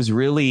NWO was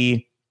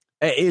really...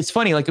 It's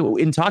funny, like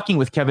in talking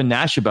with Kevin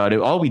Nash about it,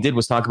 all we did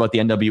was talk about the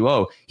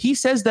NWO. He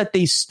says that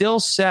they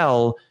still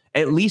sell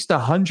at least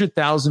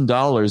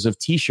 $100,000 of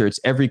T-shirts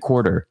every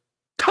quarter.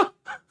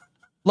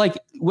 Like,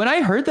 when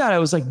I heard that, I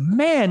was like,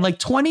 man, like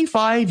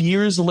 25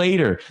 years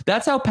later,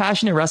 that's how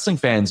passionate wrestling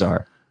fans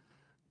are.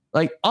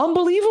 Like,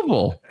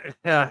 unbelievable.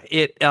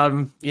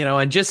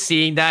 And just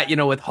seeing that,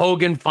 with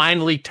Hogan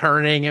finally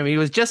turning, I mean, it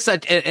was just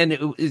such, and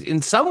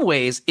in some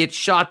ways it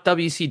shot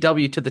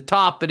WCW to the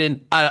top, but in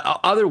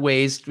other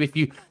ways, if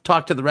you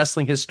talk to the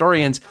wrestling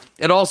historians,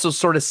 it also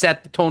sort of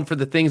set the tone for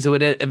the things that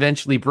would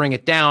eventually bring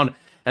it down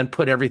and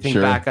put everything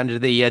back under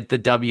the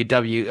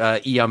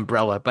WWE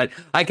umbrella. But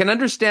I can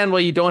understand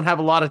why you don't have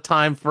a lot of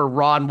time for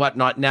Raw and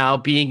whatnot now,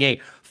 being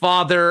a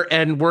father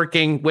and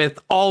working with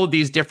all of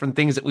these different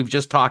things that we've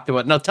just talked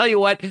about. And I'll tell you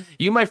what,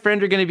 you, my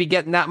friend, are going to be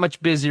getting that much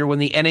busier when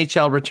the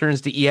NHL returns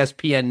to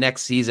ESPN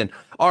next season.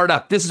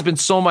 Arda, this has been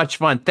so much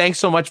fun. Thanks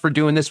so much for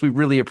doing this. We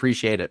really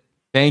appreciate it.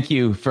 Thank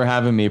you for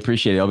having me.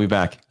 Appreciate it. I'll be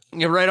back.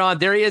 You're right on.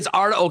 There he is,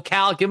 Arda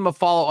Ocal. Give him a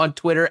follow on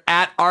Twitter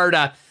at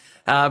Arda.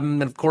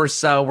 And of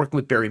course, working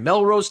with Barry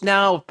Melrose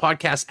now,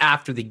 podcast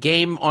After the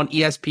Game on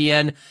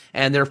ESPN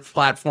and their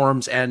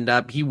platforms, and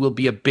he will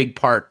be a big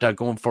part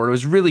going forward. It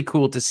was really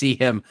cool to see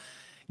him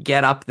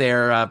get up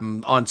there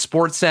on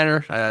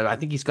SportsCenter. I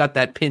think he's got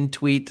that pinned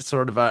tweet,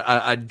 sort of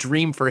a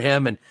dream for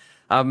him.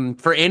 And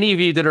for any of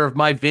you that are of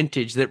my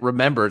vintage that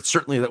remember,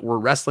 certainly that were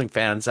wrestling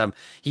fans,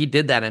 he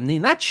did that. And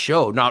then that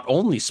show not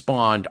only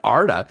spawned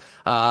Arda,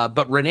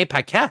 but Renee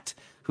Paquette,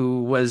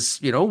 who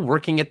was,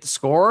 working at the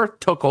Score,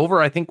 took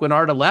over, I think, when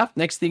Arda left.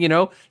 Next thing you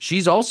know,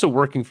 she's also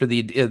working for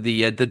the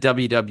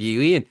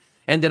WWE and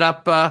ended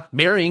up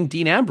marrying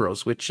Dean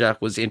Ambrose, which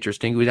was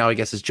interesting. Who now, I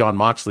guess, is John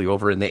Moxley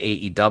over in the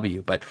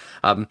AEW. But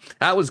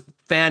that was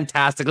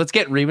fantastic. Let's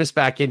get Remus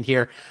back in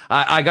here.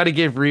 I got to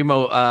give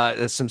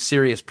Remo some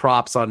serious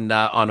props on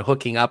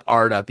hooking up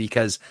Arda,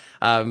 because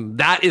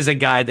that is a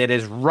guy that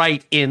is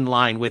right in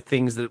line with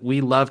things that we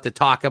love to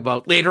talk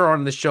about later on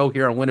in the show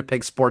here on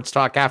Winnipeg Sports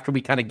Talk, after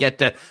we kind of get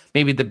to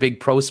maybe the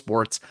big pro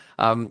sports.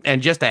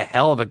 And just a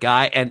hell of a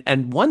guy,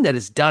 and one that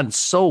has done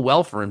so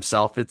well for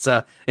himself. It's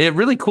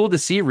really cool to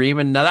see, Reem,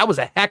 and that was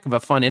a heck of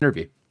a fun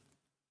interview.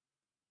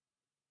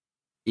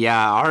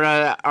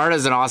 Yeah,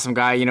 Arda's an awesome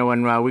guy. You know,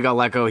 when we got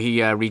let go,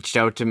 he reached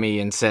out to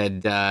me and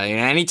said,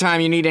 anytime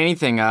you need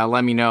anything,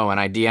 let me know. And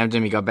I DM'd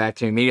him. He got back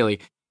to me immediately.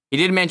 He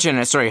did mention,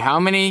 how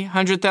many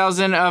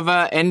 100,000 of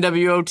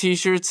NWO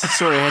t-shirts?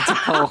 Sorry, I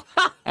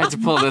had to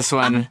pull this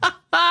one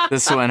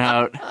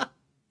out.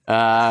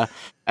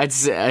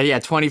 It's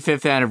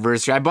 25th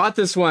anniversary. I bought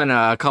this one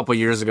a couple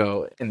years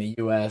ago in the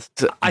U.S.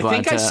 I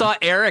think I saw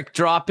Eric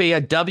drop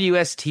a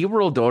WST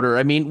World Order.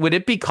 I mean, would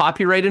it be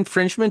copyright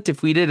infringement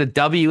if we did a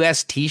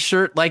WST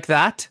shirt like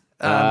that,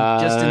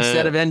 just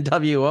instead of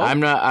NWO?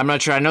 I'm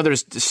not sure. I know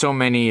there's so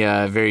many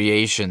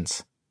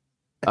variations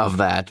of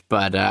that,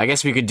 but I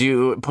guess we could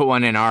put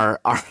one in our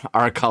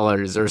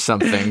colors or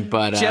something.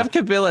 But Jeff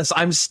Kabilis,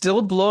 I'm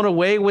still blown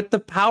away with the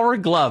power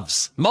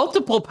gloves,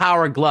 multiple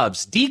power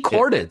gloves,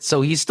 decorded.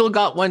 So he's still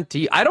got one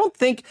to. I don't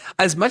think,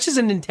 as much as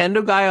a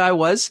Nintendo guy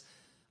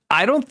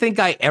I don't think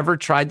I ever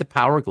tried the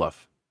power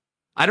glove.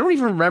 I don't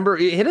even remember.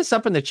 Hit us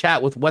up in the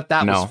chat with what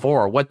that was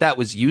for, what that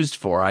was used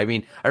for. I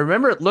mean, I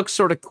remember it looked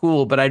sort of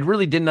cool, but I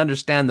really didn't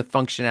understand the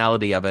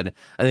functionality of it.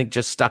 I think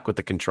just stuck with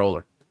the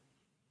controller.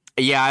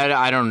 Yeah,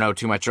 I don't know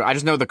too much. I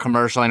just know the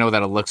commercial. I know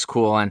that it looks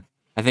cool, and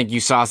I think you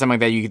saw something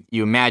like that.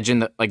 You imagine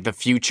that, like, the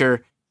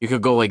future, you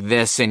could go like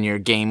this and your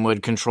game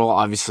would control.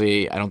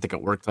 Obviously, I don't think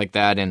it worked like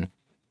that in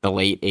the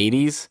late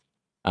 80s.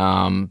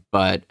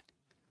 But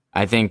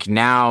I think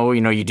now,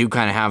 you do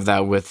kind of have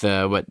that with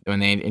when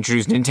they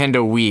introduced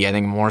Nintendo Wii. I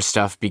think more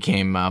stuff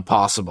became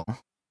possible.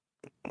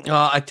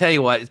 I tell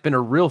you what, it's been a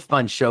real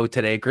fun show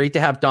today. Great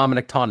to have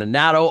Dominic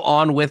Toninato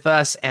on with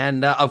us.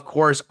 And of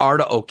course,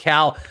 Arda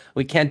Ocal.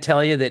 We can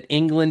tell you that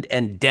England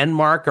and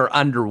Denmark are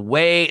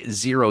underway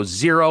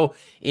 0-0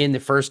 in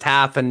the first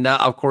half. And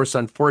of course,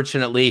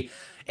 unfortunately,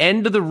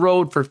 end of the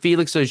road for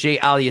Felix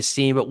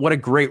Auger-Aliassime. But what a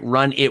great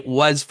run it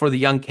was for the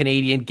young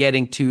Canadian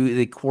getting to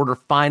the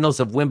quarterfinals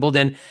of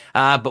Wimbledon.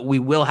 But we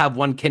will have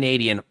one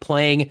Canadian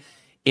playing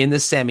in the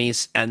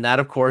semis, and that,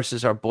 of course,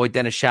 is our boy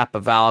Denis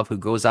Shapovalov, who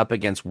goes up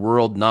against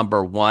world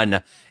number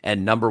 1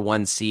 and number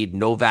 1 seed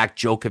Novak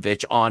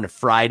Djokovic on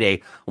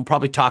Friday. We'll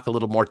probably talk a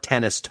little more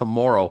tennis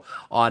tomorrow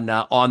on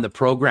the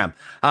program.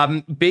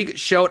 Big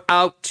shout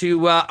out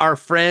to our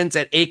friends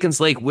at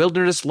Aikens Lake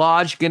Wilderness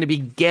Lodge. Going to be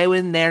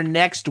going there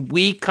next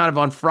week, kind of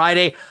on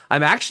Friday.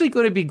 I'm actually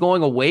going to be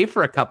going away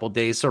for a couple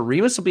days, so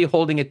Remus will be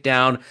holding it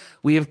down.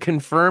 We have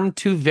confirmed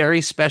 2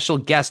 very special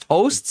guest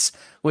hosts,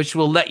 which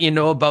we'll let you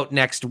know about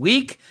next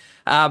week.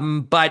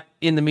 But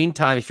in the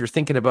meantime, if you're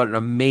thinking about an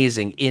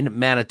amazing in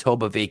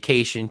Manitoba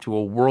vacation to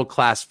a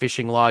world-class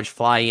fishing lodge,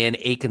 fly in.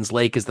 Aikens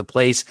Lake is the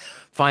place.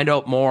 Find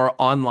out more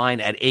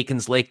online at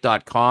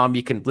aikenslake.com.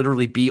 You can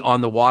literally be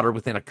on the water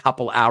within a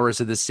couple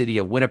hours of the city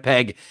of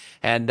Winnipeg.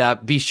 And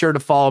be sure to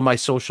follow my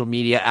social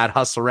media at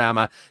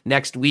Hustlerama.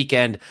 Next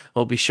weekend,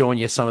 we'll be showing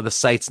you some of the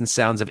sights and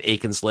sounds of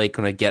Aikens Lake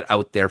when I get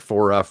out there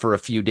for a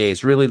few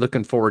days. Really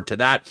looking forward to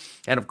that.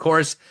 And of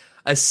course,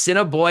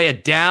 Assiniboia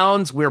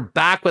Downs. We're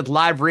back with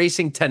live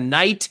racing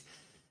tonight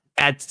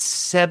at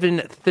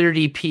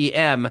 7:30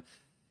 p.m.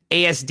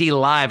 ASD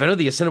Live. I know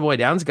the Assiniboia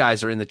Downs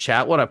guys are in the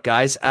chat. What up,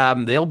 guys?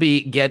 They'll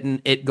be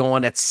getting it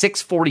going at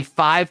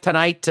 6:45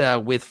 tonight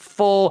with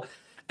full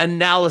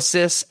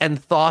analysis and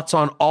thoughts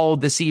on all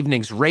of this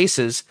evening's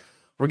races.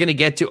 We're going to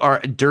get to our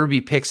Derby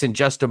picks in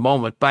just a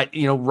moment. But,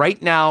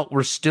 right now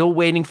we're still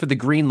waiting for the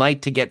green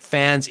light to get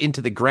fans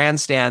into the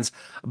grandstands.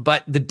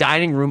 But the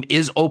dining room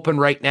is open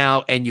right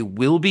now, and you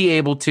will be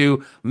able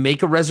to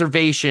make a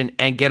reservation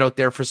and get out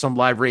there for some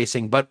live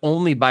racing, but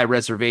only by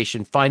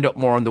reservation. Find out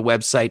more on the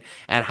website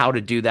and how to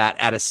do that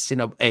at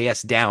asdowns.com.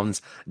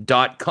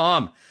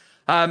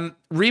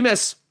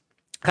 Remus,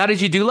 how did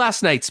you do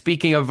last night?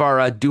 Speaking of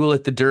our duel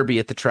at the Derby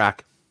at the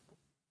track.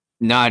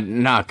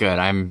 Not good.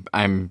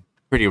 I'm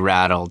pretty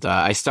rattled.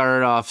 I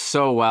started off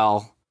so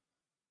well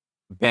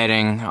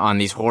betting on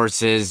these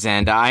horses,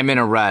 and I'm in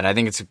a rut. I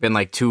think it's been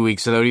like 2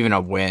 weeks without even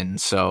a win,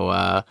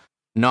 so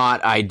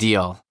not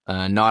ideal.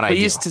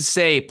 Pleased to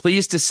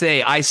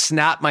say, I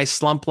snapped my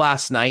slump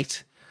last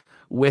night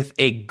with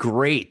a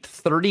great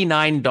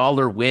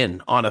 $39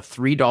 win on a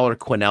 $3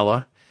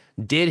 Quinella.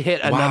 Did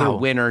hit another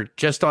winner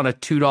just on a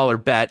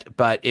 $2 bet,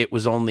 but it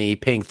was only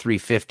paying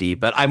 $3.50.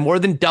 But I more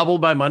than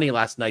doubled my money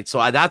last night,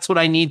 so that's what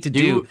I need to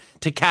do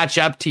to catch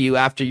up to you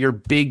after your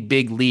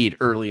big lead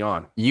early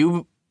on.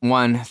 You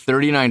won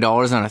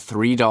 $39 on a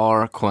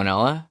 $3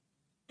 Quinella?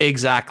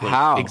 Exactly.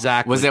 How?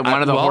 Exactly. Was it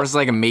one of the horses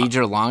like a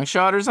major long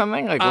shot or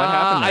something? Like, what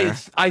happened there?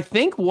 I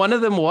think one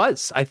of them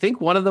was.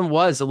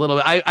 A little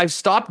bit. I've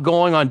stopped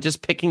going on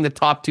just picking the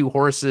top 2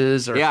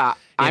 horses.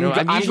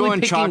 I'm usually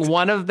going picking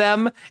one of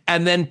them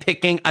and then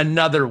picking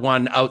another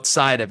one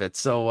outside of it.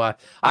 So I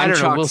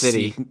don't know. We'll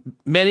see.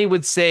 Many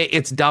would say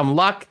it's dumb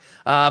luck,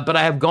 but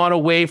I have gone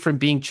away from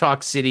being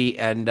Chalk City.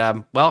 And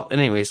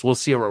anyways, we'll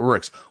see how it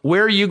works.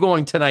 Where are you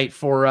going tonight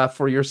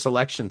for your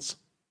selections?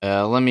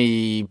 Let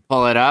me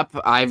pull it up.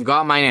 I've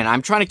got mine in.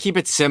 I'm trying to keep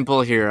it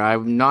simple here.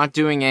 I'm not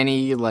doing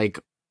any like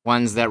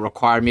ones that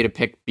require me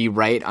to be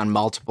right on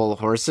multiple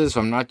horses.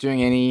 So I'm not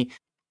doing any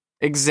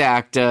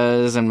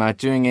exactas. I'm not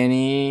doing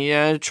any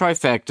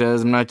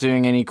trifectas. I'm not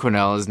doing any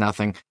quinellas,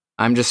 nothing.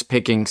 I'm just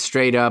picking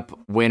straight up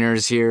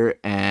winners here.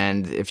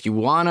 And if you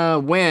want to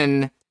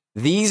win,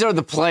 these are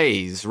the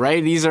plays,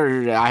 right?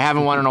 I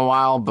haven't won in a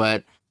while,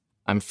 but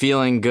I'm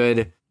feeling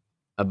good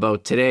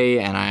about today.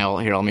 And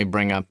let me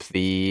bring up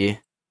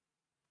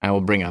I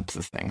will bring up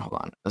the thing. Hold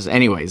on.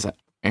 Anyways,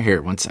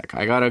 here, one sec.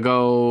 I gotta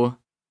go.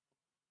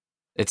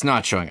 It's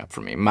not showing up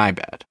for me. My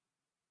bad.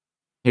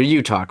 Here,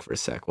 you talk for a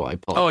sec while I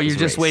pull up you're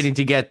just waiting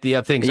to get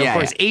the thing. So, of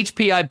course,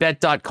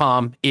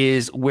 HPIBet.com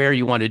is where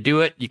you want to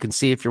do it. You can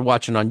see if you're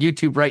watching on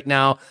YouTube right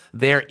now,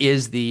 there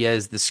is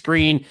the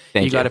screen.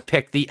 You got to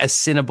pick the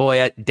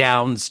Assiniboia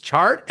Downs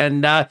chart,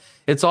 and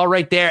it's all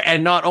right there.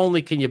 And not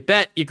only can you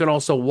bet, you can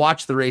also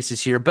watch the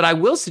races here. But I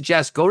will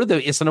suggest go to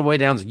the Assiniboia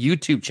Downs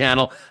YouTube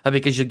channel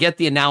because you'll get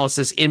the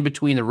analysis in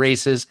between the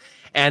races.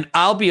 And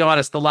I'll be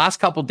honest, the last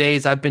couple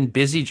days I've been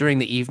busy during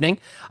the evening.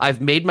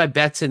 I've made my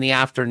bets in the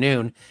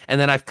afternoon,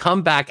 and then I've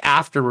come back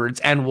afterwards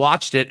and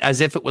watched it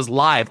as if it was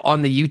live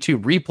on the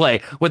YouTube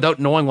replay without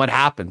knowing what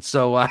happened.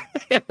 So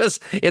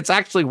it's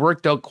actually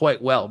worked out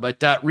quite well.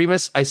 But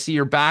Remus, I see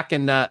you're back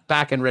and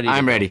ready.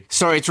 I'm ready.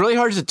 Sorry, it's really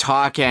hard to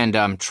talk and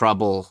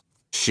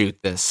troubleshoot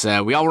this.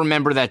 We all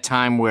remember that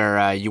time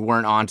where you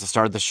weren't on to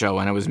start the show,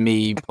 and it was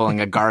me pulling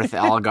a Garth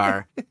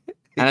Algar.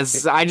 And I'm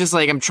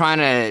trying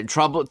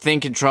to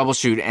think and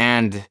troubleshoot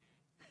and,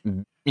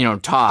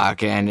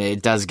 talk, and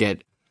it does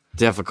get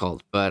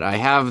difficult. But I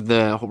have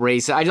the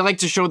race. I like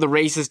to show the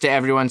races to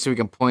everyone so we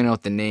can point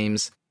out the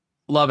names.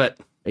 Love it.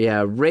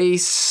 Yeah,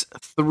 race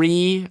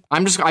 3.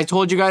 I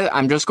told you guys,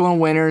 I'm just going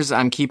winners.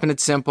 I'm keeping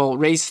it simple.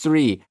 Race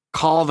 3,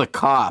 Call the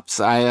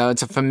Cops.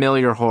 It's a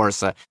familiar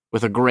horse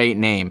with a great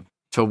name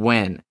to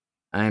win.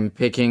 I'm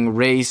picking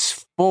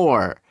race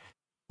 4,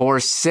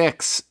 horse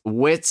 6,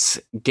 Wits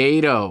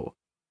Gato,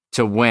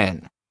 to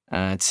win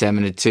at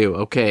 7-2.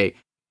 Okay,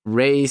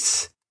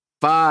 race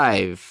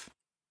 5.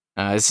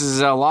 This is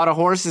a lot of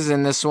horses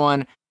in this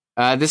one.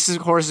 Horse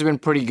has been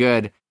pretty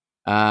good.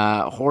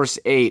 Horse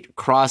 8,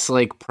 Cross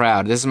Lake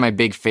Proud. This is my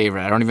big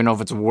favorite. I don't even know if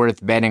it's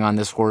worth betting on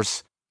this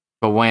horse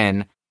to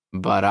win,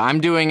 but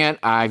I'm doing it.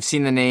 I've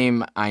seen the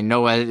name. I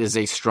know it is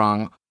a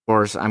strong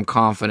horse. I'm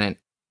confident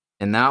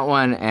in that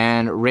one.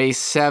 And race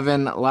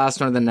 7,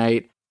 last one of the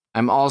night.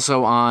 I'm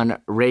also on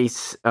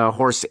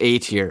horse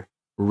 8 here.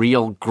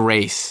 Real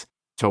Grace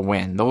to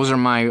win. Those are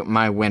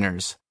my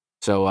winners.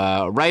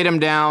 So write them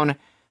down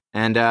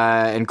and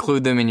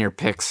include them in your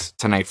picks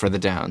tonight for the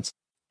Downs.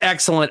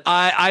 Excellent.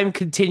 I'm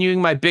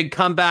continuing my big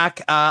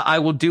comeback. I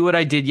will do what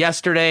I did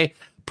yesterday.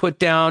 Put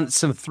down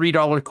some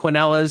 $3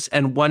 quinellas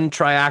and one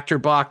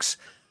triactor box.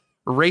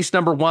 Race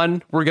number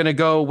 1, we're going to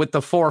go with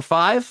the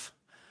 4-5.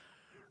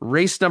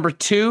 Race number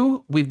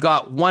 2, we've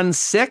got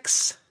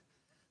 1-6.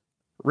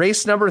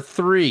 Race number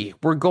 3,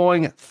 we're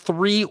going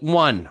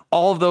 3-1.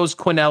 All of those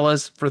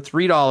quinellas for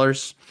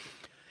 $3.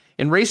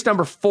 In race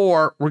number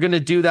 4, we're going to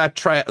do that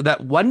 $1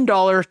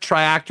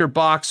 triactor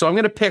box. So I'm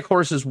going to pick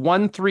horses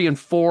 1, 3, and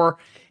 4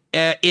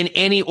 in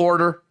any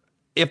order.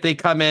 If they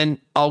come in,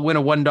 I'll win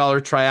a $1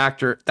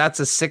 triactor. That's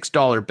a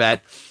 $6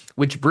 bet,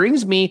 which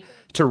brings me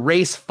to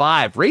race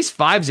 5. Race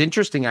 5 is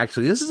interesting,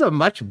 actually. This is a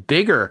much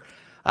bigger.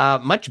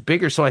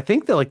 So I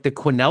think the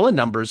quinella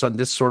numbers on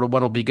this sort of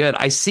one will be good.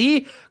 I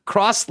see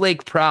Cross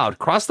Lake Proud.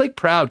 Cross Lake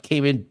Proud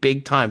came in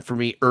big time for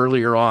me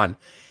earlier on.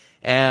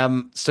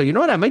 So you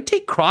know what? I might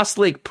take Cross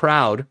Lake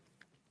Proud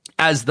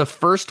as the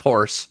first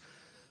horse.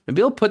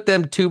 Maybe I'll put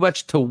them too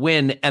much to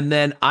win. And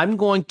then I'm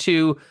going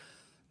to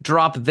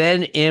drop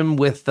then in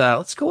with,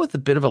 let's go with a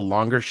bit of a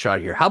longer shot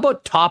here. How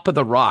about Top of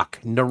the Rock,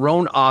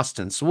 Nerone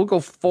Austin? So we'll go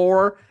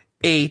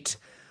 4-8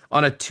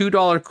 on a $2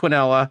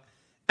 quinella.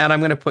 And I'm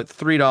going to put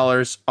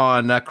 $3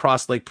 on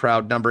Cross Lake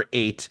Proud, number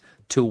 8,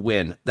 to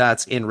win.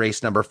 That's in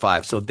race number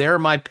 5. So there are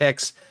my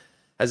picks.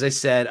 As I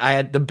said, I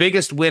had the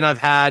biggest win I've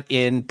had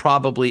in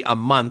probably a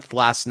month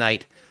last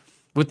night,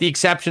 with the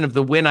exception of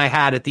the win I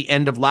had at the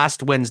end of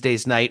last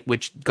Wednesday's night,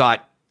 which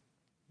got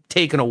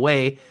taken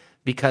away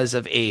because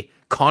of a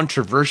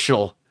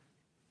controversial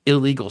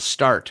illegal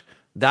start.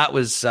 That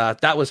was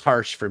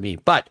harsh for me.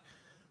 But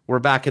we're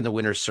back in the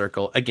winner's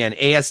circle. Again,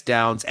 AS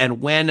Downs. And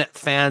when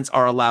fans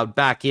are allowed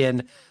back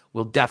in,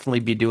 we'll definitely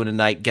be doing a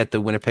night. Get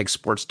the Winnipeg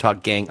Sports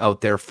Talk gang out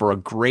there for a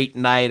great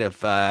night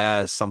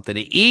of something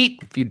to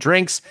eat, a few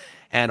drinks,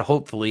 and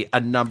hopefully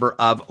a number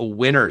of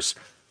winners.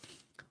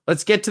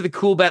 Let's get to the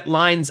cool bet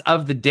lines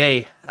of the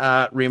day,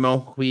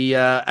 Remo. We,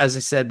 as I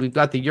said, we've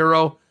got the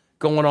Euro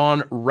going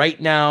on right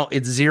now.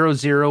 It's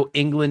 0-0,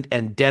 England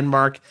and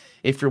Denmark.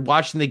 If you're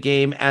watching the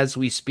game as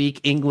we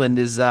speak, England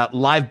is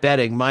live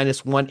betting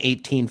minus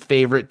 118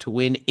 favorite to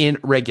win in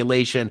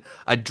regulation.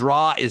 A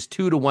draw is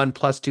 2-1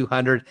 plus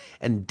 200,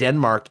 and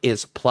Denmark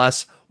is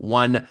plus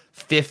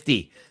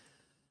 150.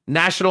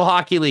 National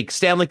Hockey League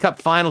Stanley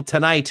Cup final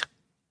tonight.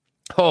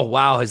 Oh,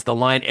 wow. Has the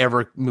line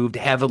ever moved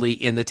heavily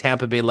in the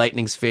Tampa Bay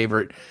Lightning's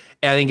favorite?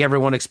 I think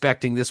everyone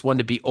expecting this one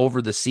to be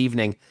over this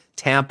evening.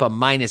 Tampa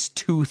minus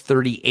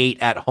 238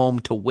 at home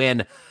to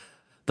win.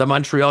 The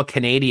Montreal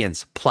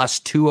Canadiens plus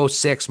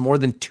 206, more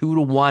than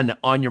 2-1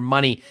 on your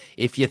money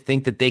if you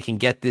think that they can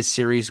get this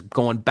series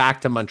going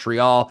back to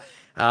Montreal.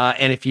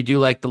 And if you do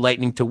like the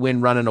Lightning to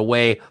win running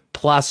away,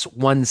 plus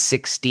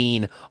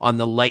 116 on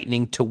the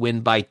Lightning to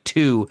win by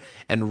 2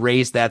 and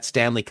raise that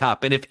Stanley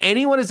Cup. And if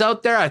anyone is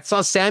out there, I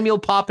saw Samuel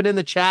popping in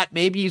the chat,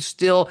 maybe you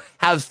still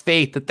have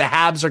faith that the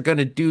Habs are going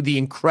to do the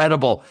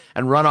incredible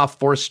and run off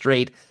 4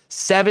 straight,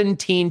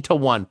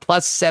 17-1,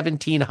 plus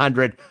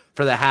 1,700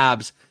 for the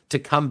Habs to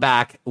come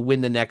back,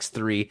 win the next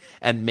 3,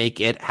 and make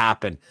it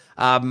happen.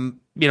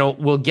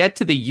 We'll get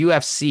to the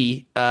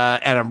UFC,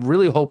 and I'm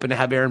really hoping to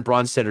have Aaron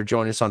Bronstetter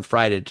join us on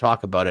Friday to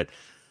talk about it.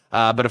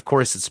 But of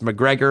course, it's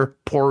McGregor,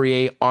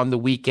 Poirier on the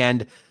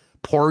weekend.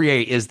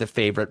 Poirier is the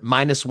favorite,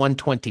 minus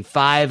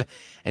 125,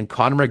 and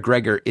Conor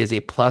McGregor is a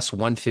plus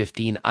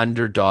 115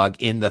 underdog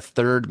in the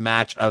third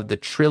match of the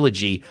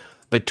trilogy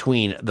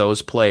between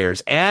those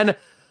players. And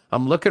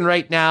I'm looking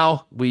right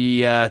now.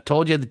 We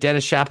told you that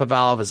Denis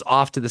Shapovalov is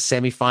off to the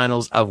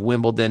semifinals of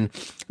Wimbledon.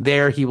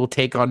 There, he will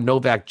take on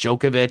Novak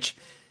Djokovic.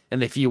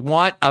 And if you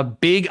want a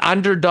big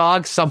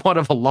underdog, somewhat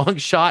of a long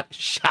shot,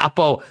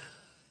 Shapo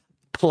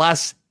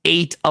plus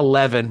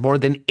 811, more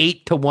than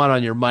 8-1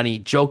 on your money.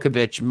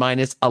 Djokovic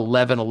minus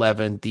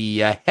 1111, the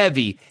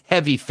heavy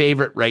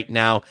favorite right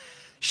now.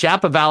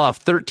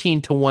 Shapovalov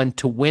 13-1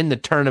 to win the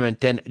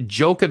tournament, and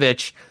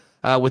Djokovic,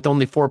 with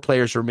only 4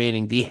 players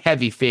remaining, the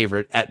heavy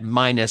favorite at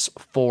minus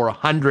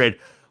 400.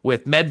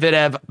 With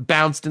Medvedev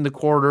bounced in the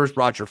quarters,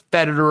 Roger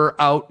Federer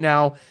out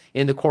now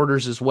in the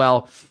quarters as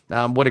well.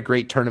 What a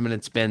great tournament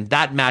it's been.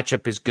 That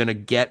matchup is going to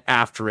get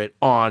after it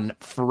on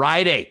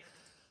Friday.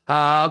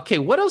 Okay,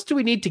 what else do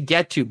we need to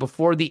get to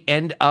before the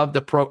end of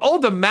the program? Oh,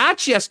 the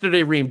match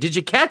yesterday, Reem. Did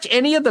you catch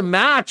any of the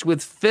match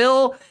with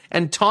Phil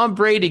and Tom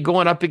Brady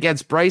going up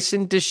against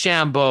Bryson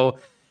DeChambeau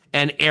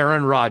and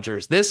Aaron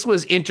Rodgers? This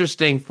was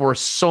interesting for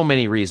so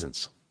many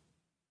reasons.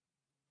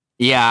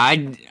 Yeah,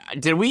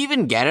 did we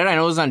even get it? I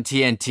know it was on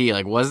TNT.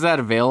 Like, was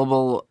that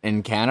available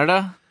in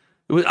Canada?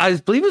 I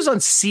believe it was on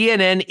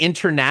CNN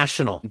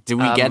International. Did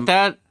we get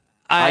that?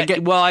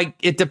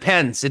 It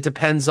depends. It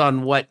depends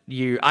on what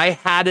you. I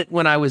had it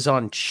when I was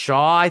on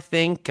Shaw, I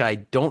think. I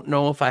don't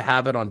know if I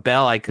have it on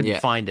Bell. I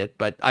couldn't find it,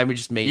 but I would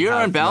just make. You're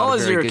on Bell?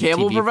 Is your a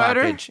cable TV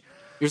provider? Package.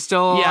 You're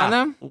still on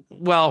them?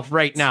 Well,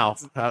 right now.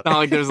 Not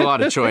like there's a lot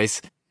of choice.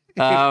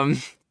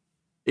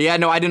 Yeah,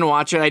 no, I didn't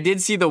watch it. I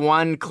did see the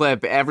one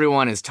clip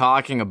everyone is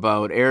talking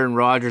about. Aaron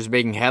Rodgers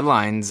making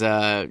headlines,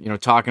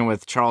 talking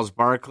with Charles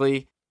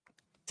Barkley,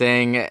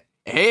 saying,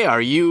 hey, are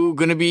you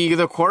going to be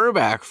the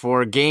quarterback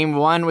for game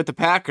 1 with the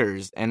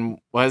Packers? And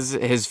was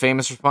his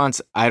famous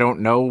response, I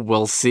don't know,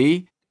 we'll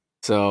see.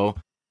 So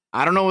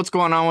I don't know what's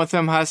going on with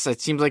him, Huss.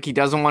 It seems like he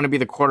doesn't want to be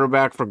the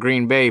quarterback for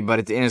Green Bay, but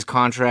it's in his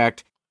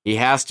contract. He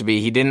has to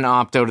be. He didn't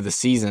opt out of the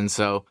season,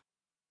 so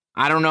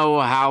I don't know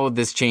how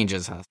this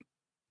changes, Huss.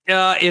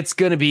 It's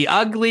going to be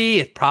ugly.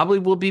 It probably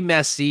will be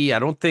messy. I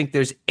don't think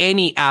there's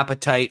any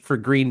appetite for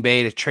Green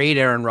Bay to trade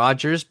Aaron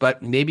Rodgers,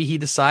 but maybe he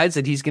decides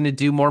that he's going to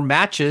do more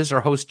matches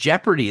or host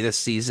Jeopardy this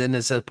season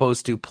as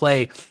opposed to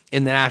play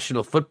in the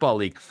National Football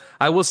League.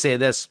 I will say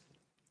this.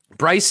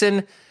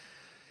 Bryson,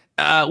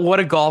 what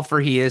a golfer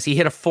he is. He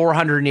hit a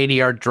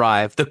 480-yard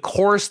drive. The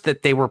course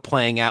that they were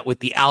playing at with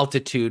the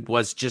altitude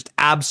was just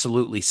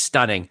absolutely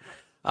stunning.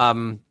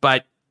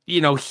 But,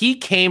 he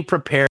came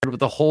prepared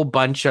with a whole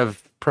bunch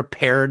of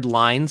prepared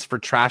lines for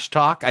trash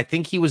talk. I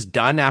think he was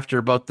done after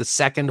about the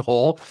second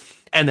hole,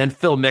 and then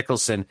Phil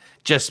Mickelson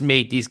just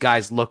made these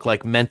guys look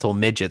like mental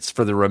midgets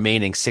for the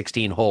remaining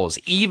 16 holes,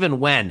 even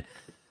when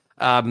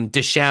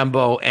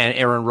DeChambeau and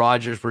Aaron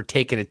Rodgers were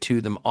taking it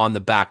to them on the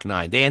back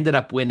 9. They ended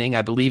up winning,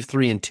 I believe,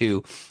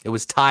 3-2. It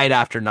was tied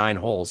after 9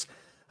 holes.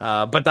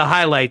 But the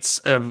highlights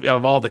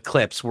of all the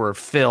clips were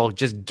Phil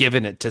just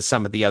giving it to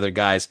some of the other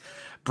guys.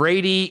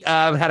 Brady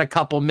had a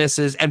couple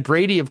misses, and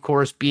Brady, of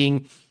course,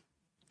 being...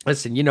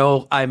 Listen,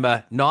 I'm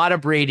not a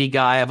Brady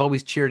guy. I've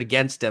always cheered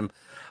against him.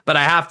 But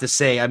I have to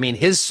say,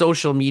 his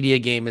social media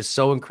game is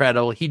so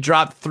incredible. He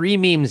dropped 3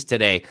 memes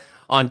today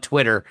on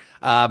Twitter,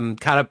 kind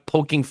of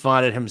poking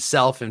fun at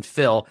himself and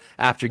Phil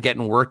after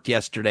getting worked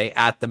yesterday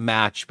at the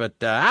match. But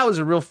that was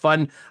a real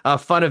fun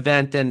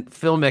event. And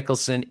Phil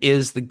Mickelson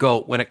is the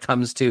GOAT when it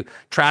comes to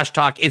trash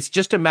talk. It's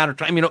just a matter of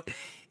time.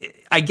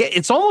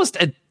 It's almost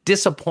a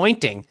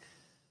disappointing,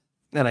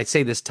 and I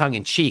say this tongue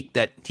in cheek,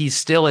 that he's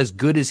still as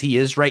good as he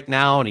is right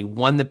now, and he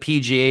won the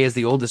PGA as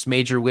the oldest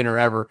major winner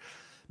ever,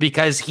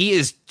 because he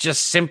is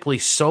just simply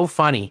so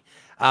funny.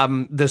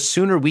 the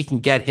sooner we can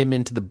get him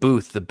into the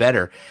booth, the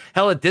better.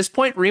 Hell, at this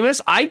point,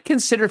 Remus, I'd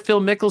consider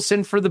Phil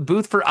Mickelson for the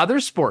booth for other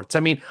sports. I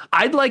mean,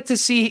 I'd like to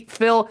see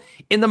Phil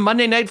in the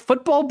Monday Night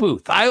Football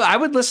booth. I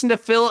would listen to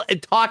Phil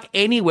and talk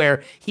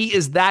anywhere. He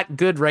is that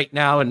good right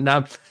now.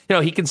 And,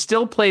 he can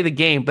still play the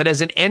game, but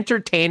as an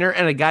entertainer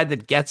and a guy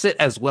that gets it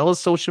as well as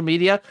social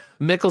media,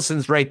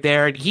 Mickelson's right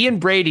there. And he and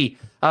Brady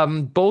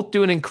both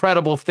doing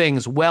incredible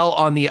things well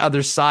on the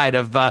other side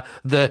of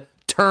the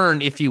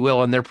turn, if you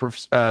will, in their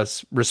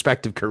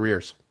respective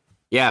careers.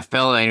 Yeah,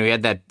 Phil, and we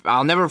had that.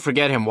 I'll never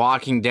forget him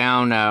walking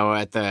down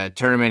at the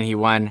tournament he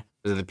won.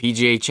 Was it the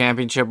PGA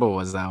Championship? What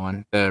was that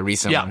one? The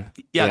recent one?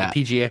 Yeah,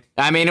 the PGA.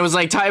 I mean, it was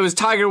like it was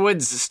Tiger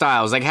Woods style.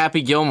 It was like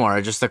Happy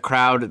Gilmore, just the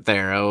crowd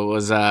there. It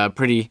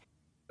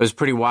was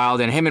pretty wild.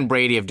 And him and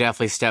Brady have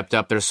definitely stepped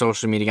up their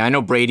social media. I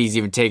know Brady's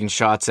even taking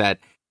shots at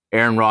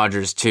Aaron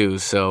Rodgers too.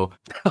 So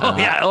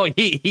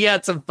he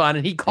had some fun,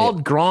 and he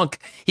called Gronk.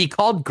 He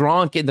called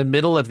Gronk in the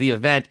middle of the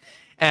event,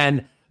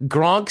 and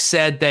Gronk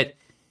said that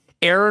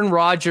Aaron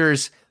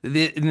Rodgers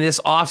in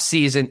this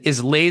offseason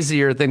is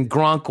lazier than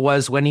Gronk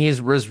was when he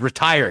was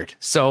retired.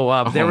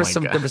 So there were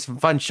some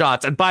fun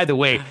shots. And by the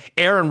way,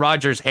 Aaron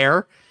Rodgers'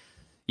 hair,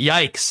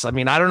 yikes! I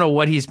mean, I don't know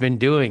what he's been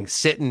doing,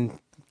 sitting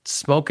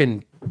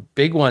smoking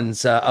big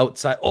ones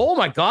outside. Oh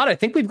my God! I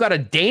think we've got a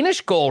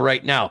Danish goal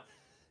right now.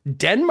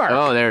 Denmark.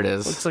 Oh, there it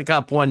is. Looks like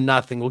up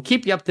 1-0. We'll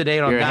keep you up to date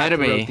on that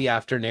throughout the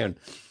afternoon.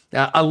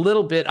 A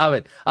little bit of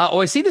it.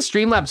 I see the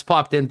Streamlabs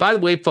popped in. By the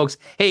way, folks,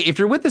 hey, if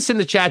you're with us in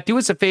the chat, do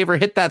us a favor,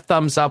 hit that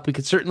thumbs up. We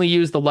could certainly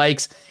use the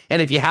likes.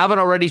 And if you haven't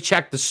already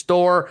checked the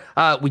store,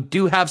 we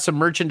do have some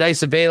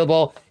merchandise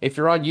available. If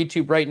you're on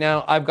YouTube right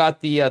now, I've got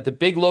the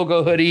big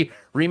logo hoodie.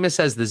 Remus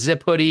has the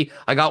zip hoodie.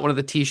 I got one of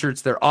the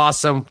t-shirts. They're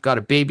awesome. Got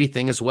a baby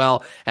thing as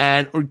well.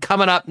 And we're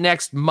coming up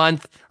next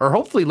month, or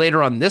hopefully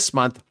later on this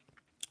month,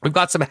 we've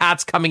got some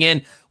hats coming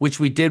in, which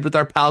we did with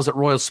our pals at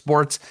Royal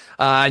Sports,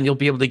 and you'll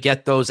be able to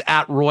get those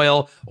at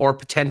Royal or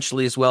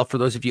potentially as well for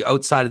those of you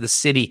outside of the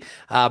city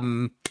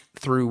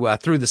through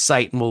the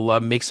site, and we'll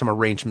make some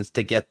arrangements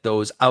to get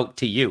those out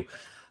to you.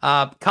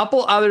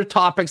 Couple other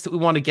topics that we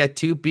want to get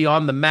to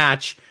beyond the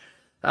match.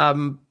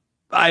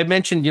 I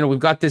mentioned, we've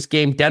got this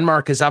game.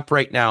 Denmark is up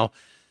right now.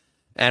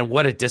 And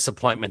what a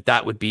disappointment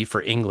that would be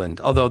for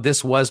England. Although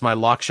this was my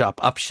lock shop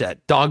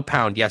upset. Dog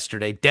pound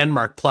yesterday.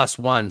 Denmark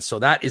 +1. So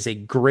that is a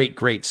great,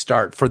 great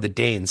start for the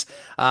Danes.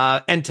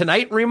 And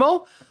tonight,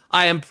 Remo,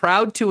 I am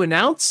proud to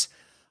announce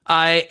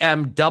I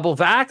am double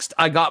vaxxed.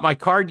 I got my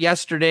card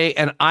yesterday,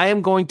 and I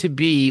am going to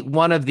be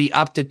one of the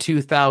up to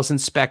 2,000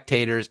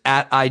 spectators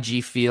at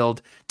IG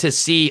Field to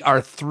see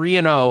our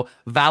 3-0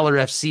 Valor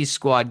FC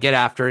squad get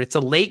after it. It's a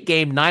late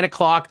game, 9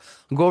 o'clock.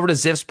 I'll go over to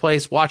Ziff's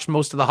place, watch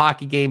most of the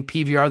hockey game,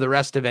 PVR the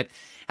rest of it,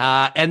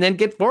 and then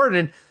get forward.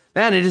 And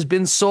man, it has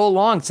been so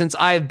long since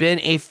I've been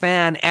a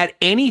fan at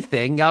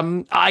anything.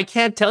 I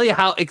can't tell you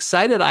how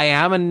excited I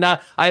am. And I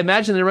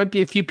imagine there might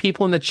be a few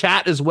people in the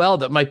chat as well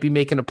that might be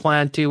making a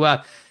plan to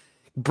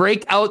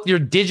break out your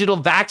digital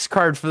Vax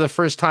card for the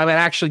first time and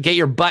actually get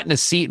your butt in a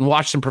seat and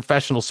watch some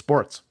professional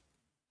sports.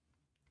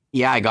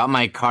 Yeah, I got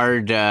my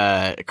card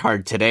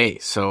today,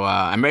 so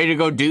I'm ready to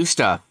go do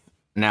stuff.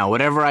 Now,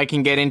 whatever I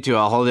can get into,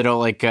 I'll hold it out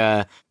like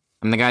I'm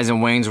the guys in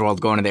Wayne's World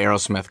going to the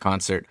Aerosmith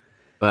concert.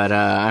 But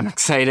I'm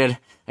excited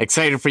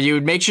for you.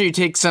 Make sure you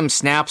take some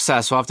snaps, so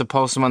I'll have to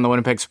post them on the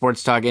Winnipeg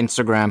Sports Talk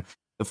Instagram.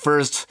 The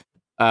first,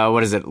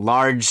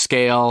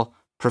 large-scale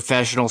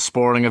professional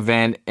sporting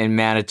event in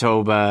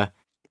Manitoba,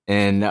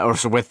 or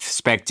with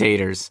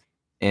spectators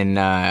in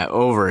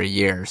over a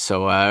year.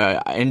 So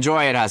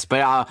enjoy it, Huss.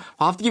 But I'll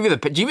have to give you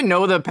do you even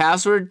know the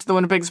password to the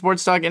Winnipeg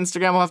Sports Talk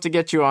Instagram? We'll have to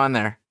get you on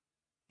there.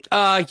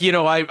 I'm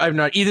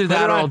not either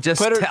that, or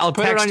I'll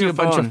text you a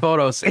bunch of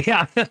photos.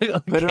 Yeah,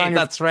 okay,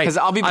 that's right. Because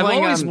I'll be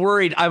playing.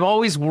 I'm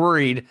always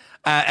worried,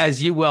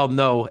 as you well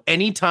know.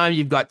 Anytime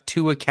you've got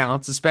two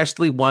accounts,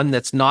 especially one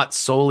that's not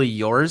solely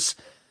yours,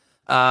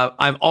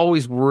 I'm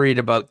always worried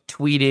about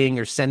tweeting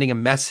or sending a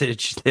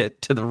message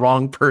to the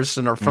wrong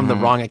person or from the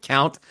wrong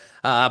account.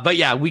 But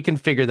yeah, we can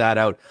figure that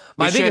out.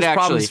 My biggest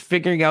problem is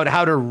figuring out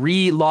how to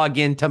re-log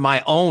into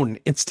my own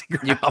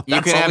Instagram.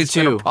 That's always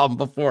been a problem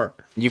before.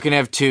 You can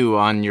have two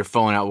on your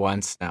phone at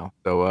once now.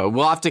 So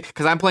we'll have to,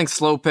 because I'm playing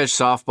slow pitch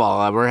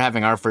softball. We're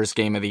having our first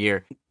game of the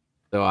year.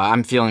 So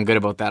I'm feeling good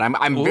about that.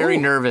 I'm very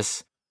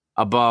nervous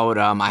about,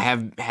 I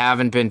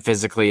haven't been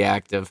physically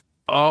active.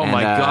 Oh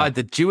my God!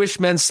 The Jewish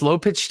men's slow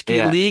pitch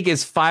league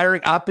is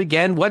firing up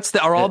again.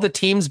 Are all the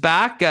teams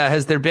back?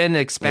 Has there been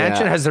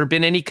expansion? Has there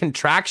been any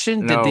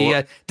contraction? No.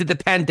 Did the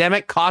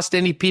pandemic cost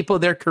any people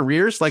their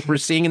careers, like we're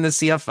seeing in the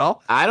CFL?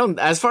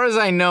 As far as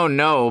I know,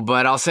 no.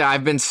 But I'll say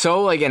I've been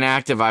so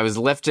inactive. I was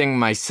lifting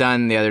my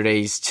son the other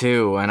day. He's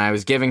 2, and I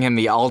was giving him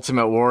the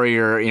Ultimate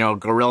Warrior,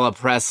 gorilla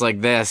press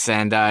like this.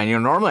 And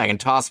normally I can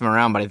toss him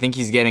around, but I think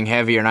he's getting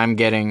heavier, and I'm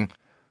getting,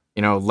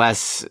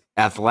 less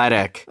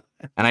athletic.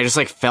 And I just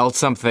felt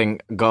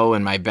something go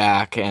in my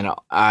back, and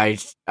I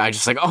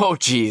just oh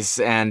geez,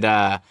 and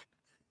I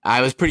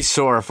was pretty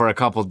sore for a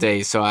couple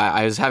days, so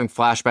I was having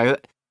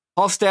flashbacks.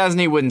 Paul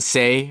Stastny wouldn't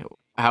say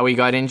how he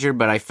got injured,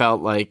 but I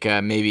felt like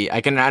maybe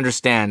I can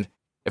understand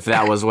if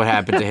that was what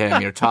happened to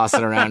him. You're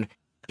tossing around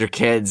your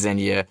kids and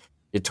you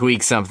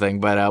tweak something,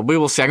 but we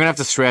will see. I'm gonna have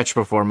to stretch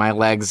before my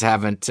legs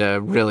haven't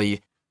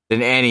really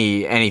done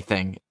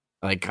anything.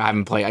 Like I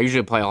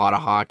usually play a lot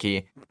of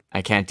hockey.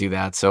 I can't do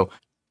that, so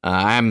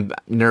I'm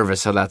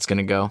nervous how that's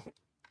gonna go.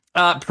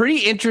 Pretty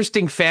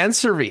interesting fan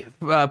survey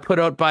put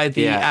out by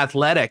the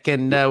Athletic,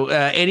 and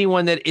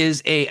anyone that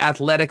is a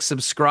Athletic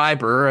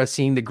subscriber,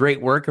 seeing the great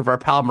work of our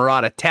pal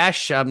Murata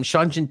Tesh,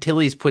 Sean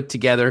Gentili's put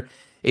together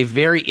a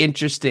very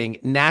interesting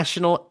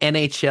national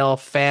NHL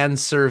fan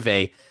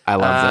survey. I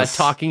love this.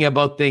 Talking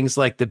about things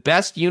like the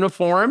best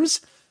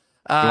uniforms.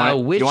 You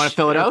want to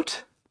fill it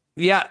out?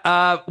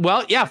 Yeah.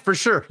 Well, yeah, for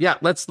sure. Yeah.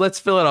 Let's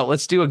fill it out.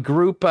 Let's do a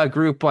group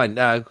one.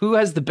 Who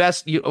has the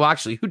best?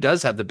 Who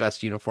does have the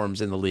best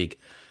uniforms in the league?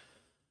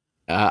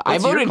 I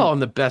voted calling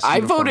the best.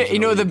 I voted.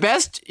 The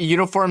best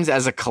uniforms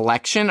as a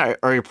collection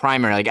or your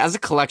primary. Like as a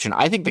collection,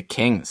 I think the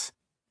Kings.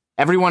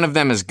 Every one of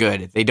them is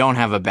good. They don't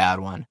have a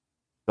bad one.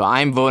 So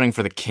I'm voting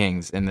for the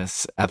Kings in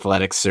this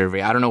Athletic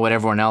survey. I don't know what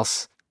everyone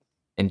else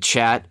in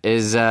chat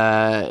is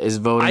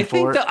voting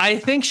for. I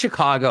think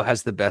Chicago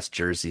has the best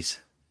jerseys.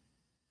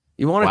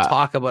 You want to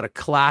talk about a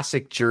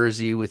classic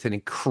jersey with an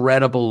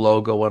incredible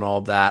logo and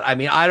all that. I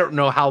mean, I don't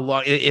know how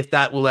long, if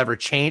that will ever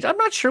change. I'm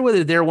not sure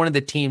whether they're one of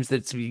the teams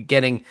that's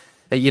getting,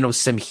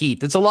 some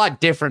heat. It's a lot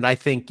different, I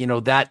think,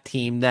 that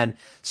team than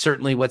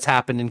certainly what's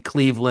happened in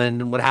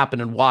Cleveland and what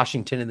happened in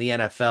Washington in the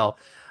NFL.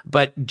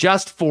 But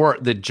just for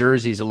the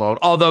jerseys alone,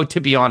 although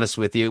to be honest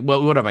with you,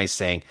 what am I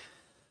saying?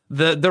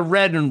 The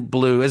red and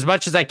blue, as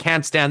much as I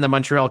can't stand the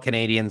Montreal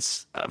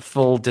Canadiens,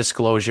 full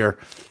disclosure,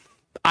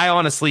 I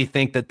honestly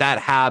think that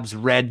Habs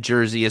red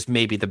jersey is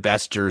maybe the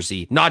best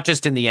jersey, not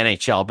just in the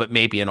NHL, but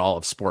maybe in all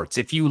of sports.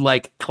 If you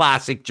like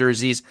classic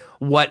jerseys,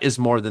 what is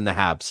more than the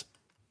Habs?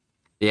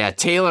 Yeah,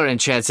 Taylor in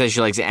chat says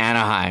she likes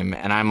Anaheim,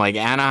 and I'm like,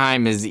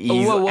 Anaheim is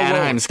easy.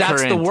 Anaheim's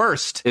that's current the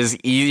worst. Is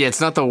easy.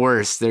 It's not the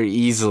worst. They're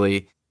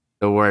easily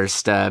the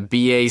worst.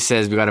 BA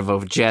says we got to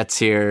vote Jets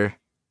here,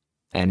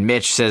 and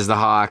Mitch says the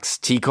Hawks.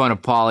 Tico and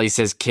Pauly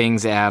says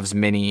Kings, Avs,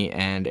 Mini,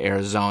 and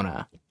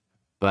Arizona.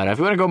 But if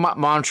you want to go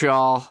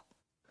Montreal,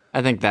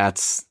 I think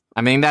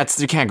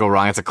you can't go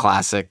wrong. It's a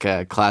classic.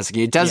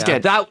 It does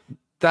get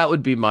that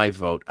would be my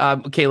vote.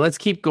 Okay, let's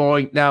keep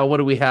going. Now, what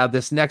do we have?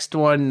 This next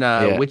one,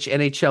 which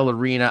NHL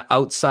arena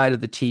outside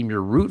of the team you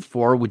root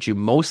for would you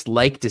most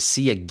like to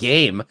see a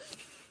game?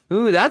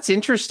 Ooh, that's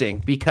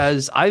interesting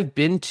because I've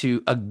been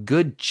to a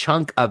good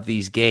chunk of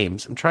these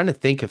games. I'm trying to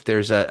think if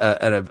there's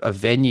a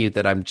venue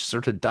that I'm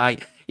sort of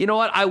dying. You know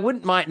what? I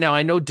wouldn't mind. Now,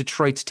 I know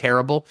Detroit's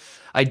terrible.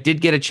 I did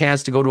get a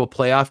chance to go to a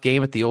playoff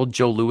game at the old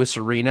Joe Louis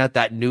Arena.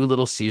 That new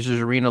little Caesars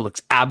Arena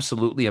looks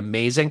absolutely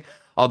amazing,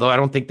 although I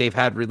don't think they've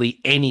had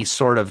really any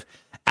sort of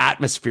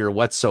atmosphere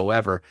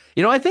whatsoever.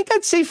 I think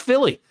I'd say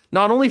Philly,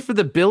 not only for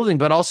the building,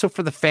 but also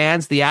for the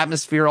fans, the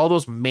atmosphere, all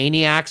those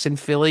maniacs in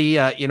Philly,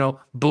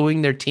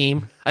 booing their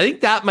team. I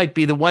think that might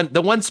be the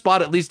one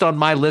spot, at least on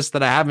my list,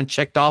 that I haven't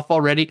checked off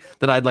already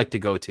that I'd like to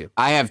go to.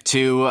 I have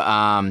two,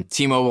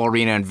 T-Mobile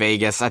Arena in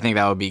Vegas. I think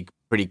that would be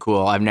pretty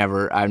cool. I've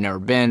never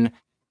been.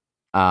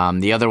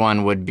 The other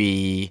one would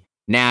be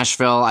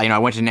Nashville. I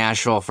went to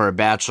Nashville for a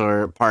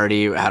bachelor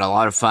party. Had a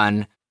lot of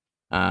fun.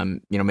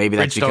 Maybe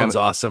that's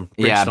awesome.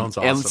 Bridgestone's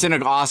awesome. It's in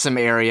an awesome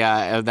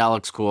area. That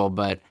looks cool.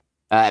 But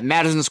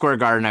Madison Square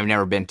Garden, I've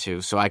never been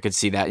to, so I could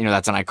see that.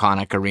 That's an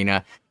iconic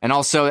arena. And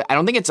also, I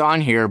don't think it's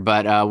on here,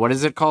 but what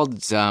is it called?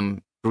 It's,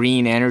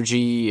 Green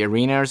Energy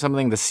Arena or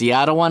something. The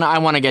Seattle one. I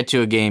want to get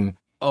to a game.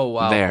 Oh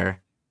wow!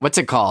 There. What's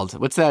it called?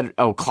 What's that?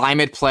 Oh,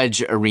 Climate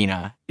Pledge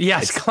Arena.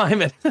 Yes,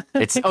 Climate.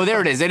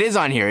 There it is. It is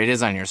on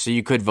here. So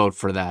you could vote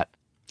for that.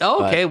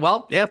 Oh, okay.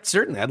 Well, yeah,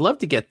 certainly. I'd love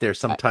to get there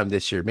sometime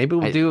this year. Maybe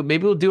we'll do a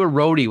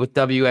roadie with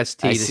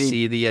WST to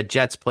see the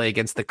Jets play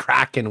against the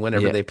Kraken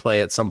whenever they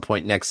play at some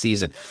point next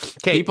season.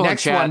 Okay, people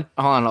next in chat, one.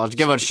 Hold on, I'll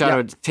give a shout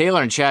out.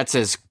 Taylor in chat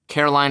says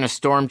Carolina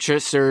Storm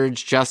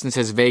Surge. Justin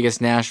says Vegas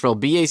Nashville.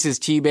 BA says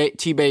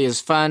T-Bay is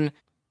fun.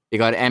 You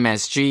got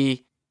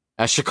MSG.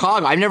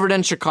 Chicago. I've never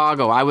done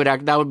Chicago.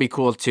 That would be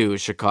cool too.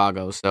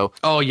 Chicago. So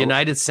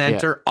United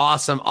Center,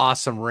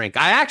 awesome rink.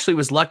 I actually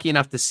was lucky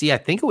enough to see. I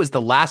think it was the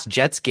last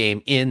Jets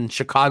game in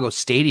Chicago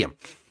Stadium,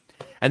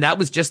 and that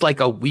was just like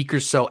a week or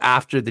so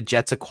after the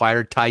Jets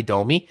acquired Ty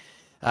Domi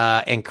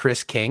and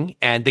Chris King,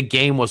 and the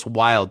game was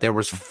wild. There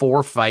was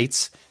 4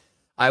 fights.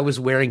 I was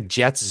wearing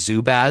Jets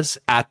Zubaz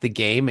at the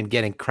game and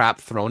getting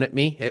crap thrown at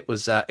me. It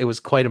was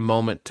quite a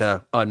moment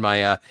on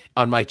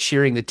my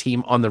cheering the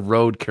team on the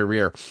road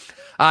career.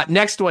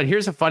 Next one.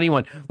 Here's a funny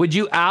one. Would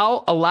you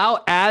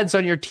allow ads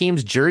on your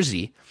team's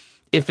jersey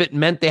if it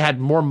meant they had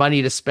more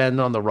money to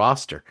spend on the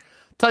roster?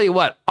 Tell you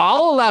what,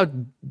 I'll allow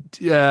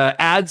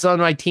ads on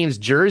my team's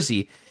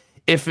jersey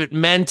if it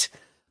meant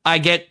I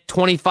get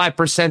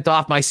 25%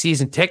 off my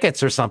season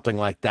tickets or something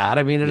like that.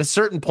 I mean, at a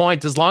certain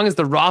point, as long as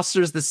the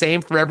roster is the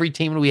same for every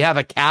team and we have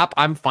a cap,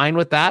 I'm fine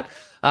with that.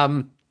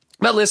 But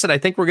listen, I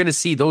think we're going to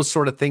see those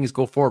sort of things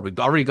go forward. We've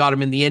already got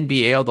them in the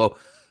NBA,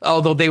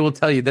 although they will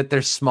tell you that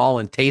they're small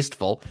and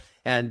tasteful.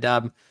 And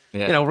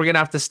we're going to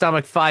have to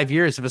stomach 5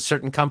 years of a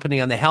certain company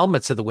on the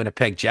helmets of the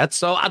Winnipeg Jets.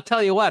 So I'll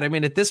tell you what, I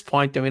mean, at this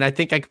point, I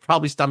think I could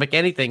probably stomach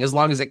anything as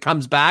long as it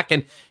comes back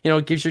and,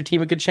 it gives your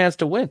team a good chance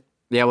to win.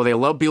 Yeah, well,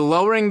 they'll be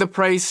lowering the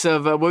price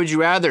of, what would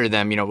you rather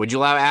them? Would you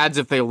allow ads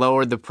if they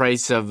lowered the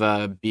price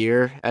of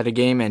beer at a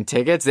game and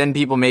tickets? Then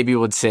people maybe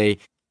would say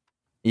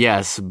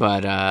yes,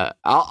 but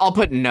I'll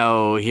put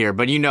no here.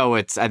 But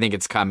I think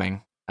it's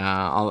coming.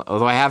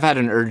 Although I have had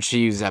an urge to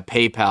use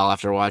PayPal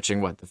after watching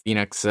the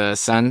Phoenix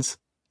Suns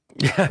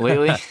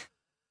lately.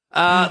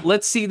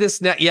 Let's see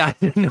this next. Yeah,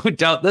 no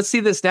doubt. Let's see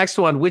this next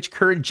one. Which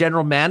current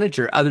general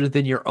manager, other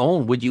than your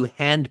own, would you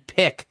hand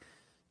pick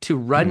to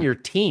run your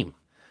team?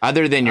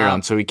 Other than your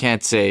own, so we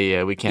can't say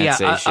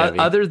say Chevy.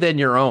 Other than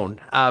your own,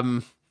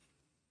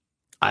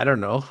 I don't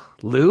know,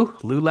 Lou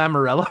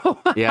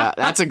Lamoriello. Yeah,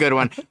 that's a good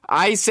one.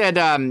 I said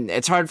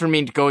it's hard for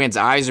me to go against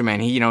Yzerman.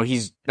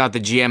 He's not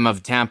the GM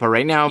of Tampa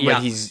right now,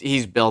 but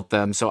he's built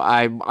them. So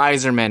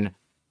Yzerman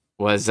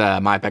was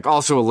my pick.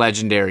 Also a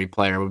legendary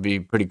player. Would be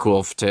pretty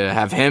cool to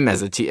have him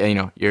as your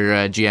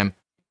GM.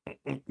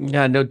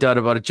 Yeah, no doubt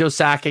about it. Joe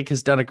Sakic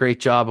has done a great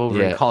job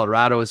over in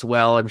Colorado as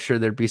well. I'm sure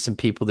there'd be some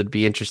people that'd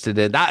be interested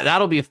in that.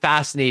 That'll be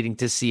fascinating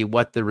to see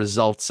what the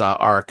results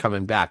are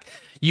coming back.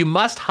 You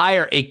must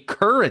hire a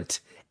current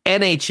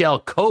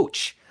NHL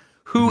coach.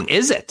 Who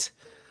is it?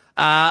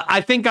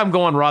 I think I'm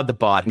going Rod the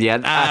Bod. Yeah,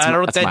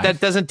 that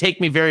doesn't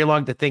take me very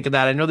long to think of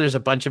that. I know there's a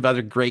bunch of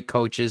other great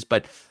coaches,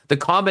 but the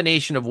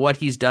combination of what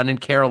he's done in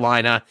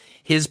Carolina,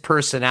 his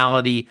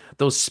personality,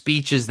 those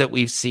speeches that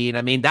we've seen.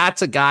 I mean,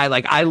 that's a guy,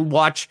 like, I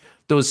watch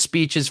those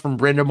speeches from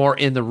Brind'Amour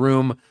in the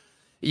room.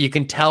 You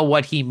can tell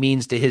what he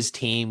means to his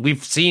team.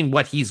 We've seen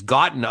what he's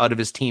gotten out of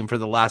his team for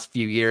the last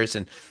few years,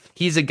 and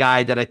he's a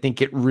guy that I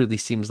think it really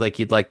seems like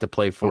he'd like to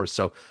play for.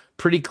 So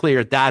pretty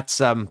clear. That's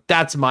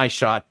my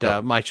shot.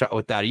 My shot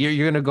with that.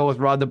 You're going to go with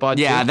Rod the Bod?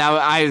 Yeah, too?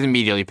 I was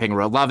immediately picking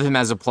Rod. Love him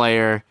as a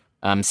player.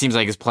 Seems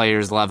like his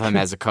players love him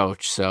as a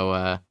coach.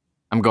 So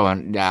I'm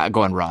going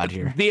Rod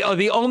here.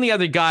 The only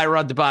other guy,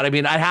 Rod the Bod. I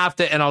mean, I have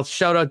to, and I'll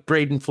shout out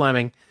Braden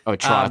Fleming. Oh,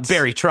 Trotz.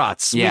 Barry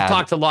Trotz. Yeah. We've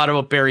talked a lot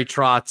about Barry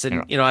Trotz,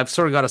 and I've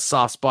sort of got a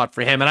soft spot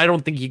for him, and I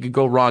don't think you could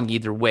go wrong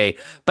either way.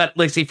 But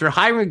like, if you're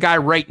hiring a guy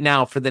right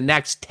now for the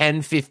next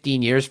 10,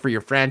 15 years for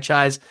your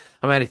franchise,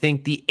 I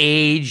think the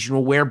age,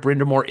 where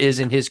Brind'Amour is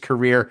in his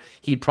career,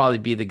 he'd probably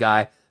be the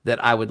guy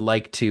that I would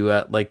like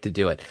to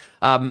do it.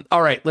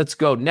 All right, let's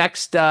go.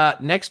 Next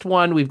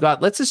one we've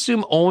got, let's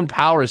assume Owen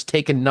Power is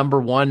taken number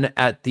 1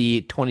 at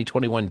the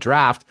 2021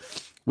 draft.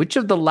 Which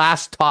of the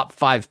last top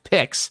 5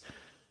 picks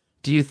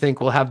do you think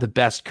will have the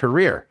best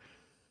career?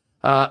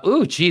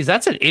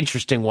 That's an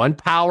interesting one.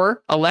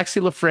 Power,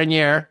 Alexis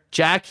Lafreniere,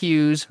 Jack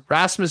Hughes,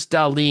 Rasmus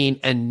Dahlin,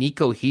 and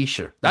Nico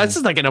Hischier. That's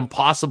just like an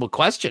impossible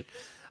question.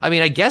 I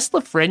mean, I guess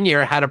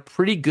Lafreniere had a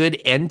pretty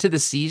good end to the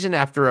season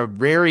after a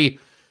very,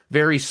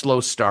 very slow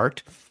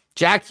start.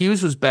 Jack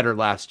Hughes was better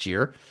last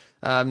year.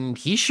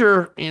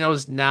 Hischier,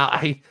 is now,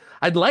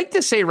 I'd like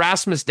to say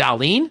Rasmus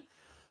Dahlin,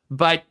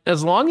 but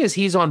as long as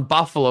he's on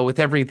Buffalo with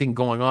everything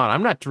going on,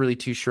 I'm not really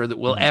too sure that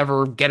we'll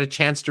ever get a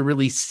chance to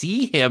really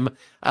see him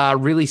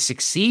really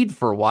succeed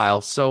for a while.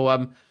 So,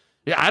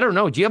 I don't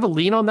know. Do you have a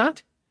lean on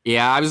that?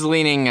 Yeah, I was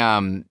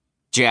leaning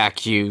Jack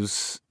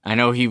Hughes. I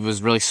know he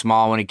was really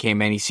small when he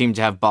came in. He seemed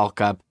to have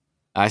bulk up.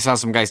 I saw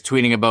some guys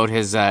tweeting about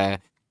his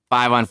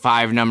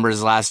 5-on-5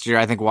 numbers last year.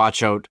 I think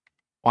watch out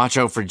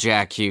for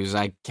Jack Hughes.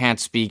 I can't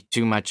speak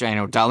too much. I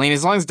know Dahlin.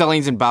 As long as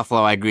Dahlin's in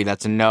Buffalo, I agree.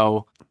 That's a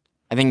no.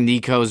 I think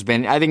Nico's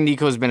been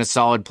a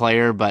solid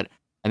player, but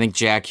I think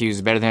Jack Hughes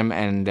is better than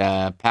him.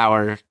 And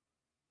Power,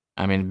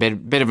 I mean,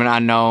 bit of an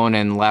unknown.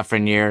 And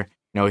Lafreniere,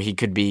 he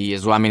could be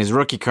as well. I mean, his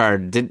rookie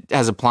card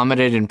has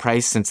plummeted in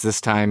price since this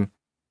time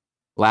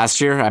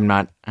last year. I'm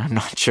not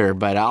sure,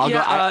 but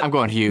I'm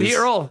going Hughes.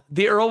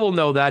 The Earl will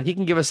know that. He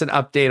can give us an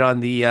update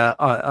on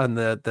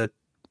the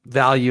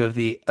value of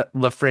the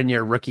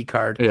Lafreniere rookie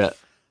card. Yeah.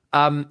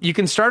 You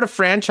can start a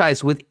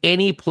franchise with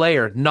any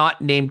player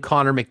not named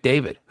Connor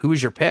McDavid. Who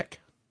is your pick?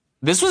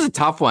 This was a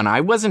tough one.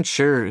 I wasn't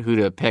sure who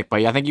to pick,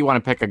 but I think you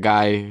want to pick a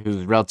guy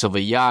who's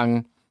relatively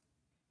young,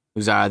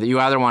 you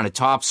either want a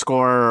top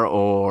scorer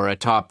or a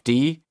top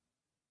D.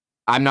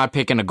 I'm not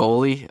picking a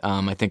goalie.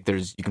 I think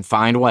you can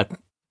find one.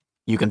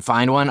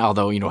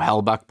 Although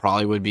Hellbuck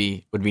probably would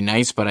be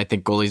nice, but I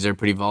think goalies are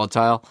pretty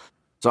volatile.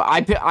 So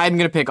I'm going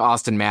to pick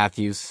Austin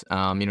Matthews.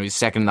 He's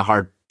second in the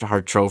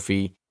Hart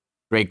Trophy.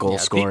 Great goal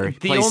scorer.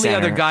 The only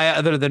other guy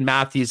other than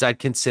Matthews I'd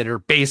consider,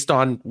 based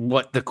on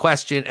what the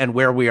question and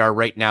where we are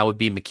right now, would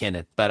be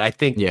McKinnon. But I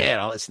think,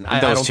 listen, I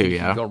don't think you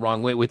can go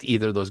wrong with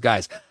either of those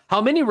guys. How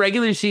many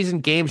regular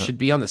season games should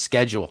be on the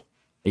schedule?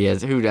 Yeah,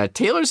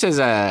 Taylor says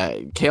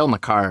Cale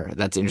Makar.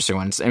 That's an interesting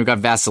one. And we've got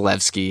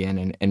Vasilevsky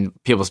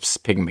and people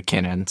picking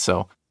McKinnon.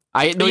 So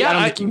I don't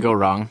think you can go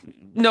wrong.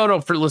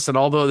 No.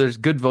 Although there's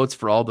good votes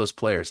for all those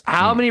players,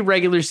 how many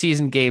regular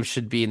season games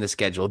should be in the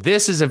schedule?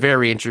 This is a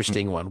very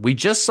interesting one. We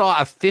just saw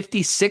a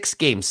 56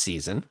 game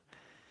season,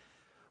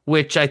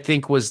 which I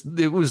think was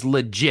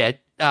legit.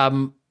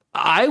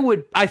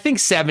 I think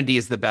 70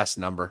 is the best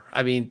number.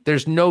 I mean,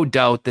 there's no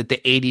doubt that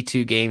the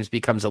 82 games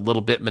becomes a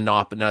little bit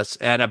monotonous,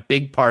 and a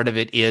big part of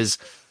it is,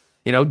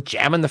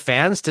 jamming the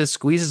fans to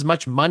squeeze as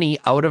much money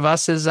out of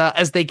us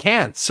as they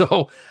can.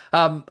 So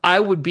I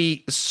would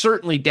be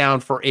certainly down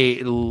for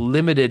a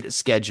limited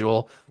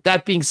schedule.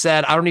 That being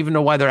said, I don't even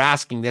know why they're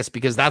asking this,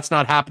 because that's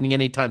not happening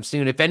anytime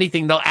soon. If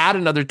anything, they'll add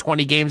another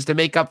 20 games to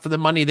make up for the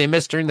money they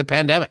missed during the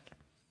pandemic.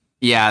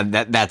 Yeah,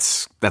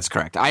 that's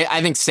correct.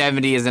 I think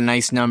 70 is a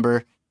nice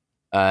number.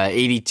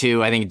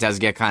 82, I think it does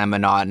get kind of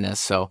monotonous.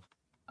 So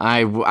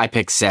I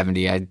pick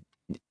 70. I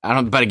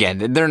don't, but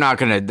again, they're not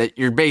going to,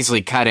 you're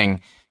basically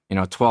cutting,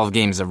 12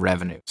 games of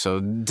revenue. So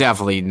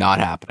definitely not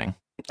happening.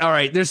 All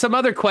right. There's some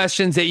other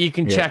questions that you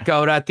can check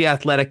out at The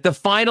Athletic. The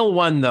final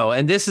one, though,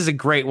 and this is a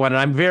great one, and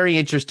I'm very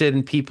interested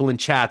in people in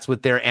chats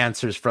with their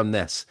answers from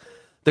this.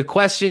 The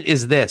question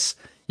is this: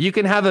 you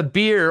can have a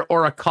beer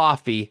or a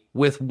coffee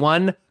with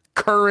one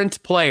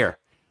current player.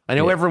 I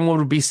know everyone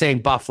would be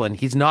saying Bufflin.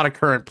 He's not a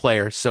current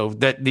player, so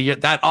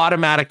that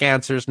automatic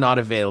answer is not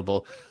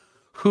available.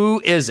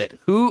 Who is it?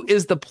 Who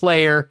is the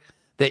player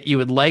that you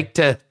would like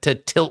to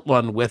tilt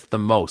one with the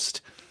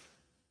most?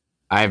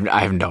 I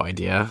have no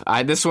idea.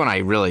 This one I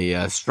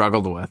really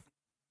struggled with.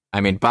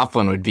 I mean,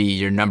 Bufflin would be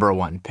your number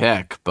one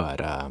pick,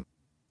 but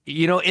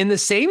in the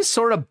same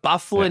sort of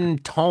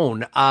Bufflin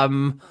tone,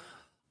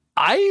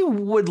 I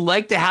would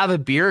like to have a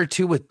beer or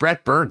two with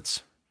Brett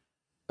Burns.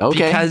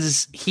 Okay.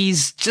 Because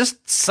he's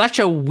just such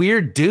a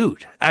weird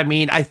dude. I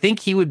mean, I think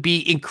he would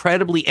be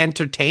incredibly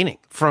entertaining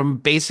from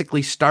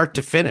basically start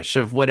to finish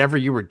of whatever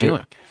you were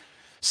doing.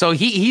 So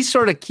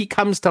he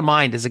comes to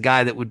mind as a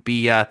guy that would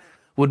be a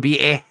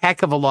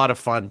heck of a lot of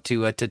fun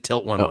to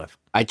tilt one with.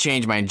 I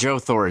changed mine. Joe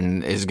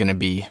Thornton is going to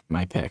be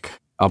my pick.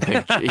 I'll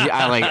pick.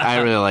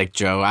 I really like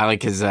Joe. I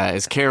like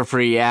his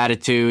carefree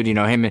attitude.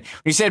 Him. When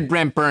you said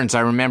Brent Burns, I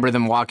remember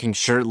them walking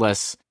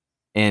shirtless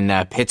in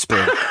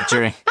Pittsburgh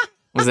during.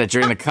 Was that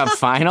during the Cup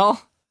final?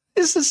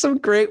 This is some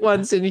great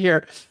ones in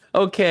here.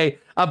 Okay.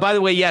 By the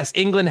way, yes,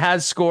 England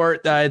has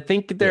scored. I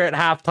think they're at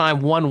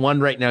halftime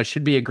 1-1 right now.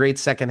 Should be a great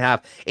second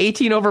half.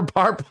 18 Over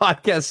Par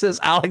podcast says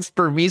Alex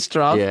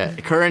Burmistrov. Yeah,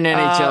 current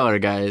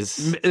NHLer,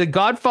 guys. The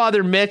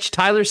Godfather Mitch,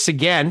 Tyler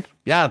Seguin.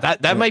 Yeah,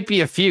 that might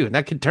be a few.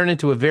 That could turn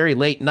into a very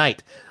late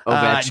night.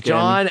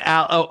 John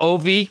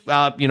Ovi.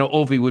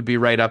 Ovi would be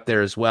right up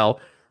there as well.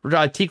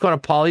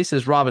 Tijuana Pauly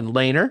says Robin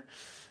Lehner.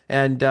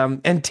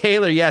 And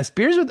Taylor, yes,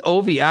 beers with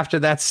Ovi after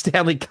that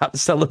Stanley Cup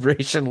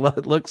celebration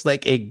looks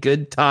like a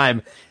good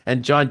time.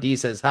 And John D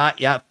says,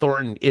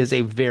 Thornton is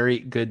a very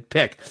good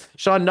pick.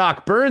 Sean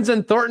Knock, Burns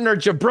and Thornton are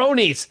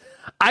jabronis.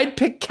 I'd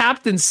pick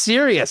Captain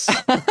Serious.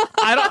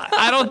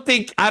 I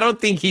don't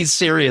think he's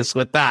serious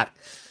with that.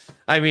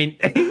 I mean,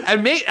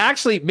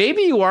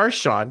 maybe you are,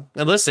 Sean.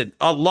 And listen,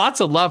 lots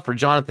of love for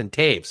Jonathan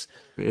Taves.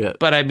 Yeah.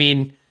 But I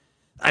mean,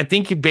 I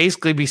think you'd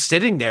basically be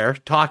sitting there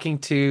talking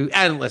to,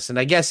 and listen,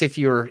 I guess if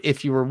you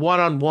were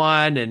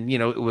one-on-one and,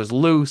 it was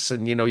loose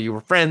and, you were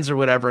friends or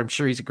whatever, I'm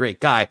sure he's a great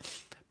guy.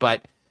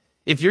 But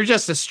if you're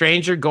just a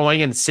stranger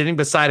going and sitting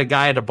beside a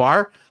guy at a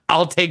bar,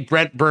 I'll take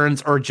Brent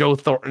Burns or Joe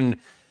Thornton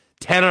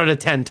 10 out of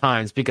 10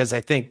 times, because I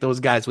think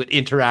those guys would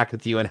interact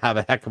with you and have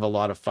a heck of a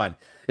lot of fun.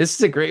 This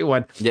is a great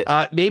one.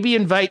 Yeah. Maybe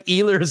invite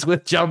Ehlers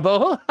with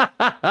Jumbo.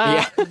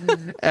 Yeah.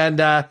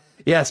 And,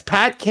 yes,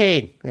 Pat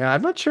Kane. Yeah,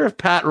 I'm not sure if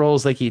Pat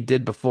rolls like he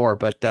did before,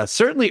 but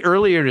certainly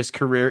earlier in his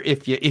career,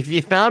 if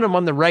you found him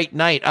on the right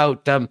night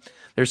out,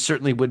 there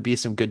certainly would be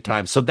some good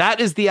times. So that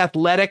is the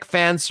Athletic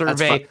fan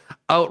survey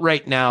out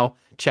right now.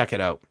 Check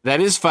it out. That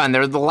is fun.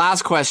 The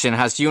last question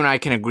has you and I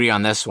can agree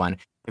on this one.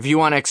 If you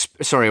want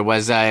to,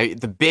 was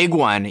the big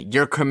one,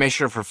 your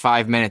commissioner for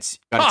 5 minutes,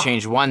 got to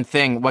change one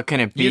thing. What can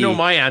it be? You know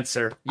my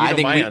answer. I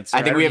think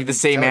we have the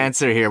same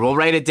answer here. We'll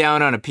write it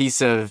down on a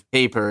piece of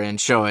paper and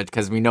show it,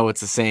 because we know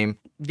it's the same.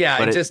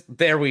 Yeah,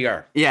 there we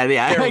are. Yeah,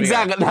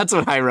 exactly. That's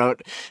what I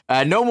wrote.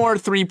 No more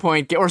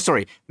 3-point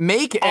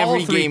make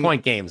every game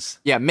 3-point games.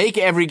 Yeah, make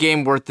every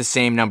game worth the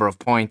same number of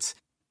points.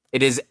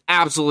 It is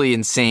absolutely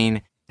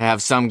insane to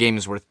have some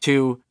games worth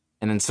 2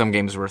 and then some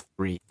games worth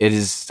 3. It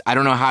is. I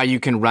don't know how you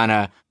can run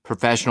a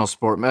professional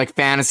sport, like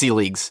fantasy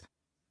leagues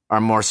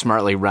are more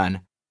smartly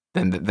run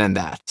than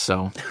that.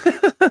 So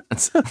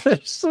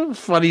there's some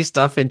funny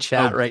stuff in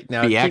chat right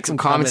now.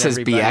 Comment says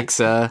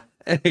Bieksa.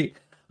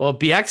 Well,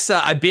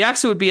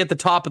 Bieksa would be at the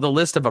top of the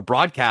list of a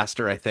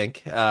broadcaster, I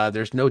think.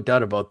 There's no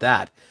doubt about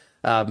that.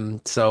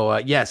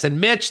 Yes.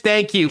 And Mitch,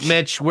 thank you,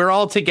 Mitch. We're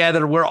all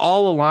together. We're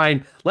all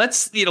aligned.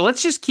 Let's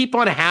just keep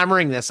on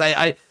hammering this.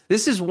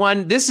 This is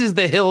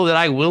the hill that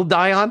I will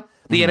die on.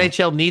 The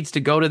NHL needs to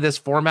go to this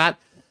format.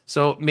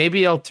 So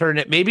maybe I'll turn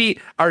it. Maybe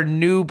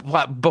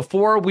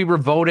before we were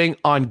voting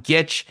on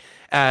Gitch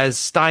as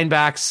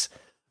Steinbach's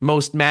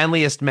most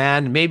manliest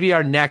man, maybe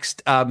our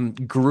next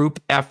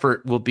group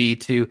effort will be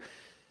to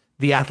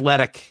The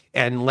Athletic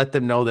and let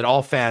them know that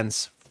all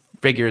fans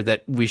figure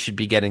that we should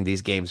be getting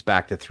these games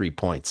back to 3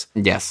 points.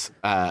 Yes.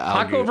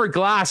 Puck over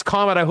glass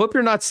comment. I hope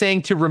you're not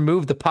saying to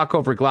remove the puck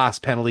over glass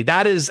penalty.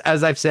 That is,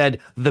 as I've said,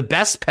 the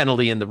best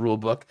penalty in the rule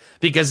book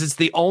because it's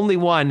the only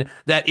one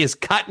that is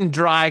cut and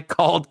dry,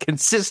 called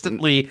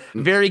consistently,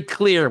 very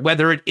clear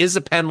whether it is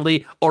a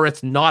penalty or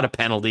it's not a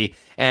penalty.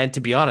 And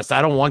to be honest,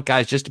 I don't want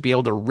guys just to be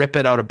able to rip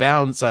it out of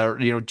bounds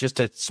or, just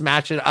to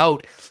smash it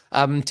out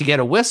to get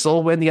a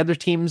whistle when the other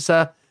team's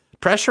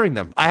pressuring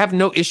them. I have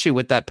no issue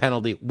with that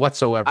penalty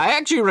whatsoever. I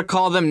actually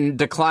recall them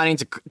declining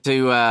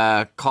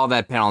to call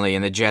that penalty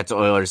in the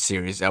Jets-Oilers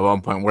series at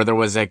one point where there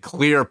was a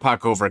clear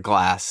puck over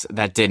glass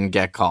that didn't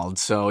get called.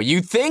 So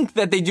you think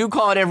that they do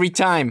call it every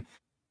time,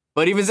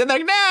 but even said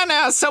like,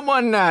 nah,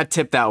 someone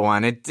tipped that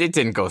one. It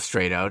didn't go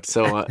straight out.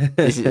 So,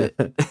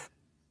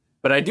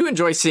 but I do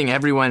enjoy seeing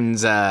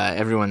everyone's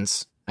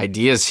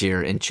ideas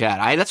here in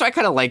chat. That's why I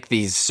kind of like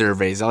these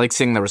surveys. I like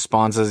seeing the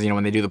responses,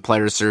 when they do the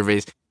player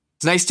surveys.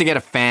 It's nice to get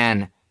a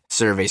fan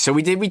survey. So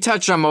we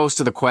touched on most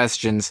of the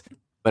questions,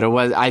 but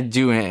I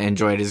do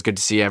enjoy it. It's good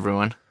to see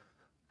everyone.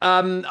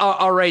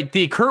 All right.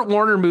 The Kurt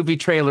Warner movie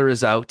trailer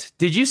is out.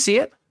 Did you see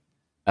it?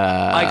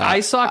 I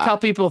saw a couple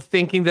people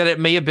thinking that it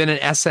may have been an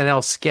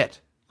SNL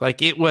skit.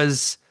 Like it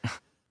was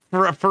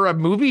for a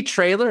movie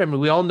trailer. I mean,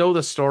 we all know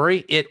the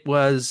story. It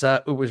was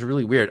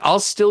really weird. I'll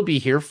still be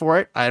here for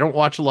it. I don't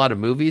watch a lot of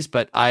movies,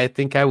 but I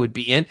think I would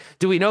be in.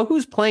 Do we know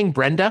who's playing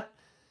Brenda?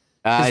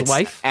 His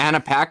wife? Anna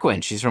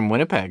Paquin. She's from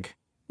Winnipeg.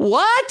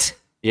 What?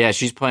 Yeah,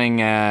 she's playing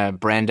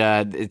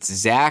Brenda. It's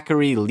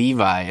Zachary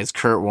Levi as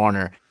Kurt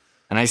Warner.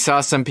 And I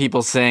saw some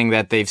people saying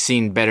that they've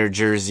seen better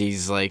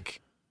jerseys,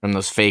 like from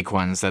those fake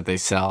ones that they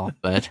sell.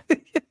 But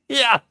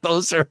yeah,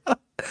 those are.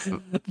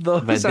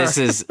 This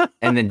is,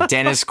 and then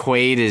Dennis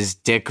Quaid is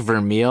Dick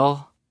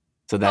Vermeil.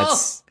 So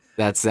that's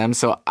them.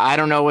 So I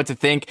don't know what to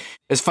think.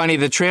 It's funny.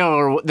 The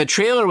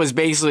trailer was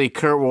basically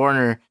Kurt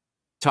Warner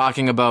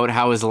talking about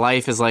how his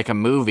life is like a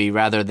movie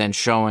rather than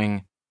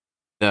showing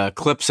the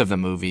clips of the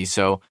movie.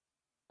 So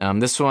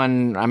this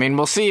one, I mean,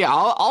 we'll see.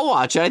 I'll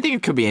watch it. I think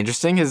it could be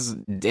interesting.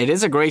 It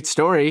is a great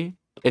story.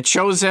 It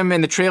shows him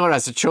in the trailer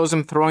as it shows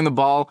him throwing the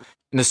ball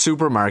in the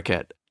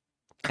supermarket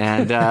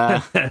and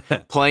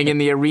playing in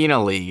the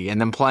Arena League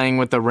and then playing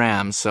with the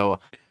Rams.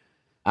 So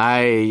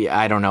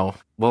I don't know.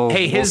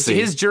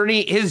 His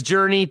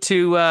journey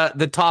to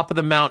the top of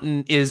the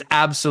mountain is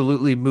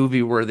absolutely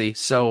movie worthy.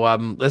 So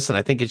listen,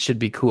 I think it should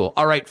be cool.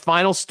 All right,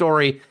 final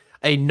story,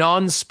 a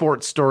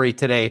non-sport story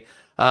today.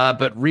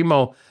 But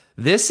Remo,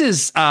 this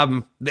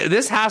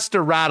has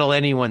to rattle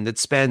anyone that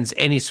spends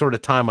any sort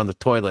of time on the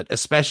toilet,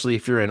 especially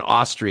if you're in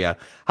Austria.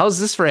 How's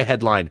this for a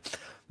headline?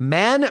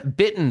 Man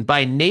bitten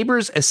by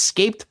neighbor's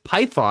escaped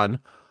python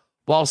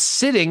while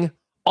sitting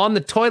on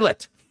the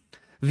toilet.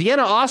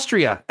 Vienna,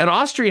 Austria. An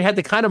Austrian had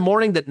the kind of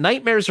morning that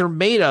nightmares are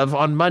made of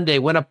on Monday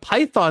when a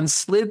python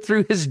slid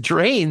through his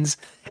drains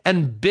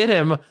and bit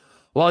him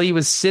while he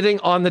was sitting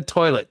on the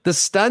toilet. The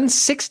stunned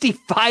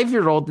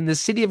 65-year-old in the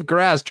city of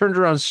Graz turned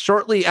around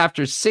shortly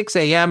after 6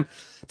 a.m.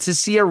 to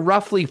see a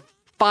roughly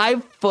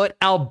 5-foot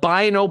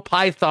albino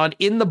python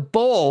in the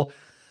bowl,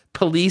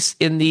 police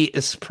in the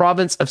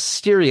province of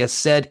Styria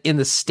said in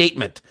the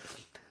statement.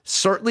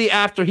 Shortly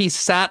after he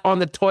sat on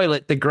the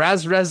toilet, the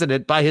Graz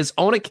resident, by his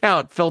own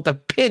account, felt a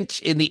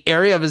pinch in the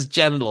area of his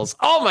genitals.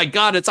 Oh my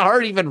God, it's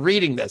hard even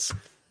reading this.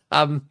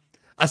 A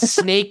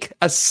snake.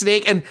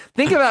 And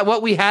think about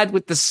what we had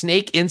with the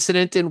snake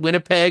incident in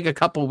Winnipeg a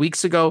couple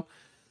weeks ago.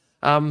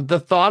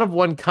 The thought of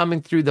one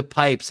coming through the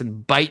pipes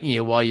and biting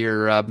you while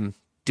you're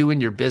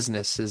doing your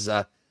business is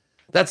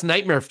that's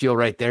nightmare fuel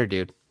right there,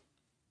 dude.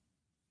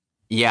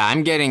 Yeah,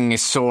 I'm getting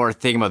sore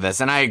thinking about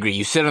this, and I agree.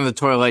 You sit on the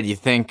toilet, you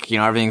think,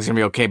 everything's going to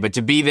be okay, but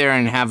to be there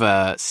and have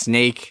a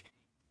snake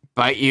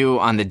bite you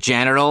on the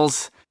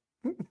genitals,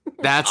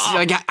 that's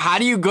like, how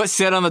do you go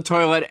sit on the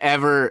toilet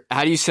ever?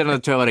 How do you sit on the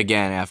toilet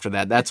again after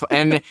that?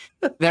 And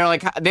they're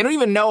like, they don't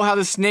even know how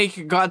the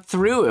snake got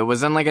through. It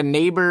was on like a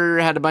neighbor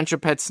had a bunch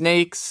of pet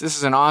snakes. This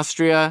is in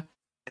Austria,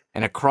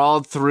 and it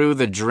crawled through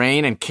the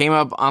drain and came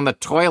up on the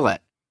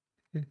toilet.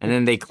 And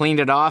then they cleaned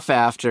it off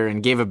after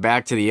and gave it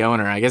back to the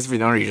owner. I guess if you're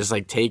the owner, you just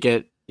like take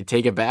it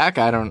back.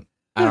 I don't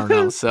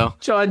know. So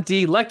John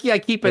D, lucky I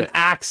keep an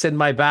axe in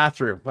my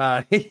bathroom.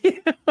 What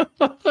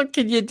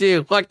can you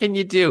do?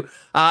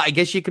 I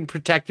guess you can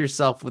protect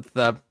yourself with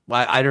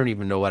I don't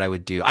even know what I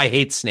would do. I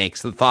hate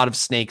snakes. The thought of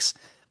snakes,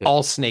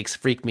 all snakes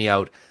freak me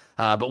out.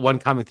 But one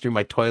coming through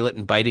my toilet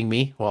and biting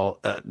me, well,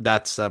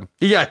 that's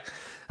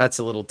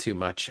a little too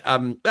much.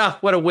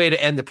 What a way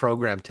to end the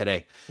program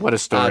today. What a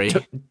story.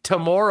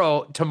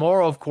 Tomorrow,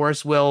 of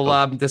course,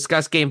 we'll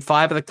discuss Game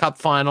 5 of the Cup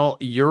Final.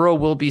 Euro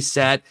will be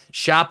set.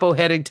 Chapo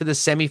heading to the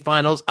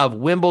semifinals of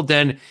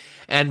Wimbledon,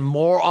 and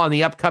more on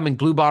the upcoming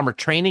Blue Bomber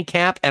training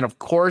camp. And, of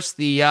course,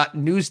 the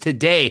news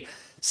today,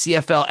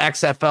 CFL,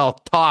 XFL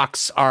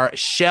talks are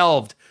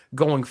shelved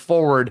going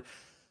forward,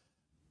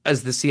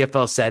 as the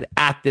CFL said,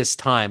 at this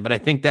time. But I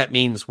think that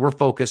means we're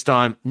focused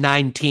on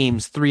 9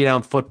 teams,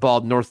 3-down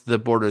football north of the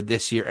border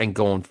this year and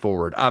going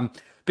forward.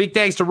 Big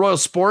thanks to Royal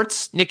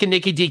Sports, Nick and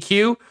Nicky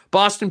DQ,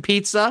 Boston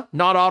Pizza,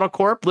 Not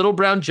Autocorp, Little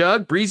Brown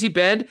Jug, Breezy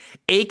Bend,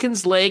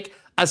 Aikens Lake,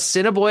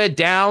 Assiniboia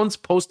Downs.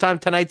 Post time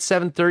tonight,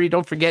 7:30.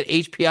 Don't forget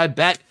HPI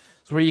Bet,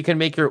 where you can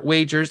make your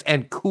wagers,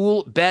 and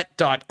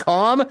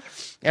coolbet.com.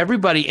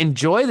 Everybody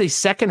enjoy the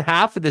second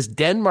half of this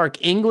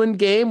Denmark-England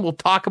game. We'll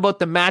talk about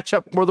the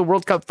matchup for the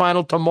World Cup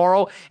final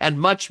tomorrow and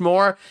much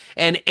more.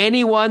 And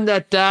anyone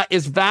that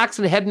is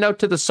vaccinated heading out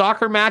to the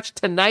soccer match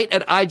tonight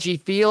at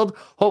IG Field,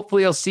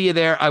 hopefully I'll see you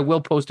there. I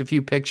will post a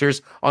few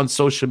pictures on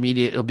social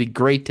media. It'll be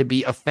great to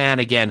be a fan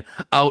again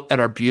out at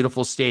our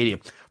beautiful stadium.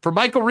 For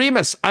Michael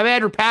Remus, I'm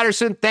Andrew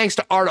Patterson. Thanks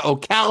to Arda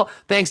Ocal.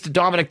 Thanks to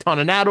Dominic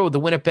Toninato of the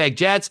Winnipeg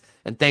Jets.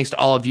 And thanks to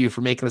all of you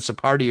for making us a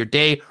part of your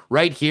day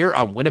right here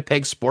on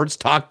Winnipeg Sports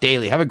Talk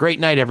Daily. Have a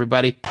great night,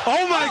 everybody.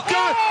 Oh, my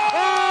God.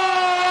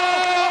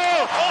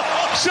 Oh!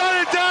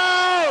 Shut it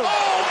down.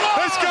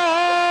 Let's go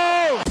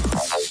home.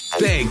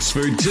 Thanks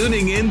for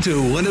tuning in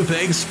to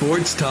Winnipeg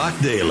Sports Talk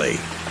Daily.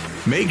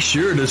 Make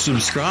sure to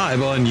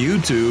subscribe on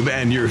YouTube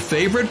and your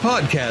favorite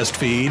podcast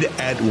feed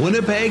at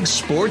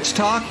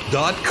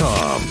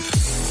winnipegsportstalk.com.